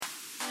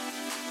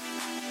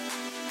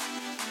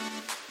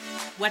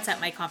What's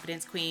up, my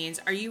confidence queens?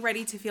 Are you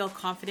ready to feel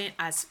confident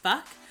as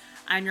fuck?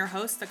 I'm your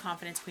host, the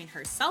confidence queen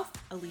herself,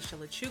 Alicia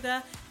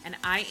Lechuga, and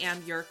I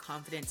am your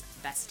confidence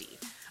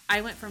bestie.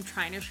 I went from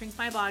trying to shrink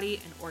my body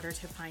in order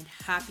to find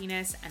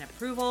happiness and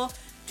approval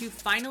to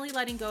finally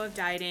letting go of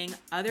dieting,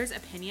 others'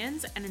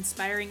 opinions, and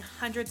inspiring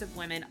hundreds of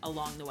women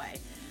along the way.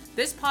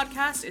 This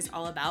podcast is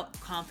all about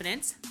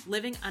confidence,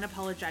 living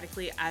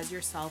unapologetically as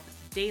yourself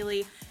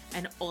daily,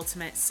 and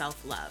ultimate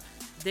self-love.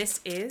 This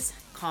is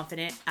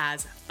Confident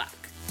as Fuck.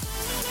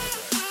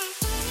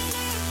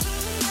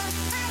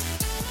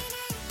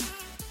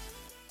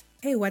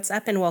 Hey, what's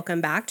up, and welcome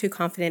back to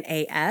Confident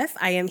AF.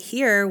 I am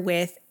here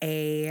with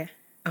oh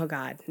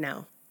God,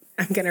 no.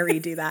 I'm going to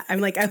redo that.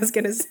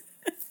 It's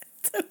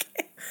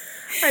okay.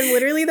 I'm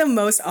literally the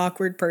most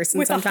awkward person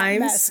with sometimes.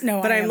 A hot mess.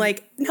 No, but I'm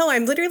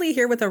literally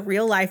here with a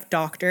real life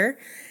doctor.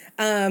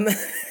 Okay,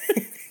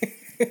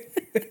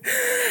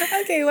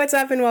 what's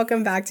up, and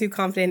welcome back to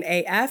Confident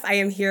AF. I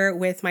am here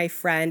with my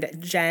friend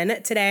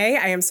Jen today.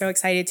 I am so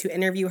excited to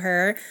interview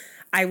her.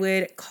 I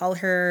would call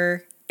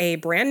her a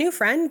brand new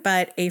friend,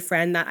 but a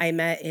friend that I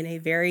met in a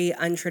very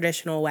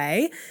untraditional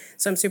way.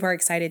 So I'm super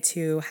excited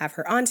to have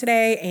her on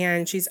today.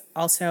 And she's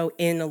also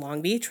in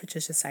Long Beach, which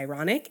is just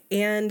ironic.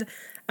 And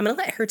I'm going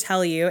to let her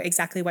tell you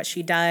exactly what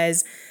she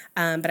does.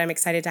 But I'm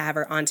excited to have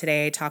her on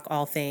today, talk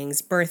all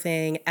things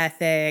birthing,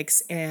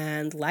 ethics,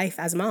 and life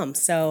as a mom.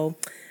 So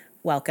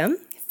welcome.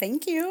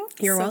 Thank you.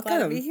 You're welcome.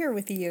 Glad to be here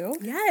with you.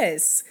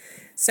 Yes.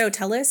 So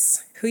tell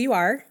us who you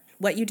are,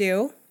 what you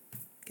do.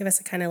 Give us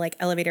a kind of like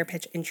elevator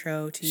pitch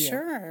intro to you.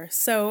 Sure.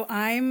 So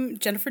I'm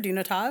Jennifer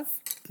Dunatov.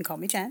 You can call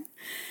me Jen.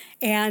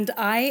 And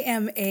I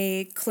am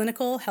a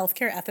clinical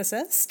healthcare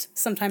ethicist,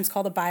 sometimes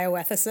called a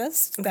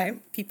bioethicist. Okay.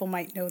 People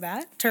might know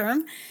that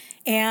term.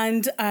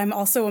 And I'm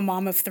also a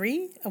mom of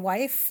 3, a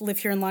wife, live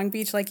here in Long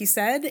Beach, like you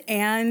said.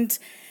 And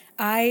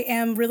I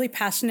am really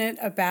passionate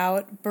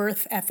about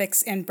birth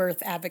ethics and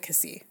birth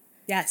advocacy.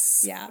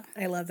 Yes. Yeah.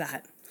 I love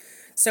that.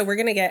 So we're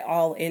going to get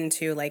all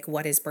into like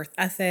what is birth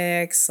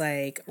ethics,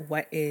 I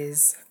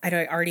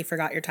already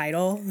forgot your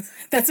title.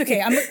 That's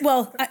okay.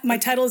 My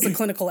title is a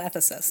clinical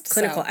ethicist.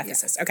 Clinical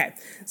ethicist. Yeah. Okay.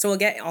 So we'll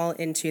get all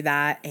into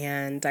that,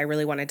 and I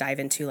really want to dive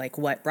into like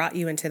what brought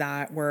you into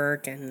that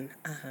work, and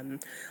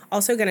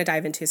also going to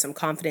dive into some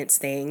confidence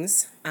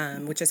things,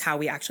 which is how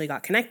we actually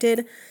got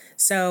connected.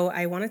 So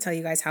I want to tell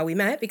you guys how we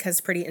met, because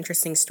pretty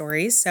interesting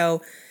stories.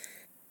 So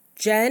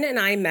Jen and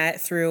I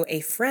met through a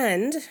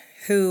friend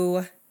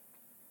who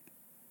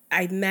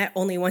I met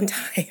only one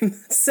time.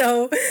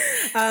 So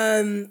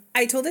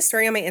I told this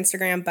story on my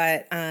Instagram,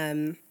 but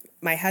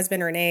my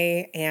husband,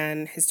 Renee,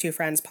 and his 2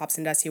 friends, Pops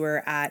and Dusty,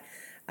 were at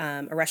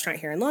a restaurant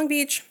here in Long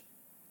Beach.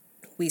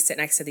 We sit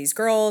next to these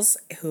girls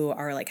who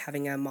are like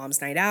having a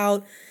mom's night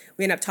out.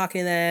 We end up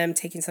talking to them,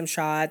 taking some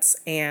shots,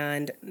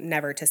 and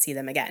never to see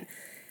them again.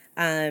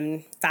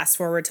 Fast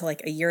forward to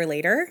like a year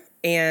later,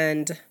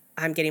 and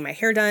I'm getting my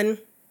hair done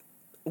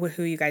with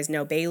who you guys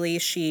know, Bailey.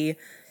 She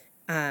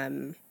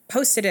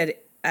posted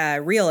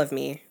a reel of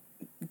me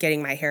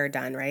getting my hair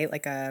done, right?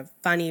 Like a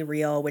funny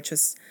reel, which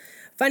was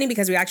funny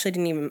because we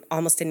actually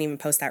almost didn't even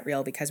post that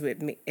reel because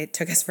it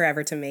took us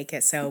forever to make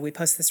it. So we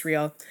post this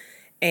reel,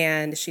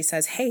 and she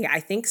says, "Hey,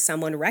 I think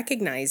someone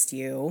recognized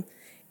you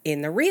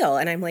in the reel."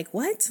 And I'm like,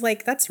 "What?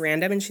 Like, that's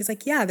random." And she's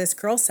like, "Yeah, this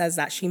girl says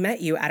that she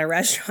met you at a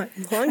restaurant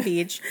in Long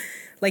Beach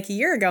like a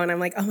year ago." And I'm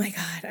like, "Oh my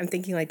God." I'm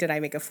thinking like, did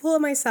I make a fool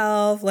of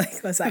myself?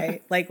 Like, was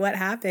I like, what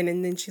happened?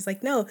 And then she's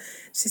like, "No,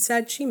 she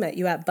said she met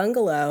you at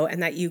Bungalow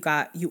and that you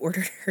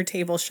ordered her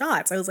table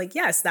shots." I was like,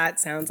 "Yes, that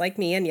sounds like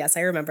me. And yes,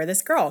 I remember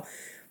this girl."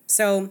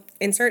 So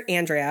insert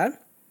Andrea,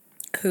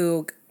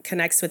 who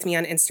connects with me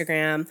on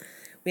Instagram.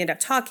 We end up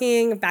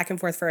talking back and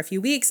forth for a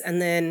few weeks.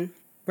 And then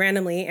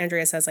randomly,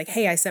 Andrea says like,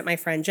 "Hey, I sent my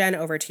friend Jen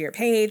over to your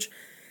page.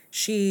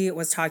 She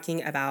was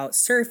talking about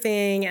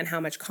surfing and how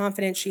much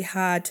confidence she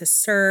had to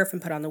surf and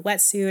put on the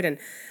wetsuit. And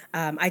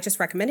I just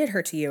recommended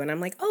her to you." And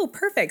I'm like, "Oh,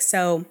 perfect."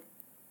 So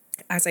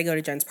as I go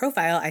to Jen's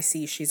profile, I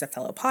see she's a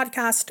fellow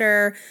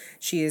podcaster.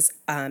 She's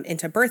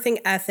into birthing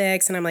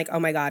ethics. And I'm like, "Oh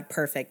my God,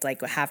 perfect.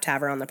 Like, have to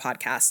have her on the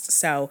podcast."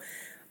 So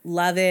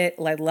love it.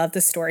 I love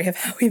the story of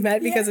how we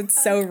met because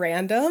it's so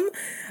random.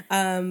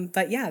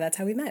 But yeah, that's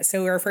how we met.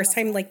 So our first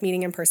time like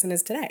meeting in person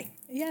is today.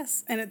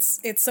 Yes. And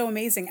it's so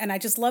amazing. And I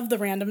just love the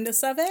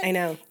randomness of it. I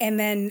know. And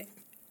then,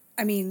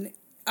 I mean,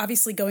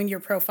 obviously going to your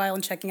profile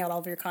and checking out all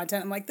of your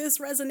content, I'm like, this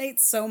resonates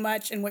so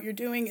much. And what you're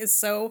doing is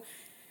so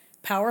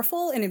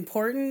powerful and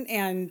important.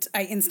 And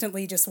I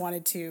instantly just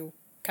wanted to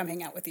come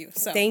hang out with you.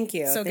 So thank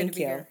you. So thank good to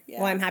be here. Yeah.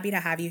 Well, I'm happy to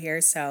have you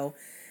here. So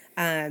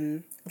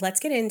let's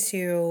get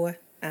into...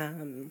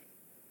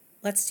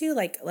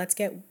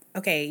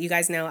 okay, you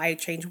guys know I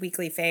changed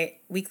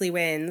weekly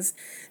wins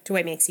to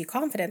what makes you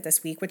confident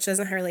this week, which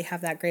doesn't really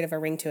have that great of a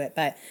ring to it.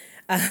 But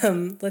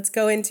let's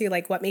go into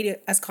like what made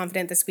us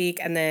confident this week,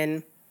 and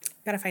then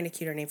gotta find a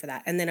cuter name for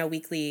that, and then our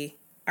weekly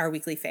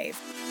fave.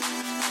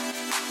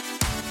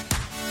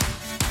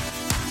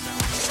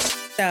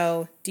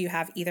 So do you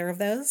have either of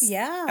those?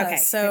 Yeah. Okay.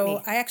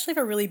 So I actually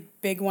have a really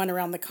big one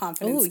around the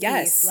confidence piece.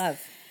 Yes,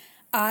 love.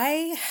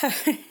 I,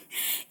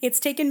 it's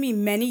taken me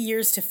many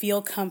years to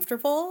feel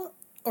comfortable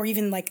or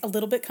even like a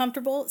little bit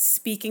comfortable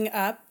speaking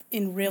up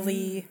in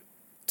really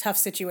tough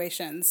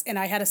situations. And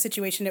I had a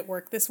situation at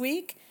work this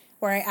week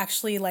where I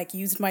actually like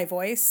used my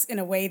voice in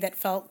a way that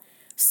felt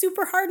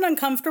super hard and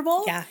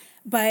uncomfortable. Yeah.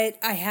 But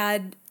I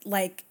had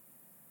like,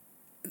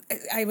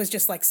 I was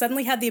just like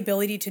suddenly had the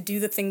ability to do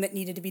the thing that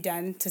needed to be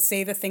done, to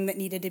say the thing that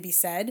needed to be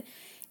said.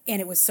 And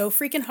it was so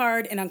freaking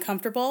hard and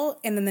uncomfortable.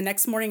 And then the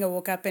next morning I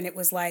woke up and it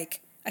was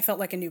like, I felt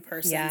like a new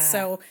person. Yeah.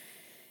 So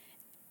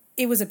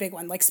it was a big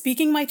one. Like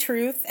speaking my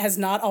truth has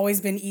not always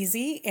been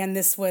easy. And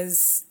this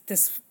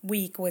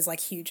week was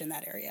like huge in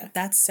that area.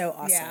 That's so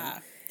awesome. Yeah.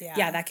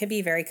 Yeah, that could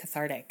be very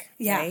cathartic.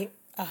 Yeah. Right?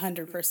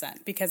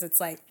 100%. Because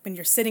it's like when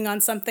you're sitting on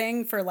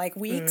something for like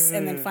weeks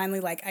and then finally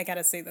like, I got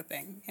to say the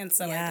thing. And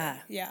so Yeah.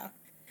 I did. Yeah.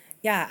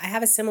 Yeah, I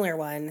have a similar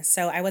one.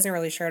 So I wasn't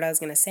really sure what I was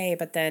going to say,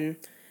 but then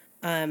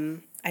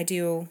I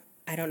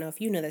don't know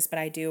if you know this, but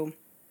I do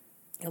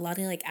a lot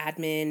of like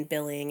admin,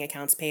 billing,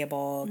 accounts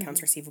payable,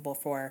 accounts receivable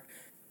for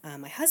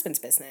my husband's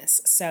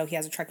business. So he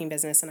has a trucking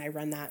business and I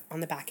run that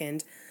on the back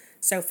end.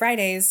 So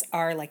Fridays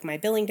are like my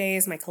billing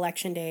days, my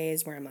collection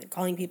days where I'm like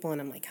calling people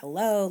and I'm like,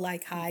 hello,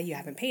 like, hi, you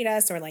haven't paid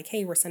us, or like,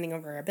 hey, we're sending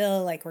over a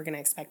bill, like we're going to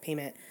expect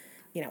payment,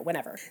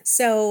 whenever.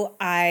 So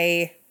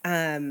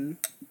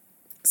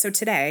so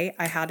today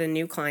I had a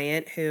new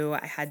client who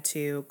I had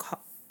to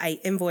call, I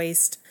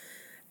invoiced,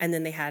 and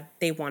then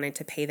they wanted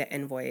to pay the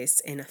invoice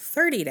in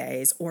 30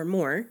 days or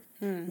more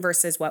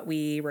versus what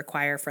we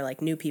require for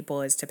like new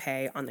people is to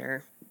pay on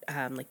their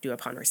like due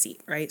upon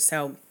receipt, right?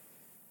 So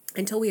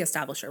until we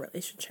establish a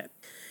relationship.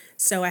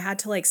 So I had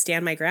to like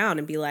stand my ground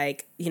and be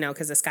like,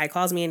 because this guy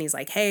calls me and he's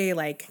like, hey,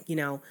 like,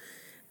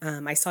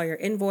 I saw your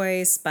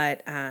invoice,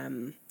 but,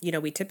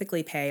 we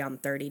typically pay on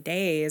 30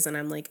 days. And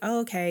I'm like,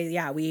 oh, okay,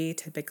 yeah, we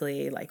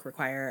typically like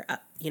require,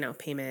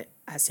 payment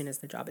as soon as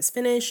the job is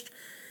finished.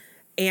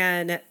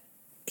 And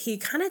he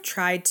kind of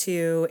tried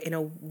to, in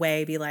a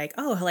way, be like,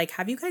 oh, like,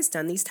 have you guys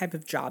done these type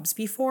of jobs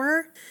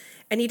before?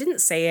 And he didn't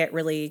say it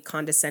really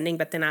condescending,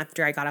 but then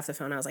after I got off the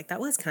phone, I was like, that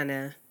was kind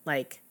of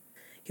like,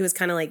 he was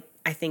kind of like,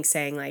 I think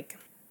saying like,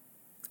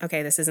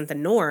 okay, this isn't the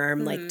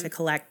norm, like to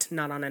collect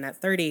not on a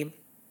net 30.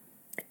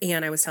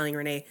 And I was telling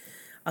Renee,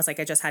 I was like,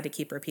 I just had to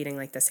keep repeating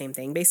like the same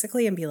thing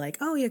basically and be like,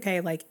 oh,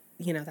 okay, like,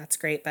 that's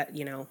great, but,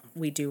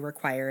 we do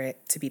require it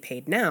to be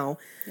paid now.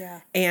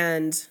 Yeah.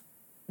 And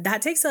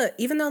that takes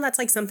even though that's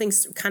like something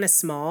kind of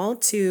small,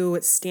 to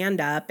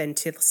stand up and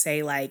to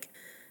say like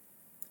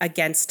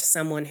against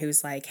someone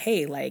who's like,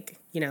 hey, like,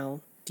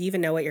 do you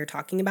even know what you're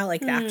talking about?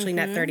 Like the actually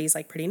net 30 is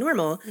like pretty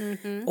normal,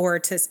 or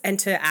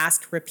to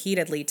ask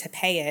repeatedly to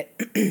pay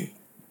it.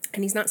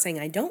 And he's not saying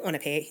I don't want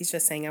to pay it. He's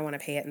just saying I want to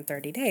pay it in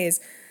 30 days.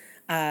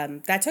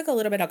 That took a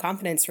little bit of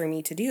confidence for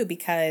me to do,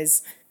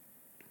 because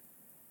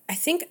I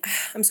think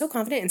I'm so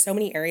confident in so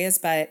many areas,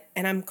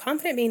 and I'm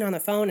confident being on the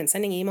phone and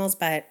sending emails,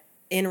 but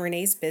in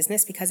Renee's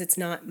business, because it's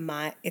not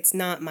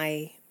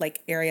my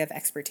like area of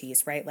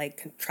expertise, right?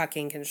 Like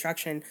trucking,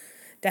 construction,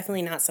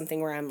 definitely not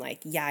something where I'm like,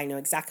 yeah, I know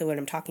exactly what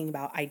I'm talking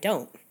about. I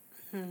don't.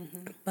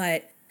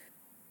 But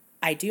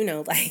I do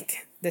know,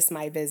 like, this is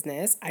my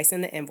business. I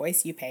send the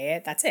invoice, you pay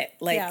it. That's it.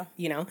 Like,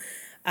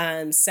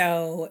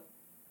 so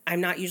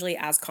I'm not usually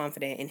as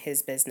confident in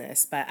his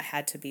business, but I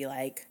had to be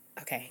like,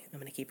 okay, I'm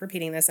going to keep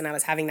repeating this. And I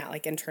was having that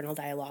like internal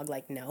dialogue,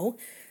 like, no,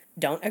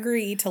 don't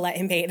agree to let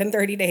him pay it in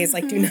 30 days.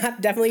 Like,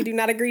 definitely do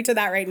not agree to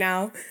that right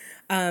now.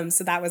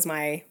 So that was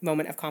my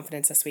moment of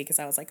confidence this week, is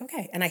I was like,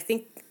 okay. And I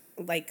think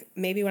like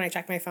maybe when I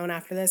check my phone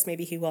after this,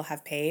 maybe he will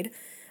have paid.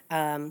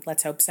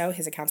 Let's hope so.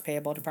 His accounts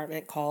payable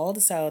department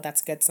called, so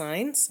that's a good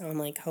sign. So I'm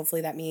like,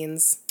 hopefully that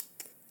means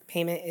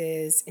payment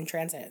is in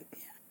transit.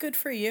 Good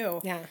for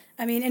you. Yeah.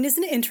 I mean, and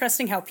isn't it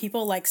interesting how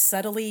people like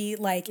subtly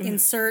like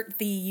insert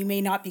the you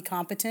may not be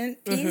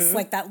competent piece,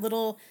 like that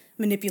little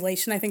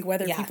manipulation, I think,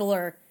 whether people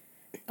are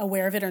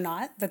aware of it or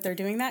not, that they're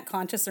doing that,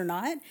 conscious or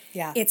not.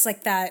 Yeah. It's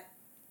like that.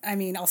 I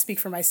mean, I'll speak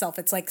for myself.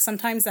 It's like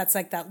sometimes that's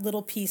like that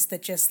little piece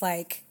that just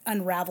like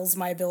unravels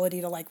my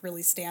ability to like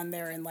really stand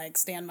there and like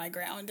stand my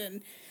ground.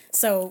 And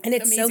so, and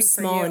it's so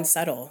small and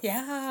subtle.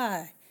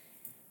 Yeah.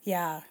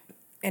 Yeah.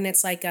 And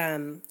it's like,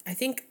 I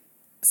think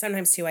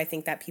sometimes too, I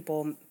think that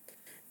people,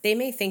 they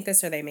may think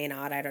this or they may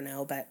not, I don't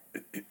know, but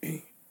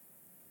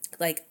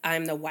like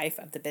I'm the wife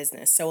of the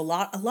business. So a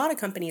lot of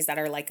companies that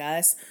are like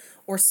us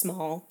or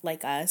small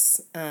like us,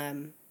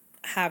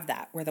 have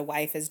that, where the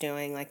wife is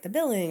doing like the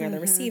billing or the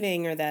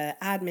receiving or the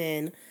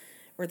admin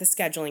or the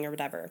scheduling or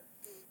whatever.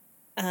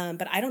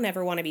 But I don't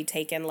ever want to be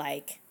taken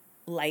like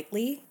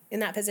lightly in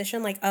that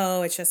position. Like,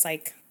 oh, it's just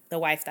like the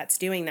wife that's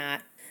doing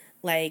that.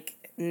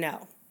 Like,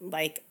 no,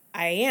 like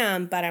I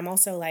am, but I'm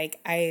also like,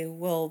 I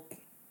will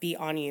be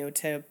on you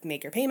to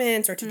make your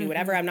payments or to do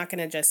whatever. I'm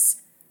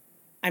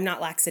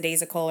not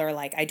lackadaisical or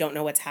like, I don't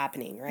know what's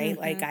happening. Right.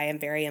 Like I am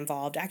very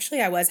involved. Actually,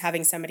 I was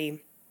having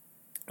somebody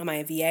on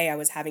my VA, I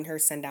was having her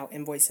send out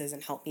invoices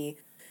and help me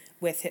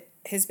with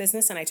his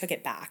business. And I took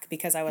it back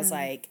because I was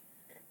like,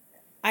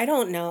 I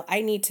don't know.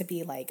 I need to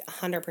be like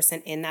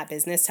 100% in that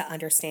business to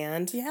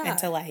understand and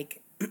to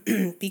like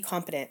be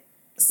competent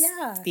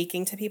Yeah.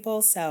 speaking to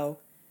people. So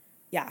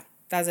yeah,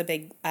 that was a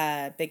big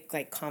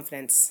like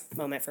confidence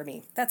moment for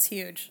me. That's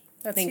huge.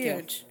 That's Thank you.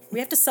 huge. We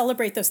have to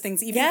celebrate those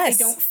things, even if Yes.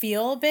 they don't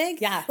feel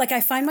big. Yeah. Like,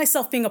 I find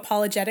myself being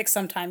apologetic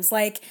sometimes.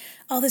 Like,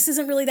 oh, this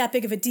isn't really that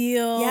big of a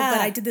deal, Yeah. but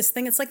I did this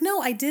thing. It's like,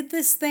 no, I did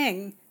this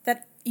thing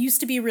that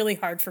used to be really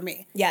hard for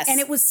me. Yes. And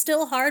it was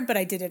still hard, but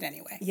I did it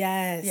anyway.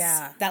 Yes.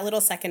 Yeah. That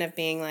little second of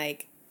being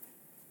like,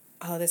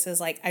 oh, this is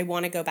like, I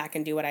want to go back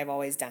and do what I've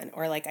always done.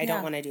 Or like, I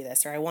don't want to do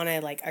this. Or I want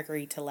to like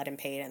agree to let him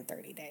pay it in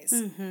 30 days.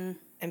 Mm-hmm.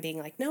 And being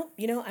like, no,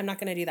 I'm not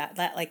going to do that.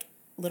 That like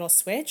little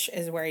switch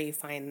is where you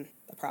find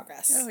the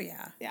progress. Oh,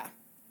 yeah. Yeah.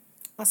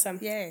 Awesome.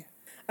 Yay.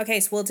 Okay,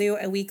 so we'll do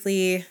a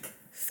weekly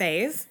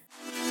fave.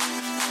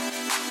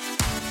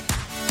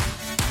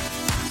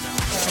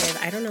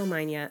 I don't know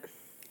mine yet.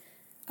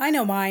 I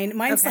know mine.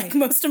 Mine's Okay. like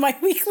most of my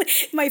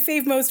my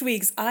fave most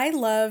weeks.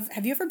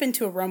 Have you ever been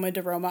to Aroma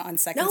de Roma on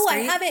 2nd No, Street? I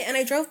haven't, and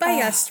I drove by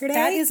yesterday.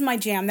 That is my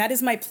jam. That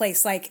is my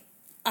place. Like,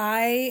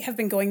 I have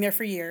been going there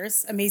for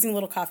years. Amazing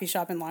little coffee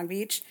shop in Long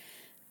Beach.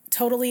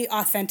 Totally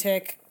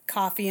authentic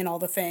coffee and all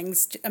the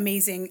things.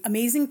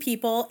 Amazing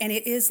people. And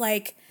it is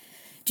like,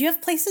 do you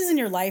have places in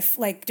your life,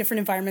 like different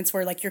environments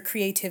where like your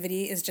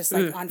creativity is just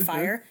like on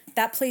fire?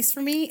 That place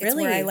for me, it's where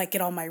Really? I like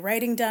get all my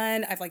writing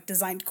done. I've like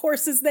designed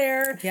courses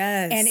there.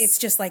 Yes. And it's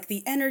just like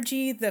the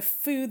energy, the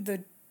food,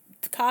 the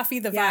coffee,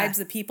 the Yeah. vibes,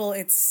 the people.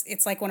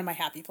 It's like one of my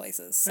happy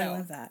places. So, I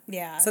love that.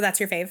 Yeah. So that's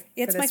your fave?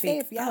 It's for my this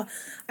week? fave, yeah. Oh,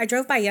 I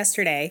drove by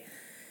yesterday,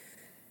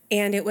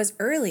 and it was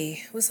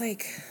early. It was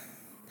like,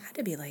 had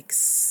to be like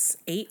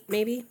 8,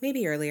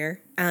 maybe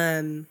earlier.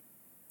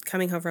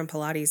 Coming home from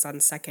Pilates on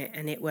 2nd,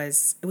 and it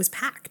was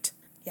packed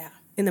Yeah.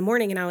 in the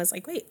morning, and I was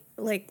like, wait,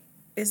 like,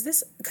 is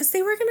this, because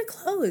they were going to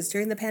close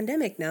during the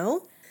pandemic,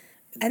 no?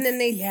 And then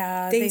they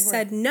they were.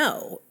 said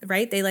no,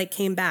 right? They like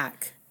came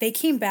back. They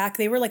came back.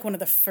 They were like one of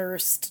the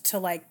first to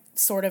like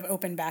sort of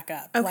open back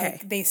up. Okay.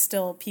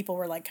 Like people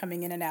were like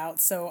coming in and out.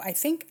 So I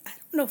don't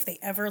know if they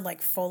ever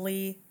like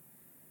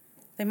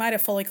they might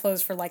have fully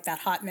closed for like that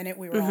hot minute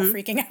we were all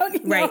freaking out. You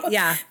know? Right,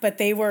 yeah. But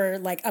they were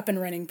like up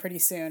and running pretty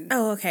soon.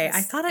 Oh, okay.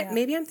 I thought yeah.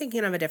 maybe I'm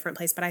thinking of a different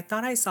place, but I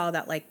thought I saw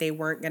that like they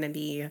weren't going to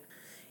be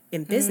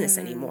in business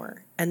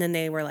anymore. And then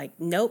they were like,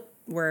 nope,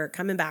 we're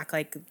coming back.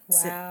 Like,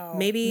 Wow.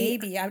 maybe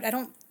I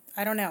don't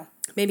know.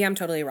 Maybe I'm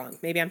totally wrong.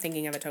 Maybe I'm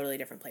thinking of a totally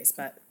different place,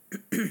 but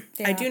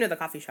I do know the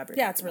coffee shop.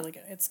 Yeah, it's really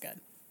good. It's good.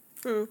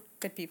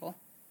 Good people.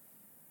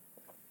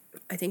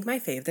 I think my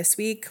fave this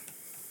week.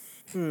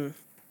 I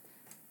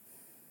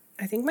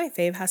think my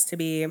fave has to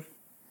be.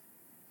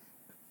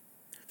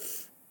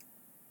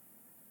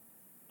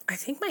 I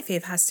think my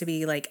fave has to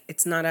be like,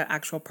 it's not an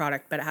actual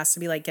product, but it has to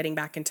be like getting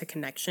back into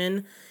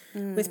connection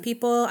with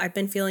people. I've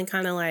been feeling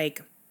kind of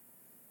like,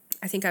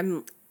 I think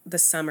I'm the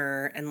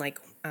summer and like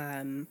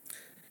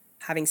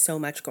having so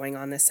much going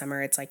on this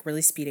summer. It's like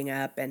really speeding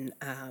up, and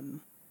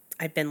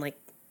I've been like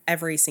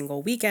every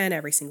single week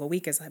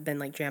I've been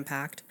like jam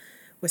packed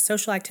with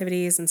social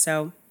activities. And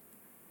so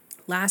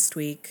last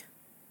week,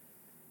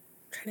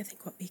 I'm trying to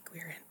think what week we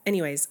were in.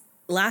 Anyways,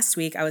 last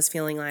week I was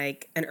feeling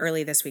like, and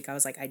early this week I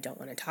was like, I don't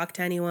want to talk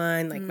to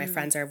anyone. Like my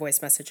friends are voice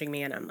messaging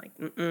me, and I'm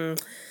like,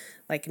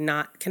 like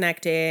not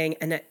connecting.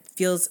 And it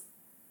feels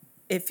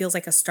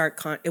like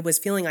it was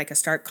feeling like a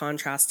stark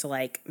contrast to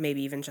like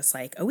maybe even just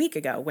like a week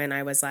ago when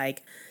I was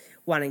like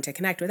wanting to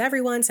connect with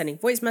everyone, sending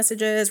voice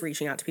messages,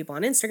 reaching out to people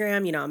on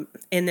Instagram. You know, I'm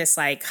in this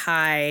like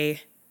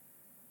high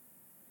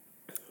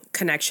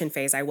connection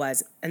phase I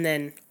was. And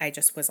then I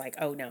just was like,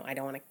 oh no, I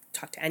don't want to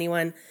talk to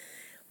anyone.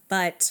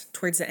 But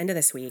towards the end of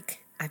this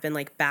week, I've been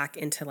like back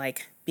into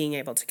like being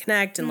able to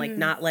connect and like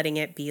not letting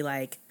it be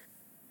like,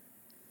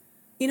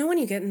 you know, when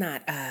you get in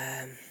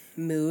that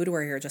mood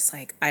where you're just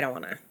like, I don't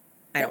want to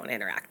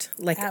interact.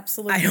 Like,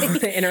 Absolutely. I don't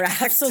want to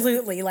interact.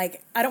 Absolutely.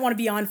 Like, I don't want to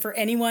be on for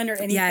anyone or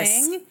anything.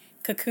 Yes.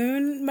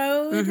 Cocoon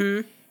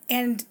mode.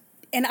 And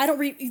I don't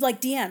read like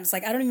DMs.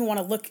 Like, I don't even want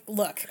to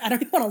look. I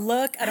don't even want to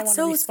look. I don't want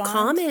to respond. So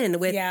common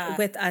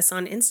with us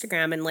on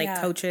Instagram and like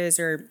coaches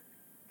or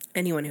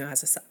anyone who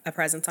has a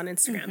presence on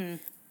Instagram.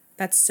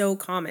 That's so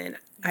common.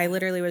 I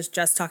literally was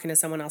just talking to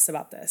someone else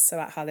about this,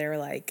 about how they were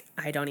like,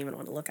 I don't even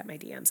want to look at my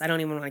DMs. I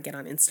don't even want to get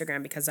on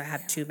Instagram because I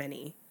have too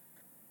many,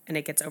 and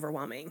it gets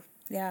overwhelming.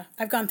 Yeah,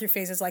 I've gone through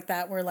phases like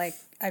that where like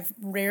I've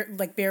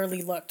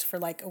barely looked for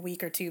like a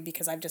week or two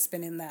because I've just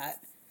been in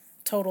that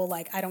total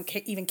like I don't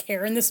even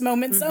care in this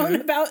moment zone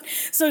about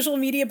social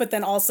media, but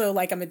then also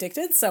like I'm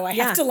addicted, so I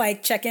have to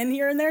like check in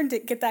here and there and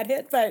get that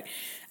hit. But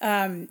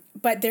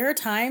there are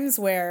times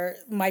where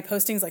my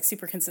posting's like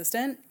super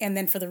consistent, and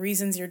then for the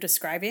reasons you're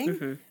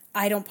describing,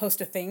 I don't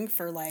post a thing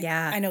for like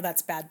I know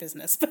that's bad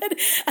business, but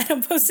I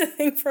don't post a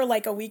thing for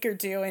like a week or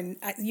two, and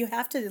you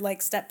have to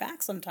like step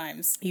back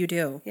sometimes. You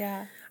do,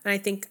 yeah. And I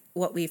think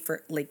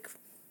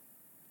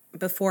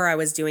before I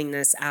was doing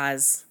this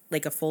as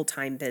like a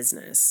full-time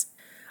business,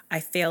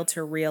 I failed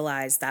to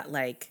realize that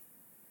like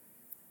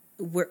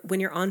when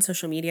you're on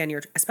social media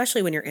and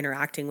especially when you're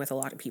interacting with a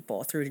lot of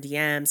people through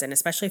DMs, and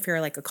especially if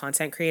you're like a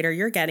content creator,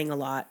 you're getting a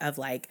lot of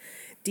like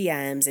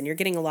DMs and you're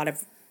getting a lot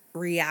of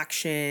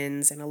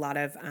reactions and a lot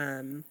of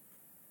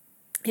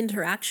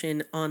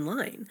interaction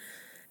online.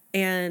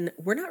 And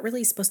we're not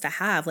really supposed to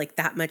have like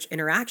that much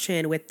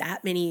interaction with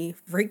that many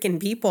freaking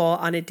people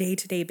on a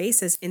day-to-day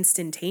basis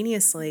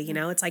instantaneously. You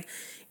know, it's like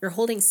you're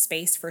holding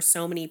space for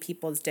so many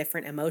people's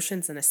different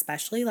emotions, and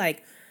especially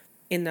like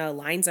in the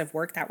lines of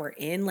work that we're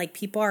in, like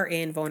people are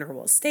in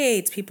vulnerable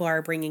states. People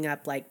are bringing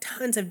up like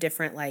tons of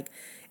different like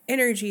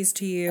energies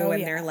to you,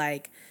 and they're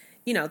like,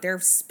 you know, they're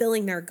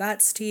spilling their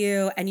guts to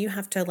you, and you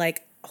have to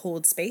like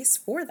hold space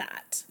for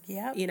that.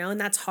 Yeah. You know, and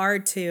that's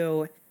hard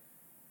to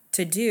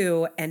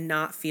do and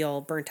not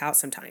feel burnt out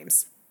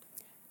sometimes.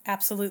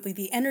 Absolutely.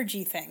 The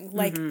energy thing,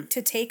 like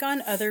to take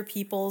on other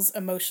people's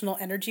emotional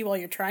energy while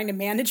you're trying to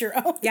manage your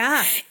own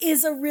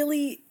is a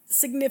really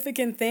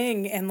significant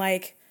thing. And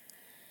like,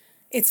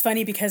 it's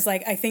funny because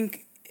like, I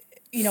think,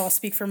 you know, I'll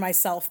speak for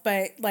myself,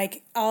 but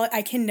like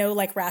I can know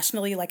like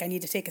rationally, like I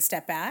need to take a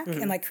step back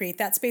and like create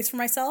that space for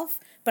myself.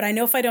 But I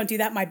know if I don't do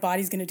that, my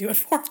body's going to do it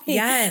for me.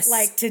 Yes.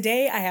 Like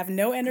today I have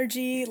no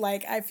energy.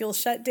 Like I feel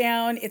shut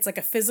down. It's like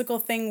a physical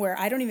thing where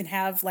I don't even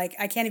have like,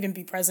 I can't even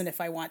be present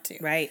if I want to.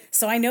 Right.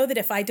 So I know that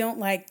if I don't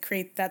like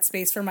create that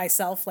space for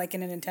myself, like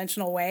in an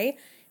intentional way,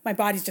 my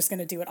body's just going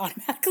to do it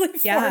automatically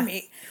for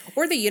me.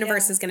 Or the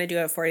universe is going to do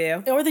it for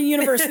you. Or the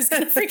universe is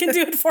going to freaking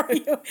do it for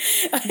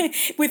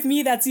you. With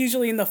me, that's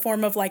usually in the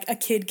form of like a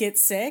kid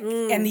gets sick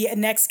and the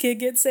next kid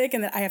gets sick.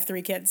 And then I have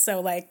 3 kids.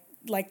 So like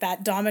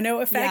that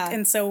domino effect.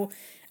 And so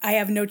I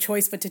have no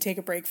choice but to take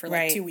a break for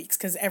like 2 weeks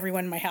because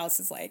everyone in my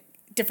house is like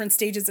different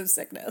stages of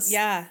sickness.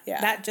 Yeah.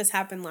 That just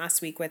happened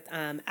last week with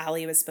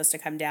Allie was supposed to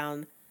come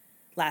down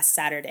last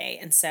Saturday.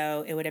 And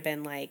so it would have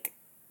been like,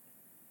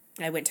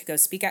 I went to go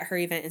speak at her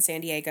event in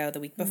San Diego the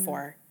week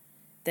before.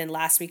 Then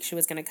last week she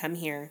was going to come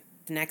here.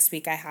 The next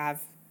week I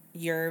have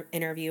your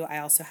interview. I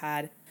also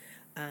had,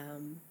 I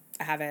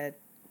have a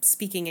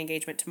speaking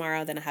engagement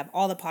tomorrow. Then I have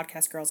all the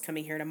podcast girls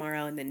coming here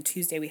tomorrow. And then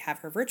Tuesday we have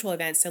her virtual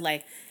event. So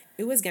like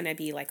it was going to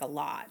be like a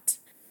lot.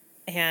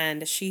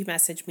 And she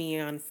messaged me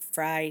on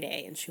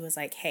Friday and she was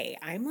like, hey,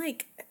 I'm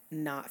like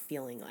not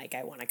feeling like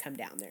I want to come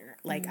down there.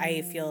 Like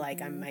I feel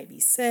like I might be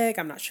sick.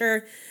 I'm not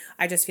sure.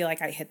 I just feel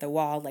like I hit the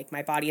wall. Like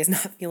my body is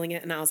not feeling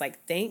it. And I was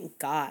like, thank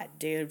God,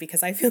 dude,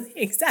 because I feel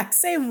the exact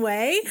same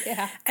way.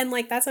 Yeah. And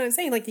like, that's what I'm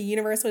saying. Like the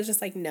universe was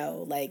just like,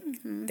 no, like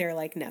they're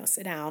like, no,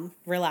 sit down,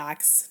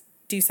 relax,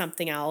 do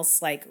something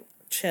else, like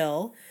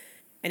chill.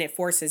 And it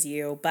forces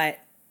you. But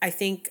I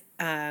think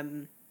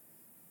the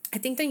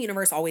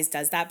universe always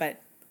does that,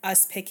 but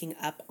us picking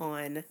up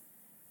on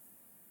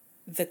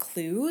the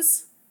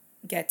clues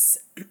gets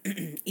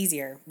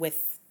easier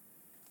with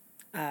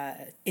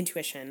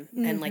intuition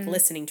and like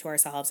listening to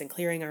ourselves and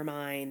clearing our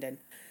mind. And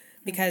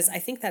because I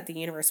think that the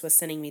universe was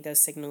sending me those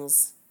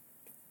signals,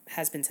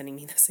 has been sending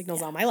me those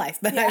signals all my life,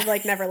 but I've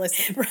like never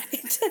listened.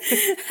 Right.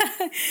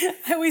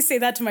 I always say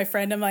that to my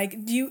friend. I'm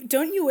like,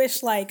 don't you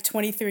wish like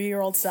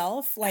 23-year-old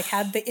self like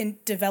had the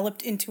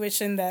developed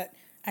intuition that,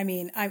 I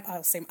mean,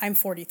 I'll say I'm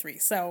 43.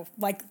 So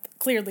like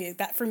clearly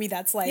that for me,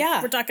 that's like,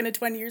 we're talking a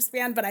 20-year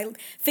span, but I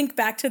think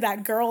back to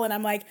that girl and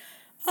I'm like,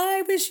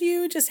 I wish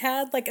you just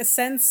had like a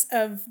sense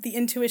of the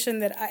intuition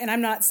that, and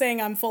I'm not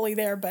saying I'm fully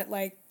there, but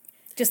like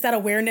just that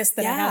awareness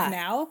that I have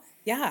now.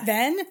 Yeah.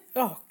 Then,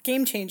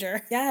 game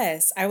changer.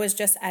 Yes. I was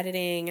just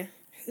editing,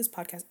 whose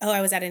podcast? Oh,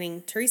 I was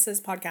editing Teresa's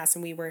podcast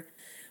and we were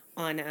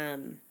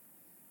on,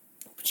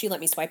 she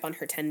let me swipe on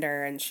her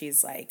Tinder and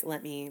she's like,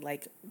 let me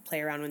like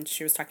play around when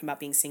she was talking about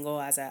being single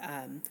as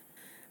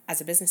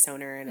a business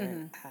owner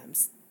and,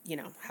 you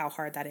know, how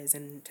hard that is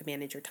and to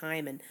manage your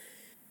time. And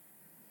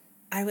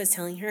I was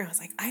telling her, I was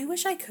like, I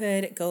wish I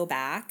could go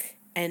back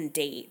and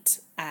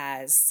date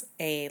as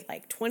a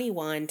like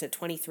 21 to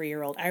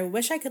 23-year-old. I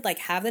wish I could like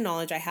have the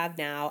knowledge I have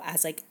now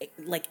as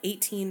like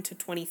 18 to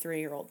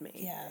 23-year-old me.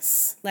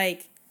 Yes.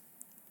 Like,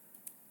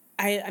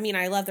 I mean,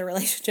 I love the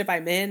relationship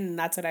I'm in, and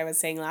that's what I was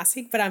saying last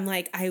week, but I'm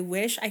like, I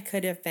wish I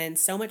could have been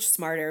so much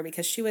smarter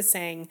because she was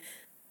saying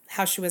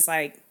how she was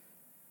like,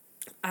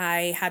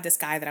 I had this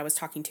guy that I was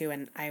talking to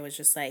and I was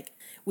just like,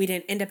 we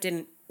didn't end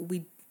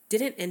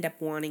up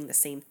wanting the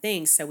same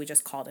thing, so we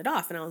just called it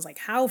off. And I was like,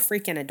 how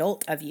freaking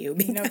adult of you.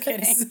 Because no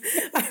kidding.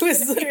 I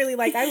was literally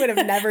like, I would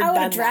have never done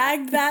that.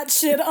 Dragged that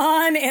shit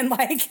on and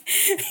like,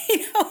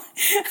 you know,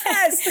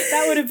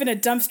 that would have been a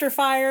dumpster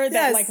fire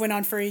that like went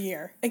on for a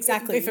year.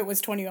 Exactly. If it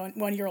was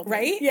 21-year-old.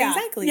 Right? Yeah.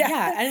 Exactly.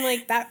 Yeah. And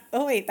like that,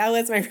 oh wait, that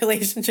was my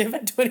relationship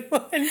at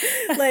 21.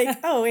 Like,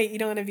 oh wait, you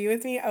don't want to be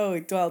with me?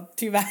 Oh, well,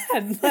 too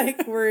bad.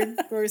 Like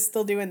we're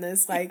still doing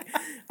this. Like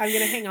I'm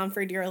going to hang on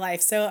for dear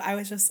life. So I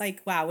was just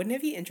like, wow, wouldn't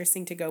it be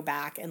interesting to go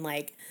back and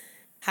like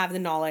have the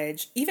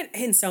knowledge, even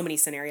in so many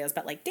scenarios,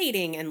 but like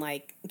dating and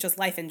like just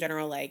life in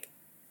general, like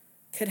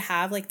could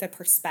have like the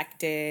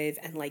perspective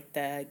and like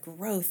the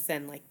growth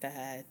and like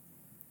the,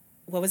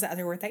 what was the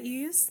other word that you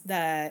used?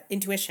 The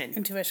intuition.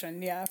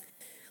 Intuition, yeah.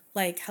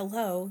 Like,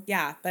 hello.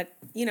 Yeah. But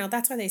you know,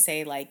 that's why they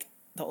say like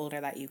the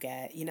older that you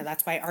get, you know,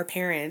 that's why our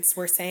parents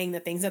were saying the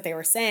things that they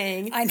were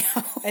saying. I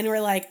know. And we're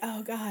like,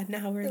 oh God,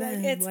 now we're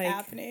them. It's like,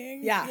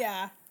 happening.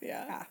 Yeah.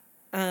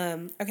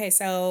 Okay.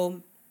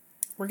 So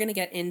we're going to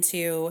get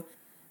into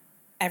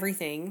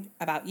everything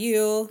about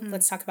you.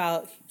 Let's talk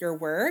about your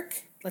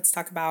work. Let's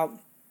talk about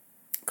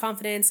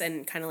confidence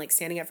and kind of like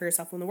standing up for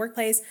yourself in the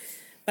workplace.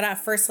 But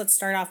at first, let's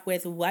start off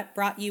with what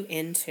brought you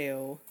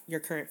into your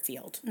current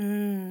field.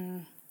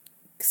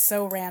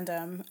 So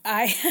random.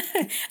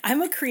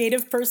 I'm a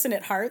creative person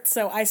at heart,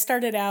 so I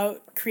started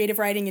out creative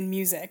writing and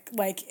music.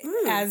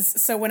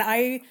 So when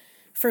I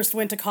first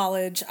went to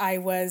college, I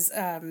was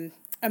a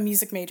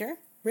music major.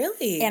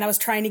 Really? And I was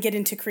trying to get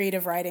into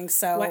creative writing.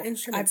 So what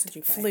instruments did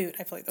you play? Flute.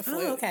 I played the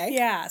flute. Oh, okay.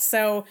 Yeah.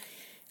 So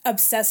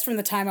obsessed from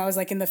the time I was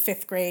like in the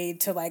 5th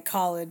grade to like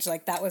college.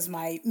 Like that was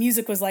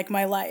music was like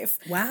my life.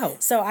 Wow.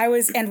 So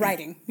and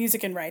writing,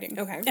 music and writing.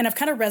 Okay. And I've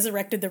kind of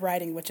resurrected the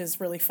writing, which is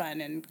really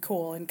fun and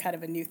cool and kind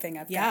of a new thing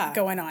I've got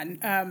going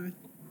on.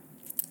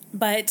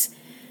 But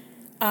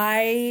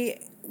I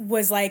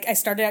was like, I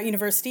started out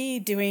university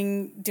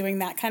doing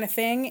that kind of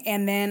thing.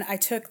 And then I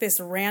took this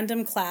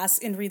random class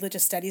in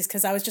religious studies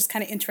because I was just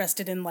kind of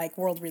interested in like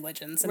world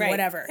religions and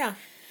whatever. Yeah.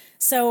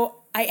 So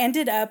I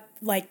ended up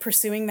like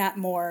pursuing that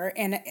more,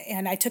 and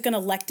I took an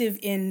elective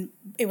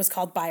it was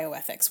called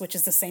bioethics, which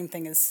is the same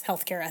thing as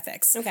healthcare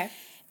ethics. Okay.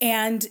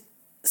 And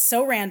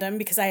so random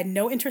because I had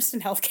no interest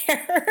in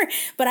healthcare,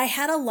 but I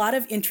had a lot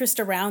of interest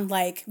around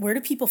like, where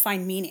do people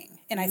find meaning?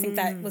 And I think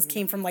that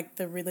came from like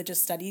the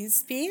religious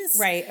studies piece.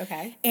 Right.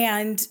 Okay.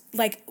 And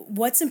like,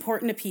 what's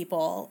important to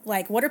people?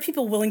 Like, what are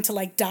people willing to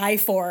like die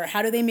for?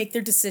 How do they make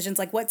their decisions?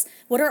 Like, what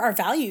are our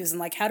values? And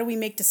like, how do we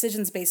make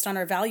decisions based on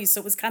our values? So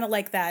it was kind of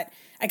like that.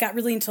 I got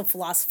really into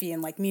philosophy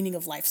and like meaning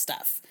of life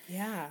stuff.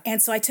 Yeah. And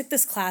so I took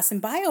this class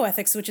in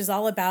bioethics, which is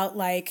all about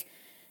like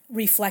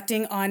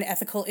reflecting on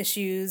ethical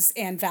issues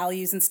and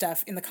values and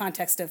stuff in the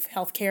context of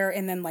healthcare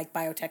and then like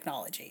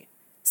biotechnology.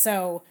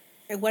 So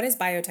what is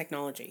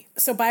biotechnology?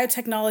 So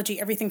biotechnology,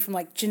 everything from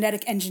like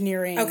genetic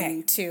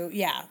engineering to,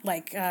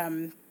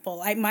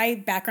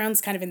 my background's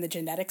kind of in the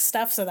genetic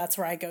stuff, so that's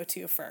where I go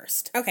to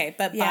first. Okay,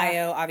 but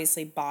bio,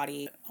 obviously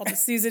body. I'll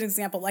just use an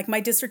example. Like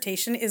my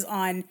dissertation is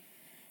on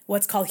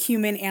what's called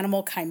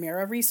human-animal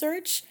chimera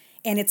research,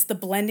 and it's the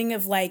blending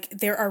of like,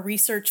 there are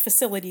research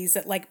facilities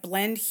that like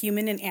blend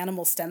human and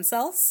animal stem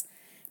cells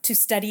to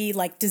study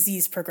like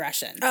disease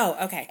progression. Oh,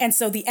 okay. And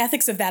so the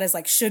ethics of that is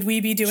like, should we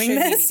be doing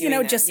this?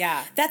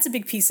 That's a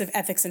big piece of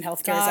ethics in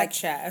healthcare.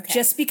 Gotcha. Is like,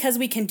 just because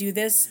we can do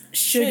this,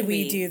 should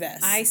we do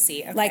this? I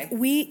see. Okay. Like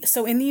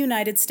so in the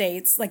United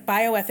States, like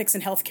bioethics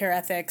and healthcare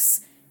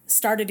ethics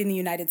started in the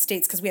United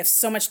States because we have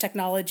so much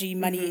technology,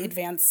 money,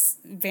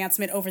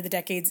 advancement over the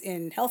decades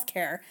in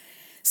healthcare.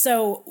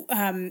 So,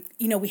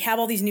 we have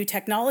all these new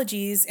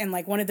technologies, and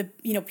like one of the,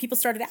 people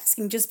started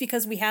asking, just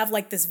because we have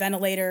like this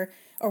ventilator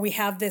or we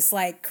have this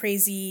like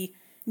crazy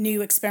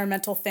new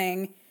experimental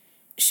thing,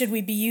 should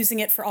we be using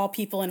it for all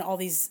people in all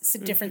these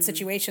different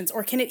situations,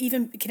 or can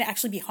it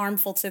actually be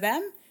harmful to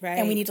them? Right.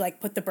 And we need to like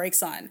put the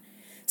brakes on.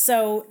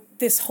 So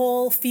this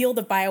whole field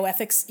of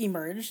bioethics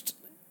emerged,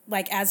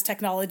 like as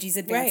technology's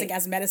advancing,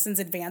 as medicine's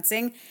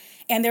advancing,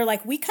 and they're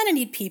like, we kind of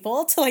need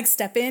people to like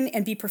step in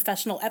and be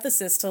professional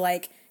ethicists to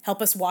like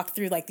help us walk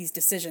through like these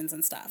decisions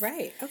and stuff.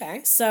 Right.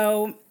 Okay.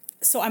 So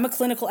I'm a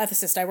clinical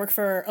ethicist. I work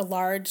for a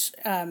large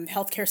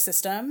healthcare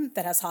system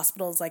that has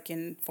hospitals like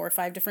in 4 or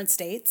 5 different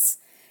states.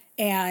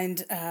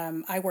 And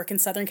I work in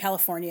Southern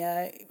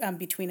California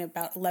between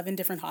about 11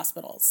 different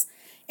hospitals.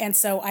 And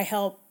so I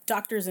help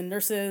doctors and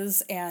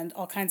nurses and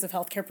all kinds of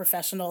healthcare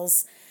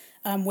professionals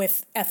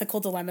with ethical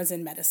dilemmas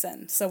in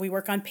medicine. So we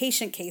work on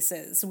patient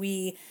cases.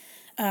 We,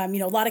 a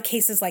lot of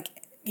cases like,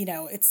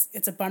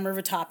 it's a bummer of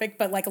a topic,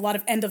 but like a lot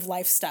of end of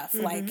life stuff,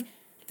 like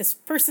this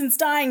person's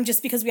dying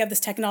just because we have this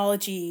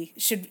technology.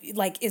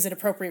 Is it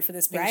appropriate for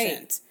this patient?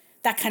 Right.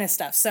 That kind of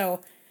stuff.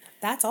 So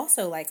that's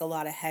also like a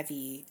lot of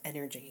heavy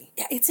energy.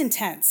 Yeah, it's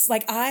intense.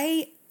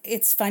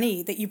 It's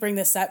funny that you bring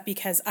this up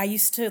because I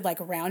used to like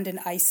round in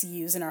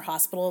ICUs in our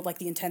hospital, like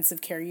the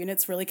intensive care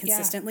units really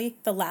consistently. Yeah.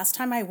 The last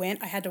time I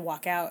went, I had to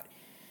walk out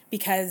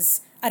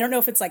because I don't know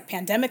if it's like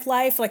pandemic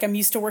life, like I'm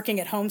used to working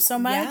at home so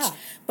much,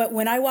 but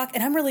when I walk,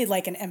 and I'm really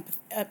like I'm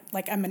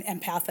an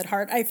empath at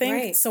heart, I think.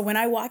 Right. So when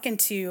I walk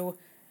into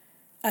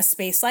a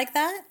space like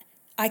that,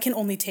 I can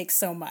only take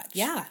so much.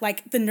 Yeah.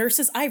 Like the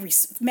nurses,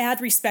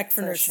 mad respect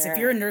for nurses. Sure. If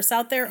you're a nurse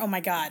out there, oh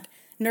my God,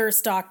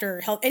 nurse,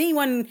 doctor, health,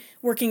 anyone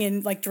working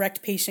in like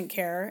direct patient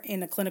care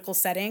in a clinical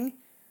setting,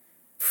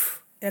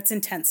 that's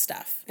intense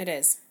stuff. It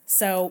is.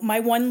 So my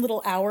 1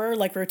 little hour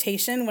like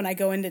rotation when I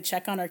go in to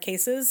check on our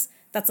cases,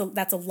 that's a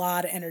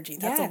lot of energy.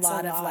 That's a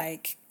lot of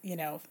like,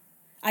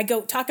 I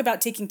go talk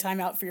about taking time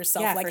out for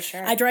yourself. Yeah, like for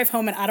sure. I drive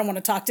home and I don't want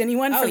to talk to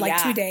anyone for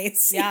like 2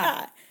 days.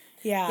 Yeah.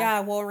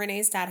 Yeah. Well,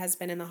 Renee's dad has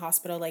been in the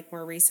hospital like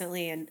more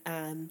recently,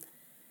 and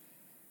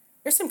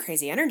there's some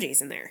crazy energies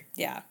in there.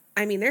 Yeah.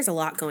 I mean, there's a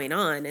lot going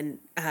on, and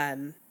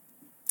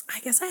I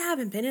guess I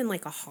haven't been in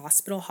like a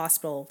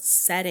hospital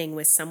setting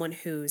with someone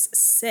who's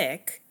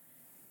sick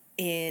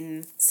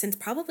since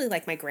probably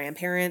like my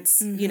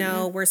grandparents,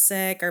 were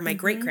sick, or my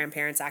great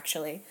grandparents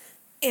actually.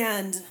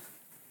 And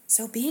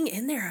so being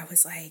in there, I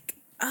was like,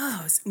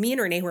 me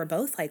and Renee were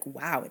both like,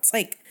 wow, it's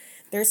like,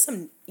 there's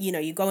some,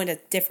 you go into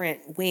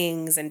different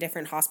wings and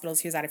different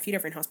hospitals. He was at a few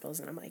different hospitals,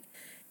 and I'm like,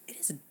 it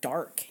is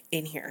dark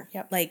in here.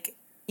 Yep. Like,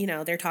 you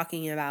know, they're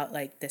talking about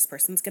like this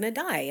person's gonna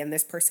die and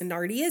this person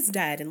already is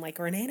dead, and like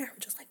Renee and I were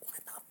just like,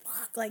 what the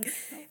fuck? Like,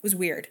 it was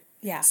weird.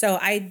 Yeah. So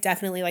I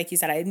definitely, like you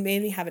said, it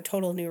made me have a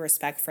total new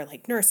respect for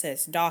like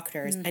nurses,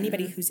 doctors,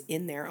 anybody who's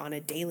in there on a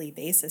daily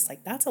basis.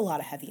 Like, that's a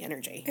lot of heavy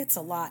energy. It's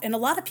a lot. And a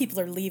lot of people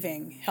are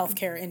leaving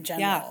healthcare in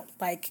general. Yeah.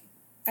 Like,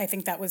 I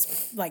think that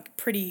was like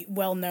pretty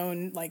well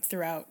known, like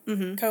throughout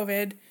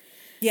COVID.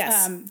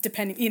 Yes.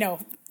 Depending, you know,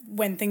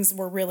 when things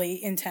were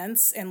really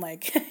intense and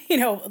like, you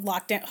know,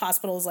 lockdown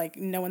hospitals, like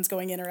no one's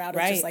going in or out.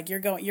 It's just like you're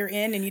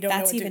in and you don't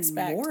know what to expect.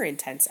 That's even more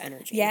intense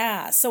energy.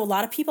 Yeah. So a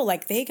lot of people,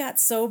 like, they got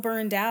so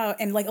burned out.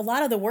 And like a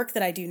lot of the work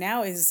that I do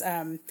now is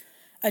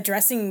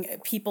addressing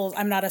people.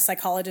 I'm not a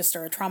psychologist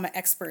or a trauma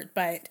expert,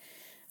 but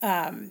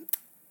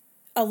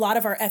a lot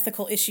of our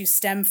ethical issues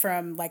stem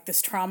from like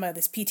this trauma,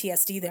 this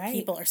PTSD that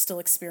people are still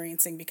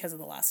experiencing because of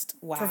the last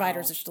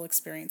providers are still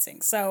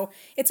experiencing. So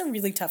it's a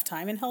really tough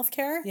time in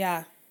healthcare.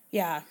 Yeah.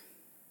 Yeah.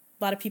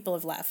 A lot of people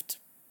have left.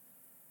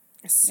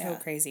 It's so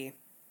crazy.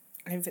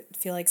 I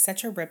feel like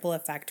such a ripple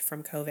effect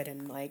from COVID,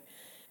 and like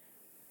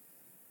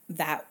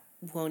that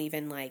won't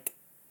even like,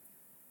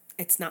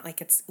 it's not like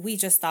it's, we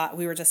just thought,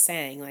 we were just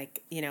saying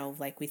like, you know,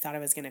 like we thought it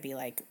was going to be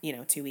like, you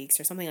know, 2 weeks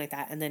or something like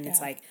that. And then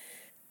it's like,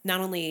 not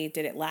only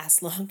did it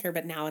last longer,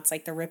 but now it's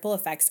like the ripple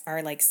effects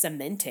are like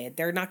cemented.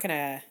 They're not going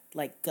to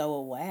like go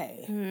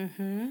away.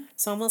 Mm-hmm.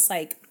 It's almost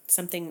like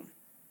something,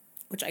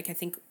 which like I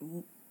think,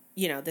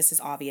 you know, this is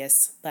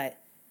obvious, but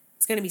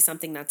it's going to be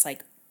something that's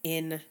like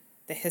in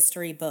the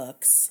history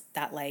books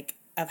that like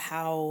of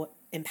how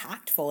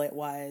impactful it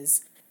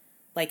was,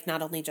 like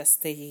not only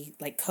just the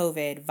like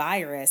COVID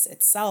virus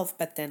itself,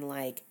 but then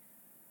like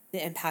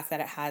the impact that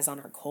it has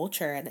on our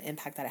culture and the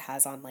impact that it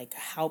has on like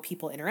how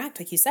people interact.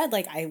 Like you said,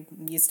 like I'm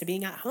used to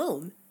being at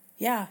home.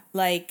 Yeah.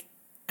 Like,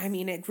 I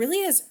mean, it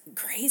really is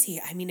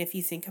crazy. I mean, if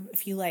you think of,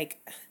 if you like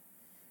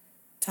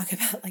talk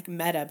about like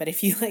meta, but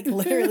if you like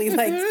literally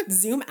like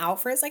zoom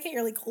out for a second,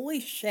 you're like,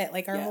 holy shit,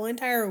 like our whole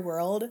entire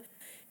world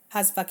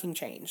has fucking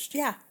changed.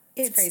 Yeah.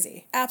 It's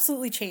crazy.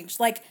 Absolutely changed.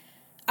 Like,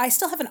 I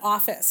still have an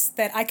office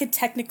that I could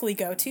technically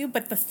go to,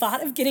 but the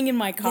thought of getting in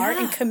my car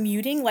and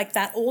commuting, like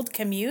that old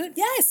commute.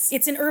 Yes.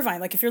 It's in Irvine.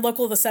 Like if you're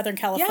local to Southern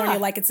California,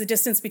 like it's the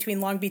distance between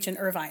Long Beach and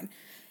Irvine.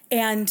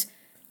 And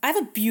I have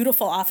a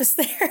beautiful office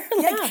there,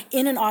 like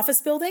in an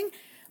office building,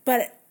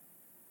 but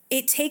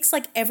it takes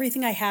like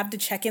everything I have to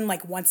check in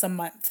like once a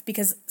month,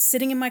 because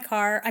sitting in my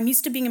car, I'm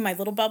used to being in my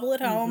little bubble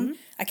at home.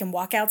 I can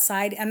walk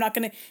outside. I'm not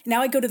going to,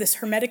 now I go to this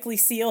hermetically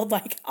sealed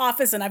like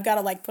office and I've got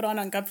to like put on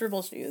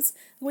uncomfortable shoes.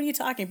 What are you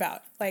talking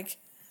about? Like,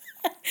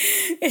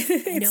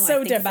 it's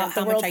so different. About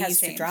how much I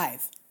used to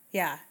drive.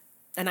 Yeah.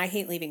 And I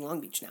hate leaving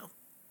Long Beach now.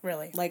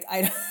 Really? Like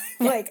I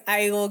like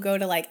I will go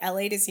to like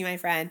LA to see my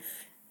friend.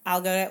 I'll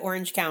go to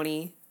Orange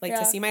County like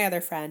to see my other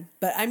friend,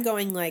 but I'm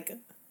going like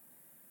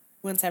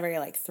once every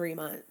like 3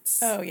 months.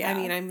 Oh yeah. I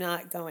mean, I'm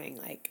not going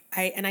like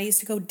I used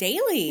to go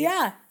daily.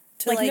 Yeah.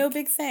 To like no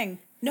big thing.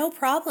 No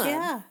problem.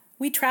 Yeah.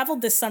 We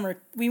traveled this summer.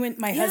 We went,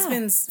 my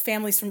husband's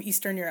family's from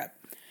Eastern Europe,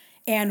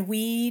 and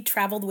we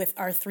traveled with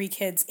our 3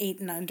 kids, 8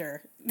 and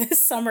under,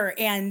 this summer,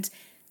 and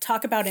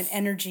talk about an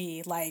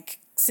energy like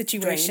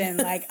situation.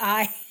 Like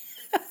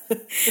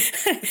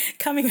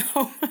coming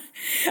home,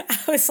 I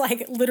was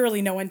like,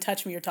 literally no one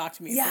touched me or talked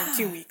to me for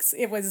 2 weeks.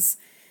 It was,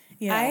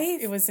 you know,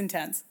 it was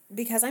intense.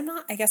 Because I'm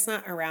not, I guess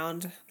not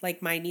around,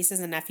 like my nieces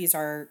and nephews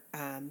are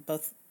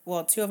both,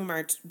 well, 2 of them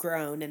are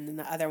grown and then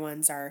the other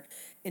ones are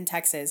in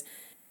Texas.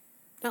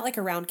 Not like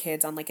around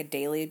kids on like a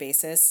daily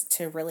basis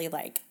to really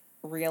like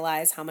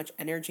realize how much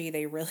energy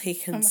they really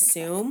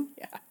consume.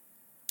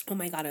 Oh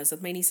my God, I was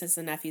with my nieces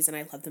and nephews and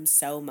I love them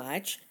so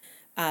much.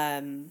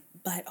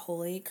 But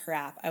holy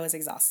crap, I was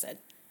exhausted.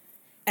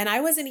 And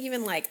I wasn't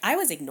even like, I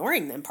was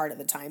ignoring them part of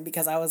the time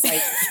because I was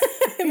like,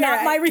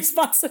 not my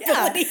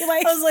responsibility. Yeah.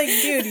 Like, I was like,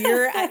 dude,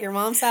 you're at your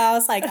mom's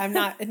house. Like, I'm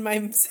not. And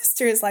my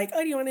sister is like,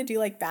 oh, do you want to do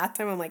like bath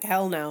time? I'm like,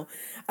 hell no.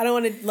 I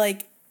don't want to,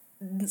 like,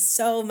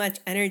 so much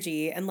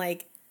energy. And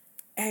like,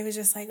 I was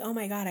just like, oh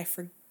my God,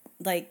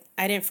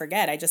 I didn't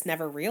forget. I just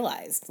never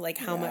realized like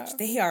how much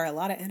they are a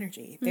lot of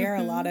energy. They are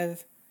a lot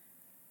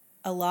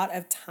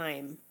of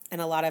time and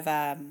a lot of,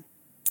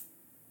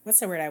 what's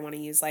the word I want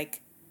to use?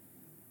 Like,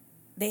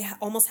 they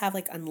almost have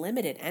like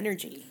unlimited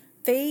energy.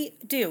 They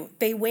do.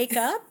 They wake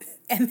up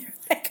and they're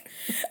like,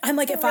 I'm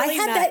like, if really I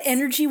had that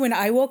energy when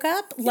I woke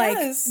up, like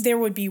there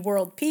would be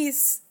world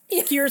peace,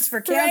 cures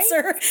for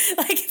cancer.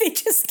 Like they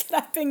just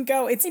get up and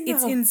go. It's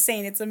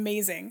insane. It's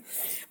amazing.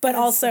 But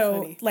that's also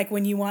so like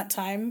when you want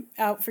time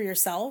out for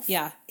yourself,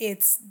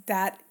 it's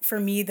that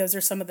for me, those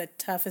are some of the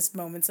toughest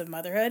moments of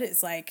motherhood.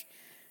 It's like,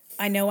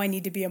 I know I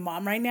need to be a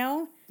mom right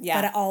now. Yeah.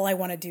 But all I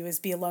want to do is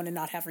be alone and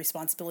not have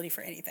responsibility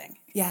for anything.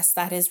 Yes,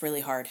 that is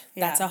really hard.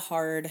 Yeah. That's a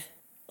hard,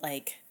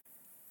 like,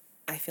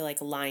 I feel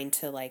like line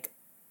to like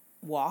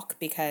walk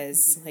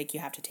because like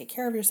you have to take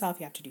care of yourself.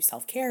 You have to do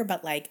self-care.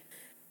 But like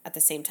at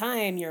the same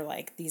time, you're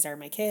like, these are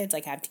my kids.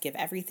 Like, I have to give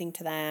everything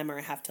to them, or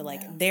I have to,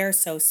 like, they're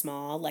so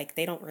small. Like,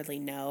 they don't really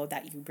know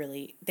that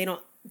they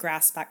don't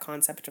grasp that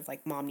concept of,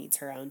 like, mom needs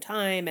her own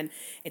time, and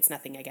it's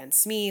nothing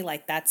against me.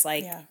 Like, that's,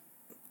 like,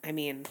 I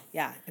mean,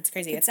 yeah, it's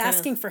crazy. It's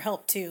asking for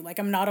help, too. Like,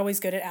 I'm not always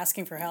good at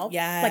asking for help.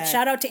 Yeah. Like,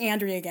 shout out to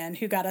Andrea again,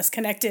 who got us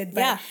connected.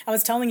 But I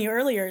was telling you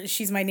earlier,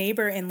 she's my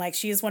neighbor, and, like,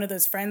 she is one of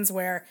those friends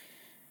where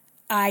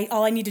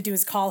all I need to do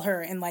is call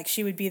her, and, like,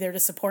 she would be there to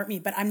support me.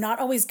 But I'm not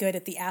always good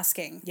at the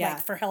asking, like,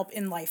 for help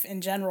in life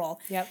in general.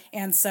 Yep.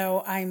 And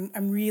so I'm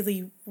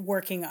really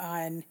working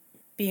on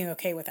being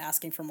okay with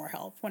asking for more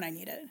help when I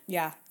need it.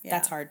 Yeah,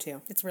 that's hard,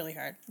 too. It's really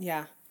hard.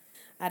 Yeah.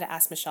 I had to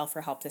ask Michelle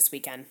for help this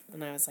weekend,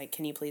 and I was like,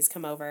 can you please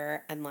come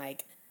over? And,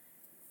 like,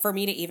 for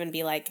me to even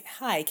be like,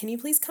 hi, can you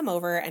please come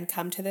over and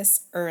come to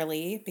this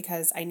early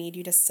because I need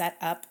you to set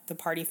up the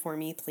party for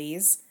me,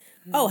 please?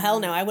 Oh,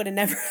 hell no. I would have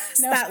never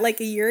asked that like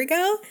a year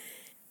ago.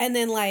 And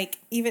then, like,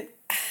 even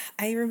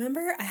I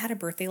remember I had a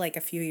birthday like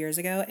a few years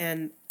ago,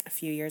 and I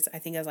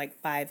think I was like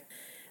 5.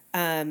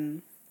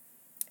 And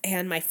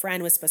my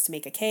friend was supposed to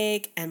make a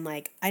cake, and,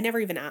 like, I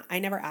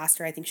never asked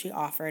her. I think she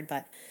offered,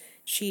 but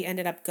she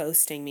ended up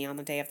ghosting me on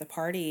the day of the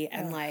party,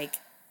 and like,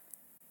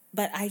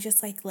 but I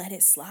just, like, let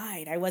it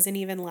slide. I wasn't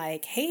even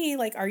like, hey,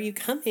 like, are you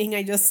coming?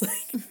 I just,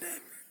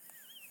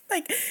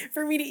 like,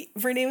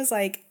 Renee was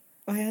like,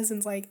 my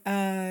husband's like,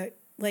 are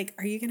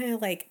you gonna,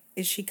 like,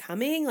 is she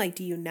coming? Like,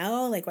 do you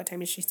know? Like, what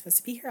time is she supposed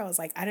to be here? I was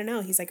like, I don't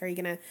know. He's like, are you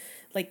gonna,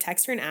 like,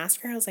 text her and ask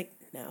her? I was like,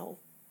 no.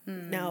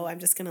 No, I'm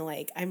just gonna,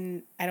 like, I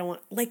don't want,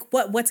 like,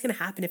 what's gonna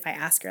happen if I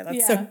ask her?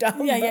 That's so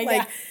dumb.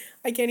 Like,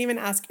 I can't even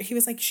ask her. He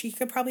was like, she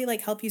could probably,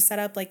 like, help you set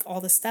up, like,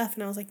 all the stuff.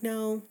 And I was like,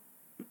 no.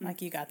 Like,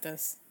 you got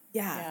this.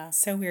 Yeah.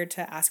 So weird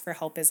to ask for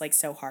help is, like,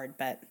 so hard.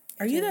 But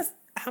how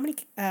many,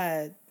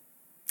 I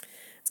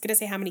was gonna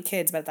say how many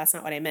kids, but that's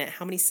not what I meant.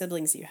 How many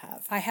siblings do you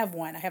have? I have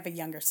one. I have a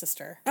younger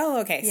sister. Oh,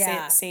 okay.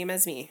 Yeah. Same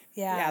as me.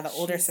 Yeah. Yeah, the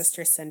older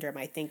sister syndrome,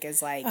 I think,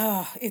 is, like,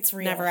 it's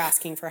real. Never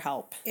asking for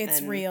help.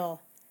 It's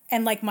real.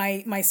 And, like,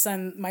 my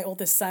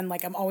oldest son,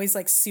 like, I'm always,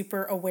 like,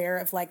 super aware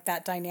of, like,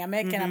 that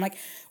dynamic. And I'm like,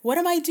 what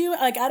am I doing?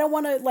 Like, I don't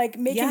want to, like,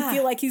 make him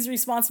feel like he's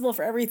responsible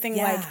for everything.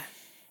 Like,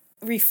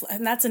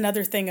 and that's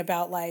another thing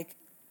about, like,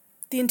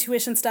 the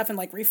intuition stuff and,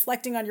 like,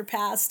 reflecting on your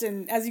past.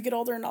 And as you get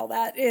older and all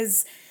that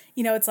is,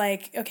 you know, it's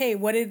like, okay,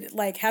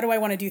 how do I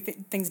want to do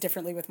things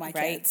differently with my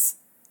kids?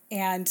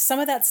 And some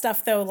of that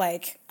stuff, though,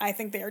 like, I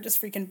think they are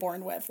just freaking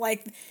born with.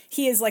 Like,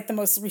 he is, like, the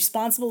most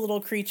responsible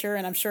little creature.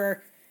 And I'm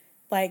sure,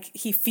 like,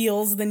 he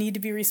feels the need to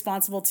be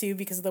responsible, too,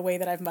 because of the way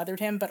that I've mothered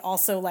him. But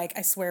also, like,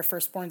 I swear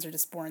firstborns are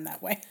just born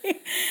that way. I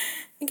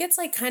think it's,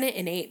 like, kind of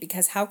innate,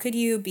 because how could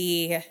you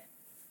be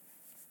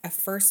a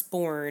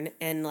firstborn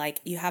and, like,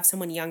 you have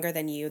someone younger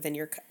than you,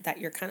 you're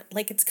kind of,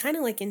 like, it's kind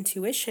of like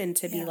intuition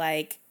to be,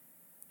 like,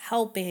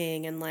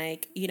 helping and,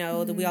 like, you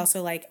know, we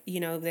also, like, you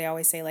know, they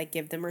always say, like,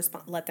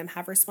 let them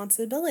have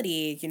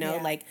responsibility, you know,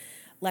 like,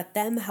 let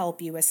them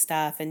help you with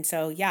stuff. And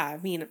so, yeah, I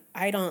mean,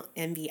 I don't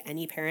envy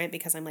any parent,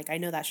 because I'm like, I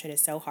know that shit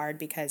is so hard,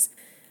 because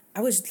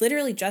I was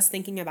literally just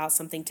thinking about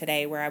something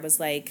today where I was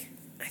like,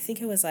 I think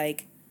it was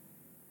like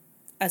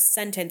a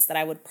sentence that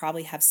I would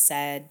probably have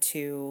said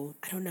to,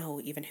 I don't know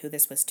even who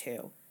this was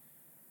to,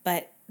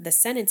 but the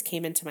sentence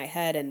came into my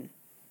head and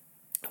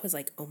I was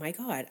like, oh my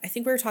God, I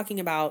think we were talking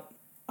about,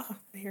 oh,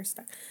 my hair's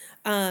stuck.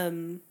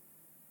 Talking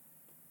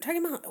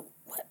about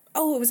what?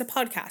 Oh, it was a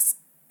podcast.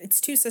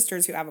 It's 2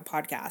 sisters who have a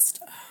podcast.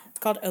 It's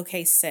called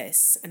Okay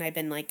Sis. And I've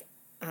been, like,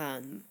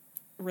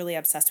 really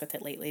obsessed with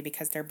it lately,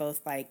 because they're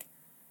both, like,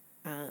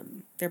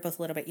 they're both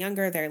a little bit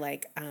younger. They're,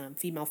 like,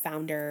 female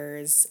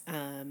founders.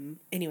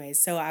 Anyways,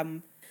 so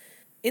I'm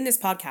in this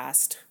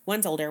podcast.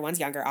 One's older, one's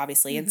younger,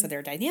 obviously. And so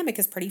their dynamic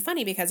is pretty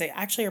funny, because it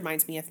actually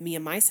reminds me of me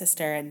and my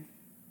sister. And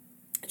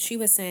she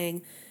was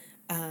saying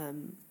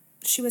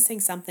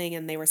something,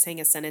 and they were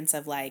saying a sentence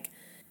of, like,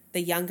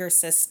 the younger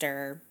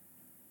sister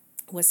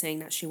was saying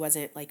that she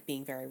wasn't, like,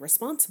 being very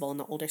responsible. And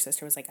the older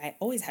sister was like, I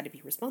always had to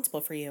be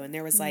responsible for you. And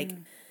there was, like,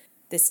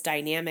 this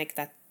dynamic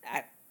that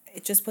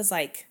it just was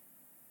like,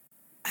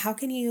 how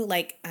can you,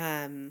 like,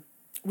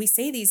 we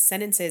say these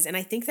sentences, and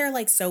I think they're,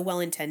 like, so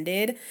well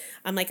intended.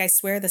 I'm like, I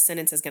swear the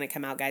sentence is going to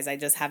come out, guys. I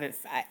just haven't,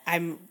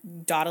 I'm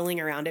dawdling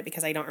around it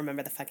because I don't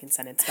remember the fucking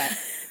sentence. But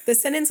the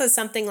sentence was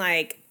something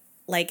like,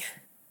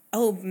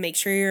 oh, make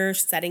sure you're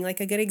setting, like,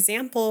 a good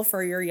example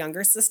for your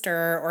younger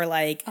sister, or,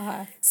 like,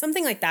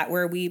 something like that,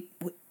 where we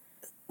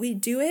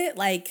do it,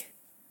 like,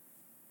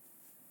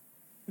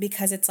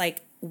 because it's,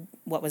 like,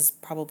 what was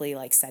probably,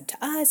 like, said to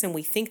us, and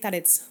we think that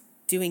it's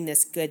doing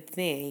this good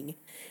thing,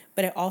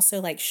 but it also,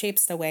 like,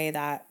 shapes the way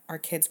that our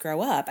kids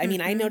grow up. I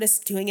mean, I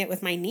noticed doing it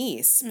with my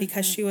niece,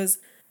 because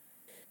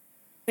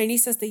my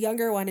niece is the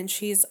younger one, and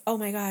she's, oh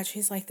my God,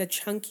 she's, like, the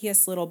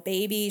chunkiest little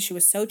baby. She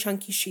was so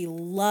chunky. She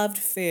loved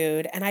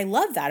food, and I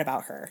love that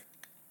about her.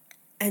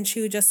 And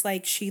she would just,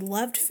 like, she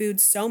loved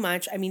food so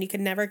much. I mean, you could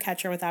never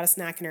catch her without a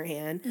snack in her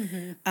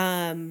hand.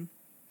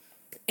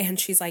 And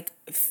she's, like,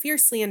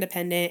 fiercely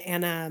independent,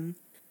 and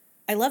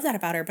I love that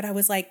about her. But I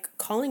was, like,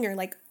 calling her,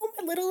 like, oh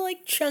a little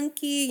like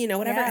chunky, you know,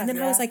 whatever. Yeah, And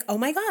then I was yeah. like, oh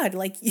my God,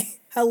 like,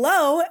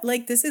 hello,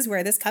 like this is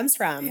where this comes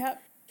from.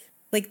 Yep.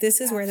 Like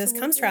this is where this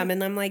comes from. Absolutely.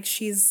 And I'm like,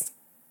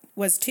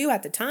 was 2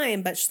 at the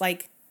time, but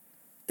like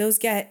those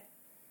get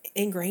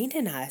ingrained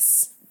in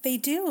us. They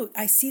do.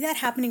 I see that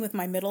happening with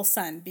my middle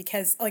son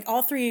because like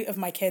all 3 of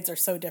my kids are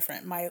so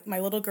different. My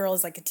little girl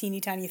is like a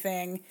teeny tiny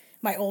thing.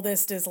 My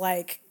oldest is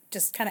like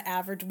just kind of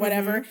average,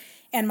 whatever.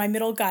 And my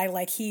middle guy,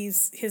 like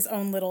he's his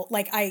own little,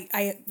 like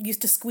I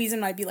used to squeeze him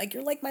and I'd be like,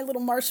 you're like my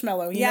little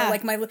marshmallow, you know,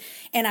 like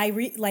and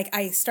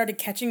I started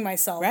catching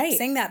myself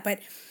saying that. But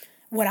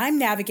what I'm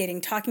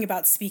navigating, talking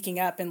about speaking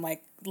up and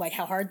like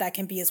how hard that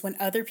can be is when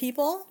other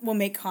people will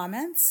make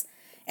comments.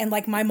 And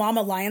like my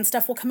mama lion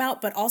stuff will come out,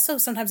 but also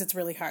sometimes it's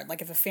really hard.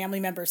 Like if a family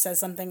member says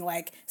something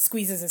like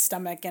squeezes his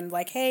stomach and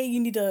like, hey, you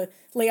need to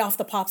lay off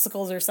the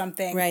popsicles or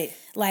something. Right.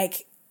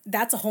 Like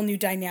that's a whole new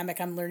dynamic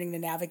I'm learning to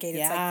navigate.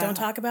 It's like, don't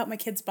talk about my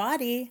kid's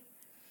body.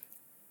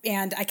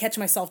 And I catch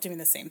myself doing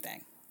the same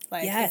thing.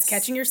 Like it's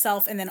catching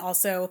yourself and then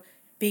also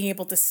being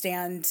able to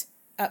stand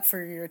up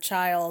for your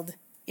child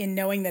in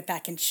knowing that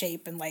that can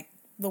shape and like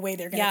the way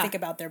they're going to think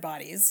about their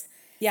bodies.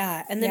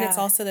 Yeah. And then it's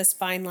also this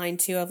fine line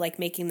too of like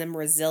making them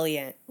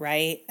resilient,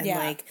 right? And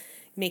like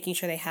making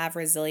sure they have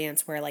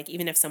resilience where like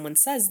even if someone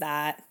says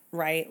that,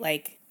 right,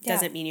 like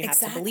doesn't mean you have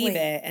to believe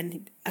it.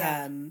 And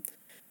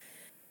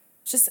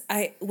just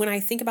when I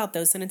think about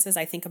those sentences,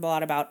 I think a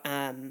lot about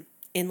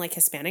in like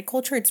Hispanic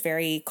culture, it's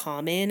very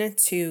common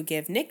to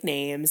give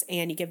nicknames,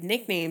 and you give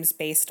nicknames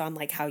based on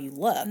like how you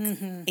look.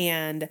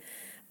 And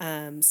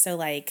so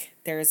like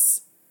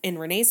there's in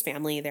Renee's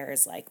family,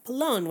 there's like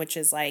Pelon, which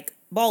is like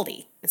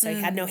baldy. And so he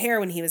had no hair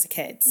when he was a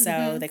kid.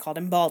 So they called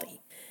him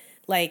Baldy.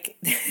 Like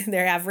they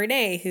have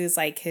Renee, who's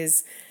like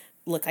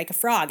look like a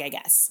frog, I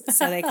guess.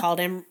 So they called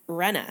him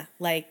Rena,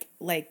 like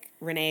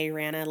Renee,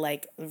 Rana,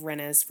 like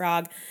Rena's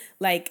frog.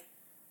 Like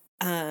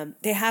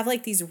they have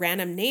like these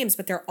random names,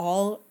 but they're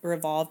all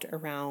revolved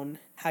around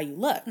how you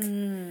look.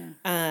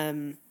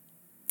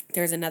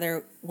 There's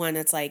another one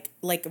that's like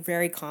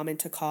very common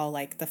to call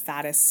like the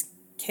fattest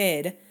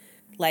kid,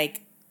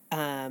 like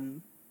a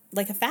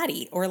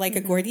fatty or like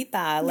a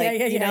gordita,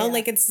 like, you know,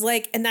 like it's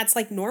like, and that's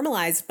like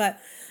normalized. But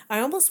I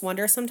almost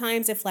wonder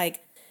sometimes if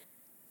like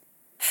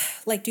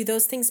do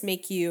those things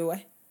make you,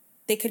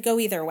 they could go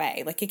either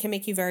way. Like it can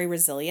make you very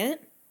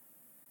resilient,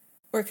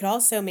 or it could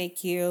also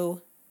make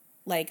you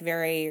like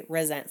very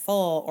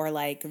resentful or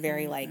like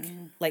very like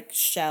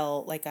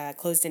shell, like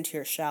closed into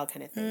your shell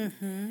kind of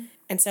thing.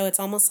 And so it's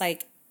almost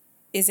like,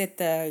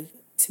 to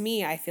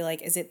me, I feel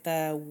like, is it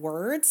the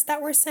words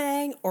that we're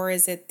saying, or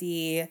is it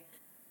the,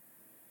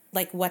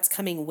 like what's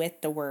coming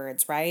with the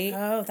words, right?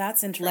 Oh,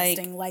 that's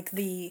interesting. Like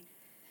the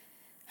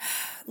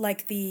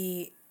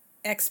way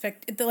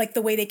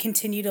they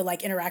continue to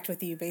like interact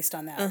with you based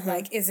on that.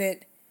 Like, is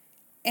it,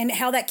 and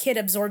how that kid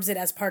absorbs it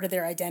as part of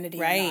their identity.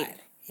 Right. Or not.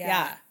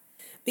 Yeah.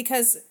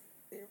 Because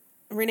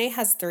Renee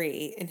has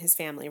 3 in his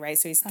family, right?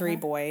 So he's 3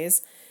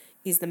 boys.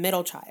 He's the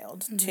middle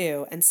child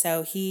too. And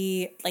so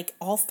he, like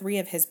all 3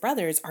 of his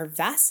brothers are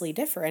vastly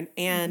different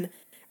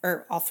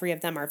or all 3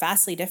 of them are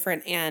vastly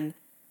different and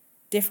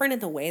different in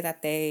the way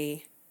that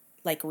they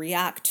like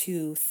react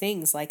to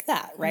things like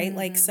that. Right.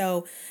 Like,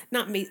 so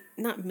not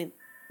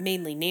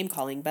mainly name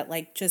calling, but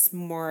like just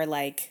more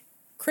like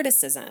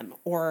criticism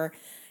or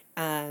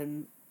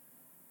hard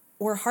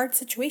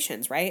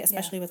situations. Right.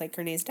 Especially with like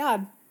Renee's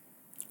dad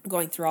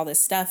going through all this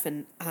stuff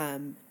and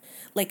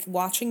like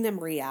watching them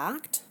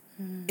react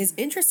is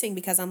interesting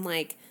because I'm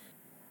like,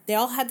 they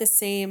all had the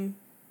same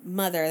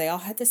mother, they all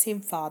had the same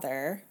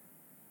father.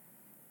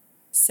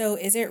 So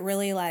is it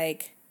really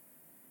like,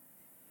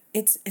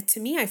 to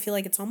me, I feel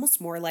like it's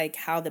almost more like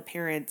how the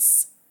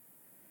parents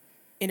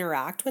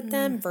interact with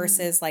them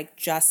versus like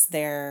just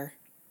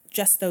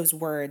those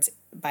words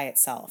by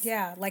itself.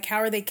 Yeah. Like how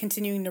are they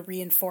continuing to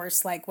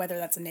reinforce like whether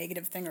that's a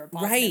negative thing or a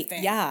positive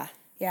thing? Yeah.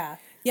 Yeah.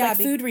 Like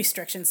food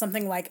restrictions,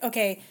 something like,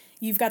 okay,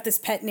 you've got this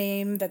pet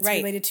name that's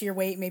related to your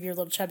weight, maybe you're a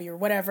little chubby or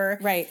whatever.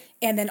 Right.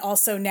 And then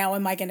also now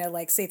am I going to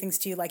like say things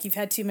to you like you've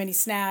had too many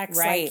snacks,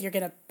 like you're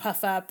going to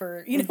puff up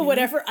or, you know,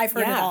 whatever. I've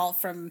heard it all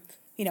from,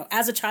 you know,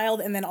 as a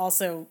child and then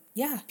also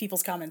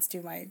people's comments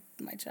to my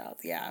child.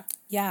 Yeah.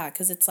 Yeah.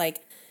 Because it's like,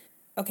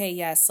 okay,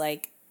 yes,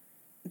 like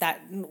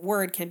that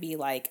word can be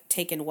like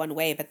taken one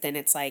way, but then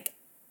it's like,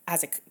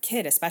 as a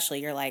kid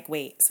especially, you're like,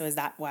 wait, so is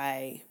that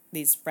why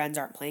these friends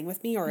aren't playing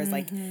with me? Or is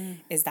like,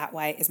 is that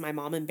why, is my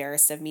mom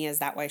embarrassed of me? Is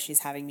that why she's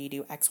having me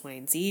do X, Y,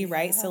 and Z?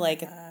 Right. So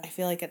like, I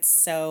feel like it's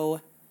so,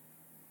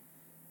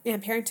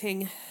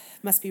 parenting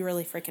must be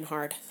really freaking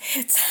hard.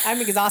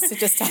 I'm exhausted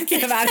just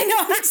talking about it. I know,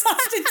 I'm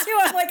exhausted too.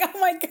 I'm like, oh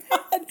my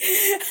God.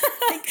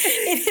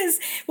 It is,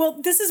 well,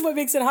 this is what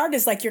makes it hard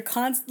is like you're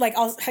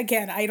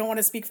again, I don't want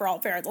to speak for all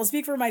parents. I'll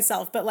speak for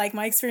myself, but like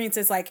my experience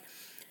is like,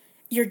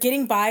 you're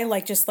getting by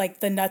like just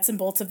like the nuts and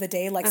bolts of the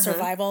day, like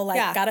survival,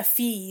 like gotta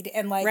feed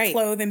and like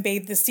clothe and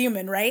bathe this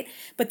human, right?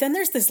 But then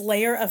there's this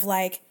layer of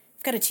like,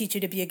 I've got to teach you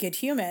to be a good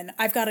human.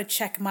 I've got to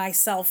check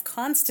myself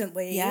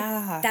constantly.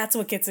 Yeah. That's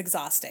what gets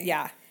exhausting.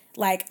 Yeah.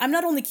 like, I'm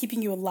not only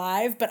keeping you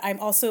alive, but I'm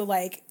also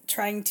like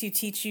trying to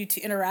teach you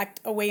to interact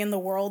a way in the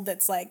world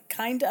that's like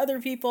kind to other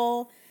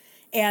people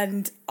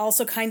and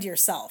also kind to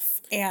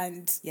yourself.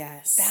 And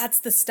yes, that's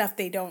the stuff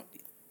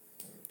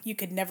you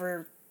could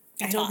never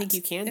be I don't taught think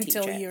you can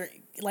until teach it. you're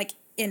like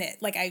in it.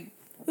 Like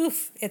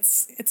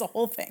it's a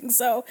whole thing.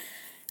 So,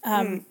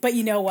 but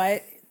you know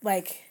what?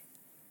 Like,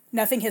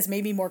 nothing has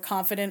made me more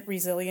confident,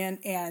 resilient,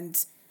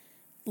 and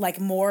like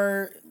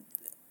more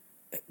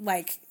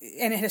like,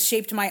 and it has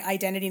shaped my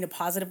identity in a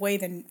positive way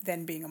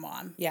than being a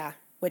mom. Yeah.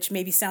 Which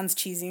maybe sounds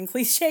cheesy and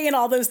cliche and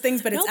all those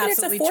things, but it's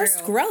absolutely it's a forced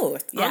true.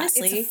 growth. Yeah,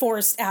 honestly, it's a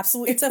forced,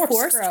 absolutely. It's a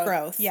forced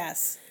growth.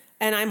 Yes.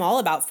 And I'm all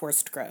about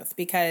forced growth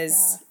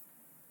because,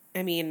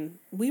 I mean,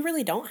 we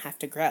really don't have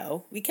to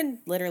grow. We can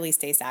literally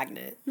stay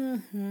stagnant.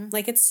 Mm-hmm.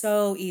 Like, it's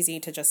so easy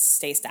to just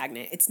stay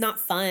stagnant. It's not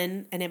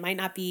fun, and it might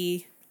not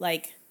be,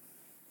 like,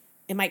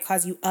 it might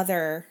cause you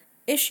other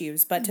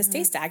issues, but to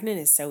stay stagnant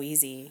is so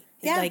easy.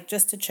 Yeah. Like,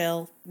 just to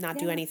chill, not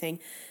do anything.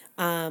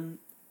 And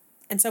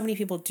so many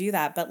people do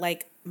that, but,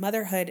 like,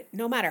 motherhood,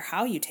 no matter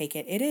how you take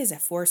it, it is a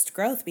forced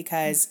growth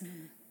because,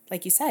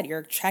 like you said,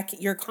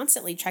 you're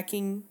constantly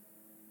checking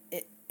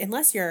it,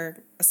 unless you're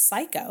a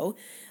psycho,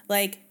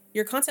 like,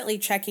 you're constantly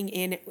checking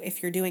in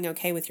if you're doing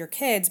okay with your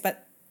kids,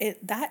 but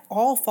that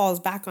all falls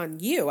back on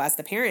you as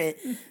the parent.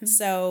 Mm-hmm.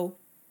 So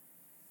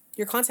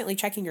you're constantly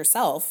checking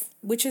yourself,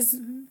 which is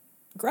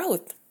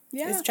growth.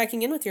 Yeah. Is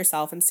checking in with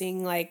yourself and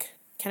seeing, like,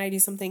 can I do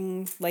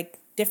something, like,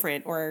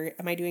 different, or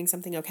am I doing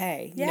something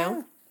okay? You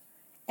know?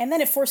 And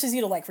then it forces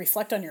you to, like,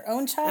 reflect on your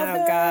own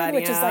childhood,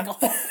 which is like a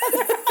whole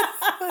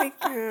like,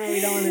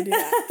 we don't want to do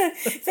that.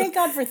 Thank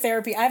God for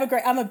therapy.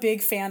 I'm a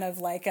big fan of,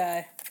 like,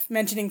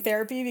 mentioning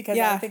therapy because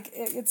I think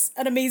it's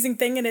an amazing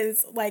thing, and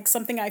it's like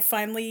something I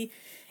finally,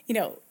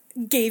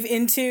 gave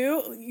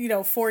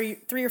into,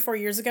 3 or 4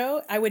 years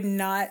ago. I would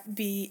not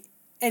be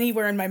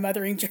anywhere in my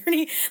mothering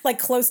journey, like,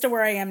 close to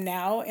where I am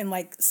now and,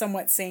 like,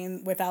 somewhat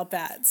sane without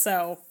that.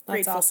 So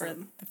grateful for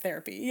the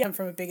therapy. Yeah, I'm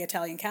from a big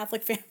Italian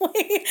Catholic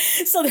family,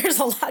 so there's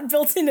a lot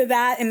built into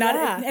that, and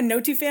and no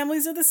two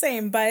families are the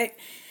same, but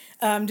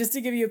just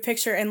to give you a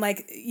picture, and,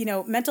 like,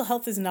 mental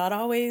health is not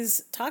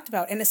always talked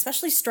about, and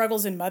especially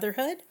struggles in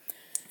motherhood.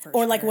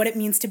 Like, what it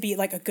means to be,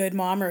 like, a good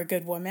mom or a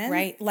good woman.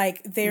 Right.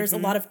 Like, there's a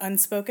lot of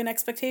unspoken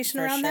expectation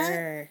around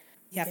that.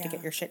 You have to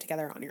get your shit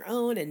together on your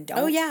own, and don't.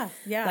 Oh, yeah.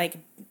 Like,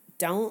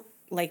 don't,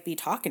 like, be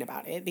talking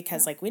about it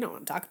because, like, we don't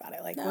want to talk about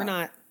it. Like, we're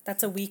not.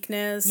 That's a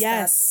weakness.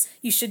 Yes.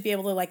 You should be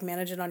able to, like,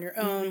 manage it on your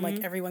own. Mm-hmm.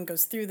 Like, everyone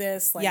goes through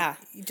this. Like,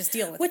 you just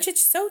deal with it. Which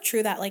it's so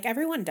true that, like,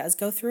 everyone does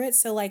go through it.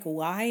 So, like,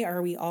 why are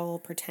we all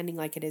pretending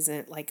like it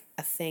isn't, like,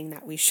 a thing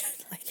that we should,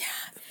 like. Yeah.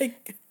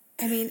 Like,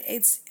 I mean,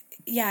 it's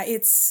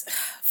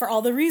for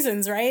all the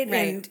reasons, right?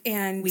 Right.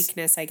 And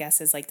weakness, I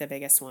guess, is, like, the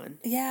biggest one.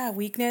 Yeah,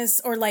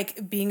 weakness, or,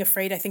 like, being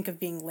afraid, I think, of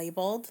being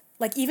labeled.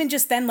 Like, even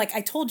just then, like,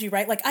 I told you,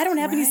 right? Like, I don't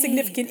have any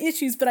significant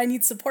issues, but I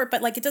need support.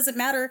 But, like, it doesn't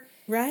matter.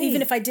 Right.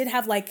 Even if I did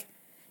have, like,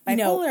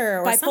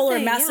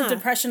 bipolar, massive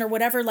depression or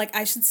whatever, like,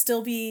 I should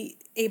still be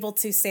able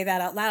to say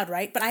that out loud,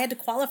 right? But I had to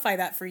qualify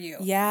that for you.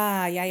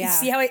 Yeah. You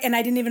see how and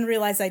I didn't even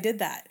realize I did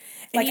that.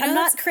 And like, I'm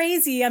not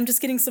crazy. I'm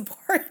just getting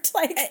support.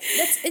 Like,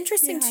 that's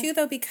interesting too,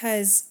 though,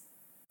 because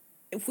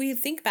if we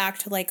think back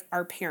to, like,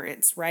 our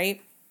parents,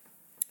 right?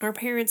 Our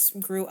parents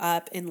grew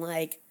up in,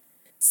 like,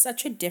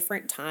 such a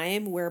different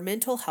time where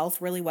mental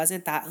health really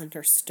wasn't that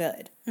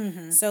understood.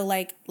 Mm-hmm. So,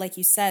 like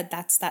you said,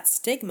 that's that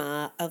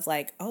stigma of,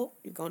 like, oh,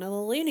 you're going to the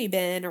loony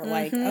bin, or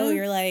like, oh,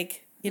 you're,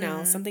 like,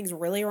 something's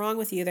really wrong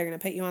with you. They're going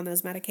to put you on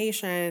those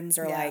medications,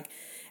 or like,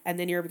 and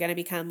then you're going to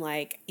become,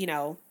 like,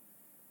 not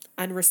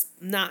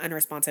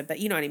unresponsive, but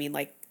you know what I mean?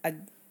 Like,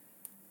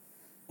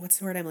 what's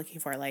the word I'm looking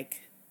for?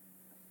 Like,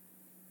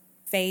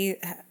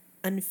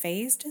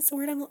 unfazed is the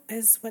word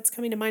is what's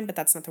coming to mind, but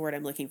that's not the word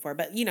I'm looking for.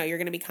 But, you're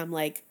going to become,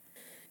 like,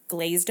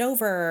 glazed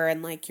over,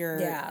 and, like, you're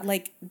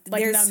like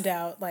numbed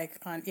out, like,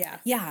 on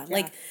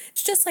like,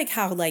 it's just like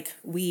how, like,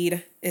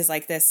 weed is,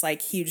 like, this,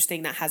 like, huge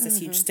thing that has this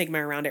huge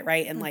stigma around it,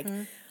 right? And like,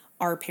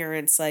 our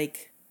parents,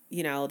 like,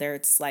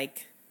 there's,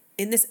 like,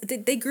 in this,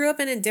 they grew up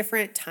in a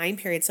different time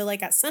period, so,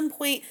 like, at some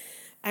point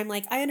I'm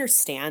like, I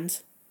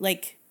understand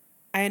like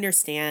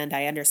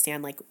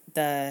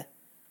the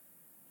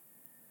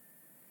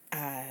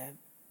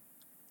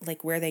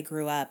like, where they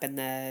grew up, and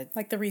the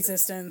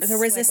resistance,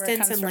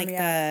 and, like,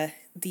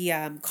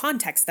 the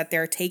context that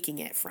they're taking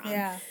it from.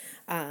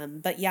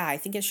 But I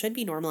think it should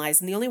be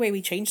normalized, and the only way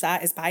we change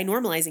that is by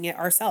normalizing it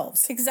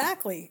ourselves.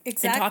 Exactly. And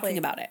talking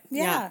about it.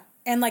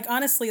 And, like,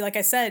 honestly, like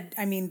I said,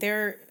 I mean,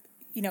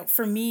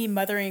 for me,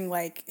 mothering,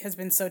 like, has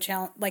been so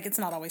like, it's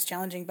not always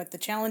challenging, but the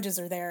challenges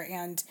are there,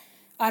 and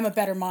I'm a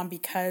better mom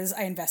because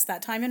I invest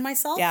that time in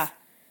myself.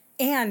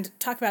 And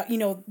talk about,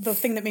 the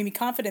thing that made me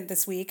confident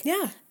this week.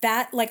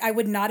 That, like, I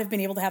would not have been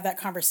able to have that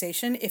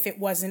conversation if it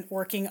wasn't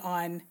working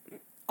on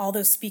all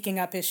those speaking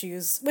up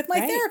issues with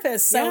my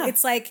therapist. So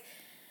it's like,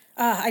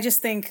 I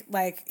just think,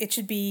 like, it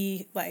should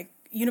be, like,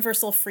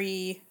 universal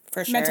free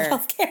mental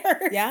health care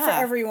for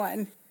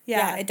everyone.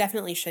 Yeah, it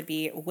definitely should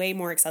be way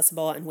more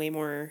accessible and way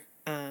more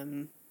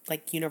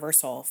like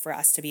universal for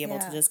us to be able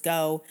to just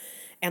go.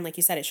 And like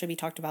you said, it should be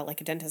talked about like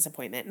a dentist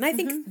appointment. And I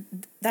think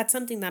that's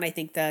something that I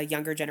think the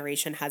younger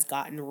generation has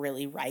gotten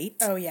really right.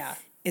 Oh, yeah.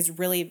 Is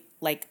really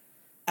like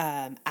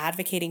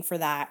advocating for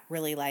that,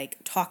 really like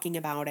talking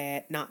about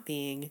it, not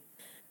being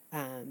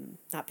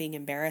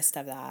embarrassed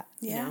of that.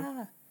 Yeah. You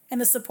know?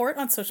 And the support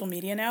on social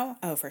media now.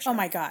 Oh, for sure. Oh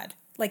my God.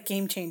 Like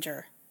game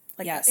changer.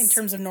 Like in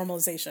terms of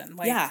normalization.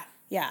 Like,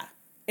 yeah.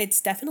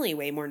 It's definitely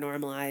way more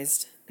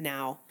normalized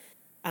now,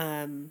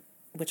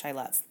 which I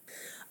love.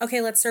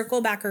 Okay, let's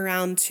circle back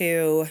around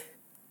to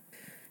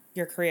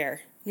your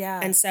career. Yeah.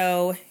 And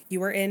so you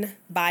were in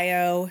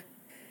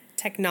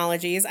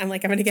biotechnologies. I'm going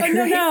to get it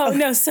right.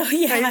 No. So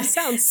yeah. It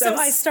sounds so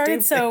I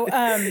started.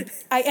 stupid.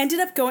 I ended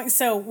up going.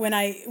 So when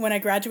I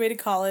graduated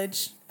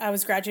college, I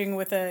was graduating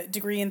with a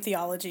degree in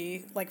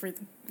theology, like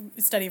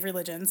study of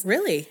religions.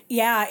 Really?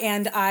 Yeah,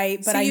 and I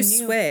knew,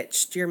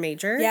 switched your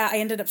major? Yeah, I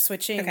ended up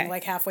switching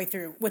like halfway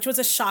through, which was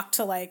a shock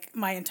to like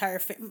my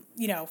entire,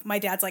 my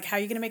dad's like, how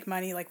are you going to make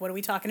money? Like, what are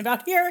we talking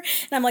about here?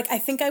 And I'm like, I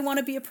think I want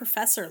to be a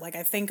professor. Like,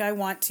 I think I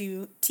want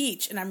to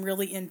teach. And I'm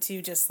really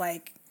into just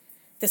like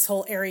this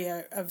whole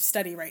area of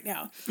study right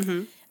now.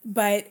 Mm-hmm.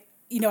 But,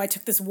 I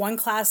took this one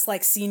class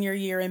like senior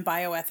year in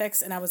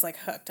bioethics and I was like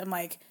hooked. I'm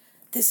like,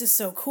 this is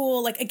so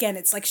cool. Like, again,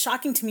 it's like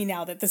shocking to me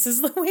now that this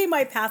is the way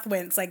my path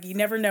went. It's like, you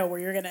never know where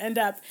you're going to end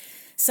up.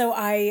 So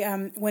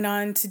I went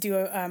on to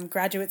do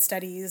graduate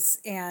studies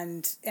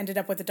and ended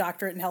up with a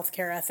doctorate in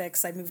healthcare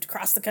ethics. I moved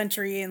across the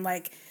country and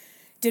like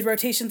did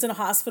rotations in a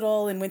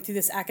hospital and went through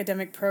this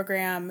academic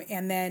program.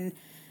 And then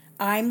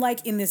I'm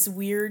like in this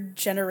weird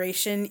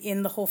generation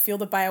in the whole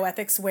field of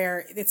bioethics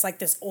where it's like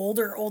this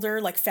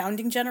older, like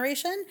founding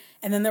generation.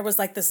 And then there was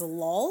like this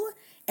lull.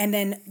 And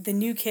then the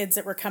new kids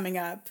that were coming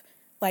up,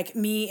 like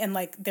me and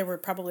like there were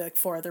probably like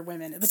 4 other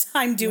women at the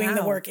time doing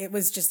the work. It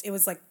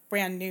was like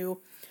brand new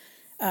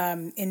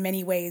in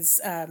many ways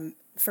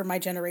for my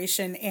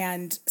generation.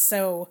 And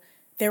so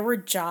there were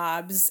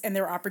jobs and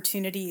there were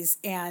opportunities.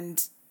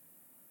 And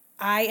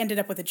I ended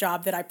up with a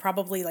job that I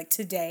probably like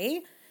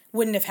today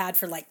wouldn't have had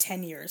for like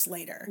 10 years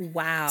later.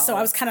 Wow. So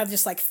I was kind of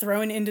just like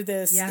thrown into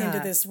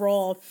this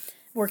role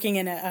working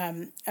in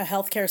a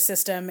healthcare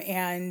system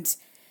and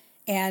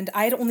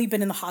I had only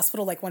been in the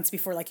hospital like once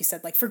before, like you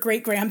said, like for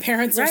great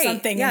grandparents or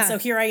something. Yeah. And so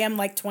here I am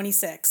like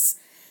 26,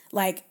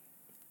 like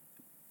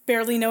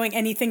barely knowing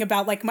anything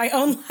about like my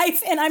own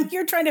life. And I'm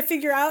here trying to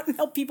figure out and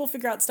help people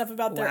figure out stuff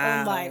about their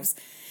own lives.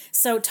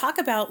 So talk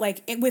about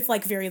like it with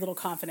like very little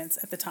confidence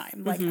at the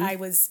time. Like I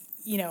was,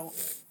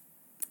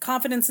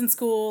 confidence in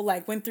school,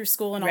 like went through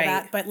school and all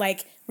that, but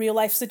like real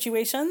life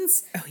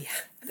situations. Oh yeah.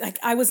 Like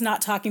I was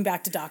not talking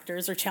back to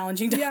doctors or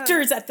challenging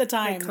doctors at the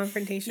time. Like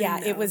confrontation.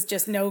 Yeah, it was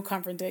just no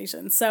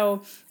confrontation.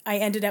 So I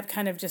ended up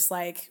kind of just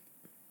like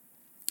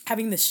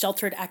having this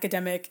sheltered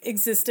academic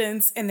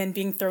existence and then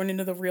being thrown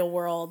into the real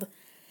world.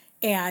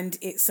 And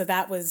so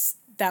that was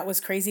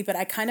crazy. But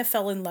I kind of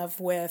fell in love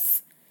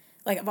with,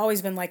 like, I've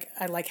always been like,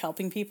 I like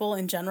helping people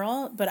in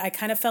general, but I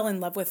kind of fell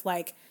in love with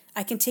like,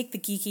 I can take the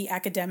geeky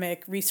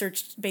academic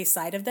research-based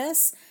side of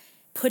this,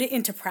 put it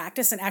into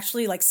practice and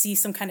actually like see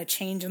some kind of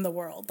change in the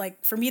world.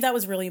 Like for me, that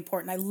was really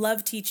important. I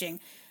love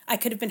teaching. I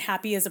could have been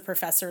happy as a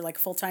professor, like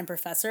full-time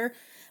professor.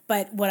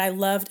 But what I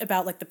loved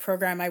about like the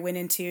program I went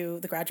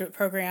into, the graduate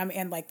program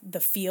and like the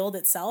field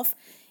itself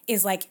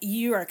is like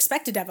you are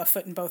expected to have a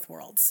foot in both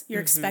worlds.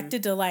 You're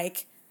expected to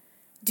like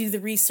do the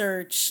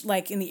research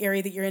like in the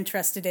area that you're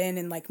interested in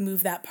and like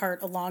move that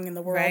part along in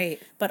the world.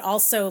 Right. But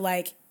also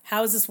like,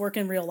 how does this work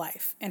in real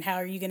life? And how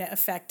are you going to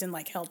affect and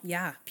like help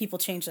people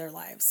change their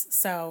lives?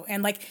 So,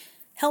 and like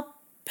help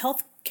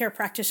healthcare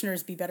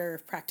practitioners be better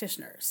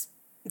practitioners.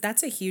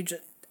 That's a huge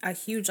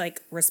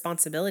like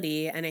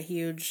responsibility and a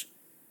huge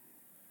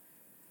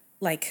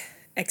like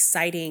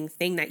exciting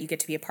thing that you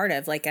get to be a part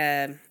of, like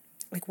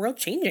world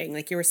changing,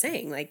 like you were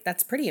saying, like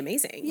that's pretty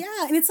amazing.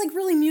 Yeah. And it's like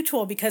really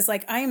mutual because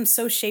like I am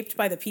so shaped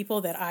by the people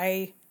that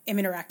I am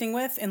interacting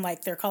with and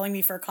like they're calling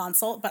me for a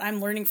consult, but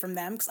I'm learning from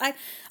them because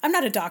I'm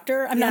not a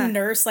doctor. I'm not a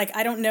nurse. Like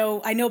I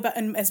know about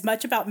as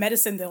much about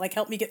medicine to like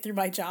help me get through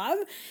my job.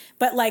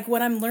 But like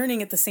what I'm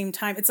learning at the same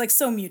time, it's like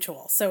so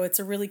mutual. So it's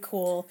a really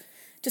cool,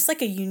 just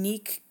like a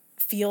unique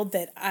field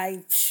that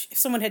if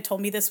someone had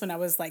told me this when I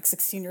was like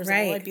 16 years old,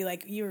 I'd be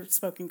like, you were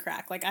smoking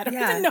crack. Like, I don't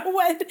even know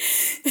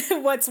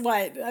what's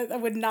what. I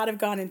would not have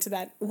gone into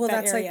that. Well,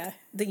 that that's area. Like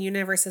the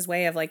universe's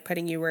way of like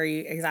putting you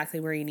exactly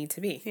where you need to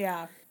be.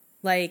 Yeah.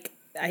 Like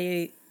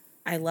I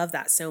love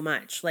that so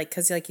much. Like,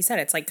 cause like you said,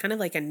 it's like kind of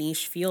like a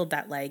niche field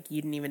that like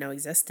you didn't even know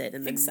existed.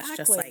 And then it's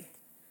just like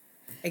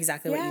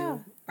exactly what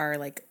you are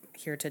like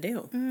here to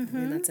do.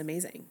 And that's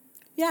amazing.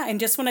 Yeah, and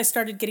just when I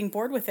started getting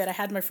bored with it, I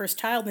had my first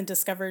child and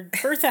discovered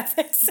birth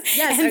ethics.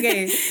 Yes,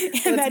 okay.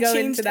 And Let's that go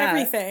changed into that.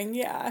 Everything,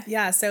 yeah.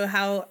 Yeah, so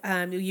how,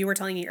 you were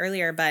telling me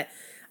earlier, but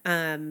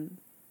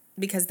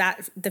because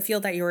the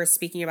field that you were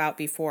speaking about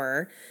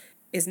before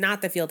is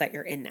not the field that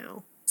you're in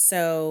now.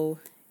 So,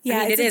 yeah,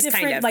 I mean, it's it a is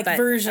different kind of, like, but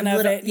version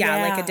of it.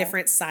 Yeah, like a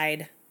different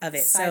side of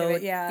it. So,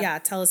 yeah,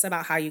 tell us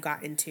about how you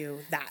got into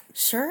that.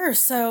 Sure,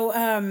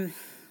 so...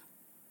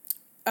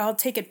 I'll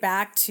take it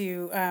back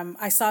to,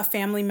 I saw a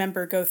family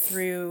member go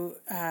through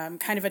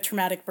kind of a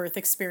traumatic birth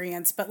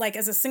experience, but like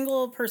as a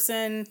single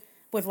person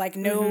with like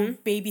no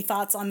baby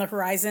thoughts on the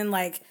horizon,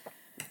 like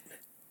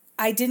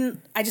I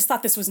just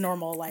thought this was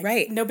normal.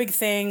 Like no big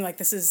thing. Like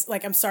this is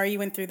like, I'm sorry you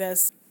went through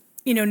this.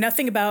 You know,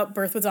 nothing about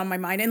birth was on my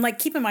mind. And like,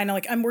 keep in mind,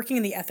 like I'm working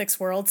in the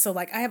ethics world. So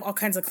like I have all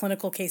kinds of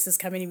clinical cases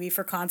coming to me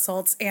for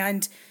consults,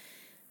 and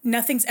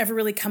nothing's ever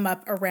really come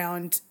up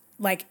around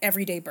like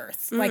everyday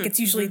birth. Like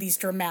it's usually these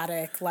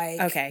dramatic,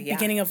 like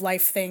beginning of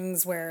life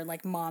things where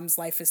like mom's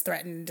life is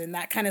threatened and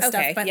that kind of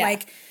stuff. But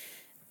like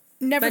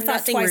never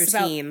thought twice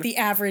about the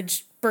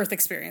average birth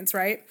experience,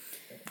 right?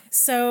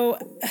 So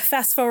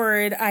fast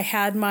forward, I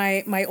had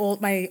my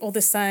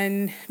oldest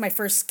son, my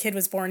first kid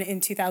was born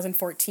in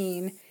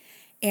 2014.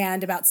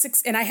 And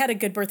and I had a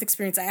good birth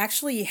experience. I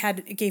actually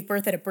gave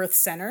birth at a birth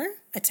center,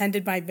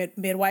 attended by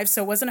midwife.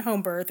 So it wasn't a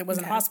home birth. It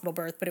wasn't a hospital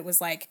birth, but it was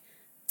like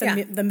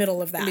the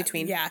middle of that. In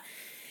between. Yeah.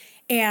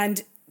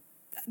 And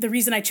the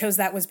reason I chose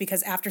that was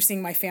because after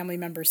seeing my family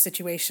member's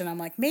situation, I'm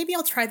like, maybe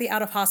I'll try the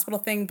out of hospital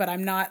thing, but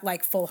I'm not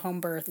like full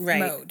home birth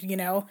mode, you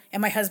know?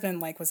 And my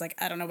husband like was like,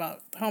 I don't know about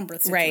the home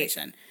birth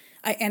situation.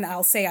 And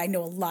I'll say, I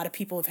know a lot of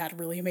people have had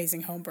really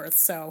amazing home births.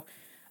 So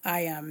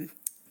I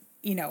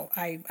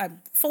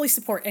fully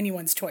support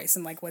anyone's choice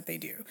and like what they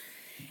do.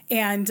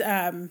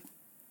 And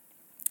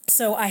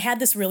so I had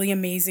this really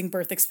amazing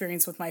birth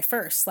experience with my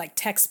first, like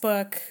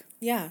textbook.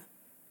 Yeah.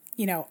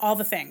 You know, all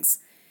the things.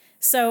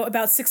 So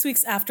about 6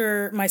 weeks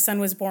after my son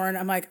was born,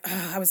 I'm like,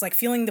 I was like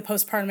feeling the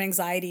postpartum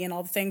anxiety and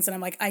all the things. And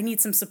I'm like, I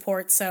need some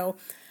support. So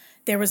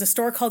there was a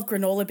store called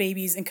Granola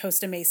Babies in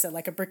Costa Mesa,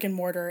 like a brick and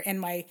mortar.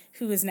 And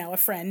who is now a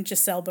friend,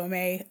 Giselle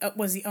Beaumay,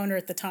 was the owner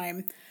at the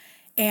time.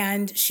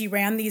 And she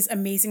ran these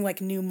amazing,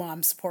 like, new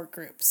mom support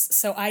groups.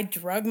 So I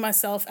drug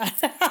myself out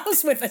of the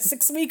house with a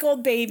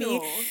 6-week-old baby.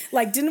 Aww.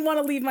 Like, didn't want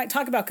to leave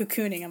talk about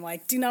cocooning. I'm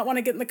like, do not want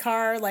to get in the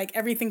car. Like,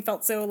 everything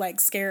felt so,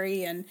 like,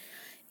 scary and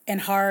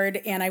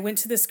hard. And I went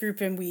to this group,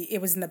 and it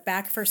was in the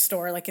back of her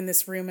store, like, in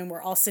this room. And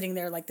we're all sitting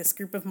there, like, this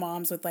group of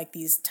moms with, like,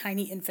 these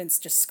tiny infants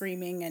just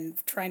screaming and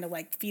trying to,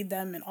 like, feed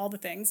them and all the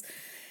things.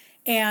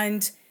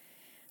 And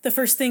the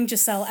first thing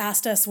Giselle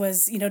asked us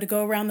was, you know, to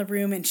go around the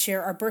room and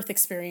share our birth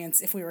experience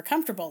if we were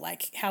comfortable.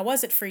 Like, how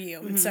was it for you?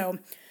 Mm-hmm. And so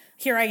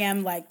here I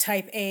am, like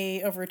type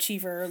A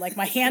overachiever, like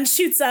my hand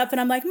shoots up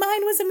and I'm like,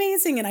 mine was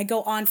amazing. And I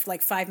go on for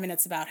like 5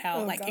 minutes about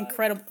how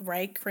incredible,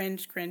 right?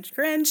 Cringe.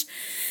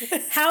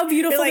 How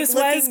beautiful like this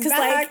was. Because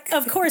like,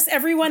 of course,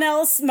 everyone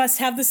else must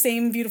have the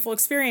same beautiful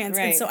experience.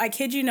 Right. And so I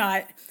kid you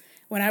not,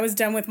 when I was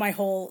done with my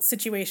whole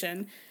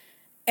situation,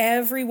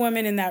 every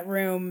woman in that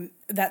room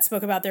that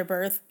spoke about their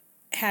birth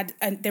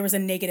there was a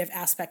negative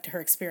aspect to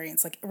her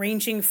experience, like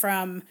ranging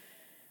from,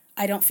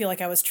 I don't feel like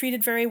I was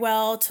treated very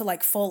well, to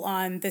like full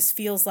on, this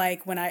feels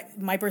like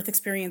my birth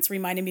experience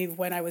reminded me of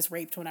when I was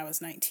raped when I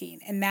was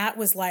 19. And that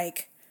was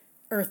like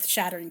earth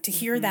shattering to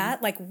hear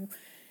that. Like,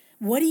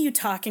 what are you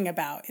talking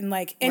about? And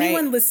like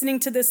anyone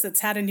listening to this that's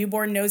had a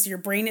newborn knows your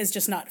brain is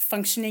just not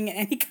functioning in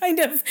any kind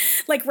of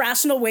like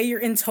rational way. You're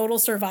in total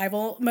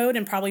survival mode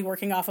and probably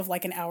working off of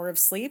like an hour of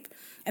sleep.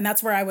 And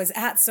that's where I was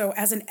at. So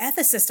as an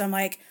ethicist, I'm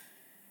like,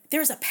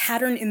 there's a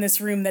pattern in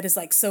this room that is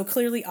like so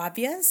clearly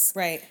obvious.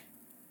 Right.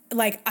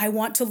 Like, I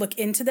want to look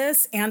into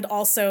this. And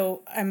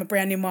also I'm a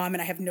brand new mom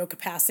and I have no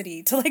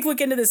capacity to like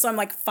look into this. So I'm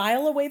like,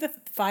 file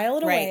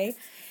it away.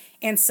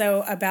 And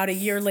so about a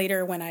year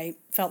later, when I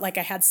felt like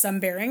I had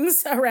some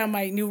bearings around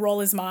my new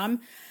role as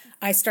mom,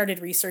 I started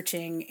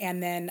researching.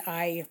 And then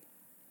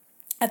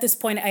at this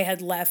point I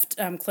had left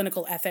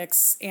clinical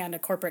ethics and a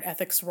corporate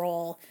ethics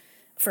role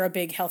for a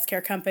big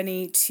healthcare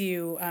company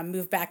to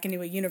move back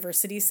into a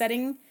university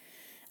setting.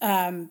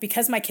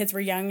 Because my kids were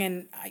young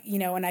and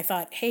I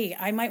thought, hey,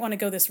 I might want to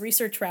go this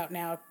research route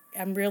now.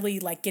 I'm really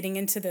like getting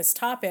into this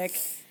topic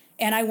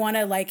and I want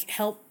to like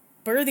help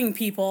birthing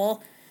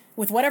people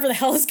with whatever the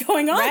hell is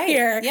going on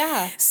here.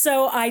 Yeah.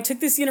 So I took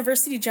this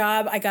university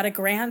job. I got a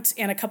grant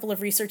and a couple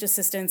of research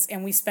assistants,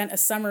 and we spent a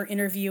summer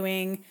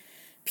interviewing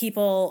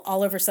people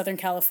all over Southern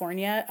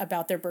California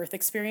about their birth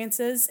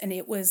experiences. And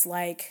it was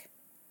like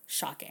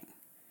shocking.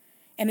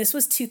 And this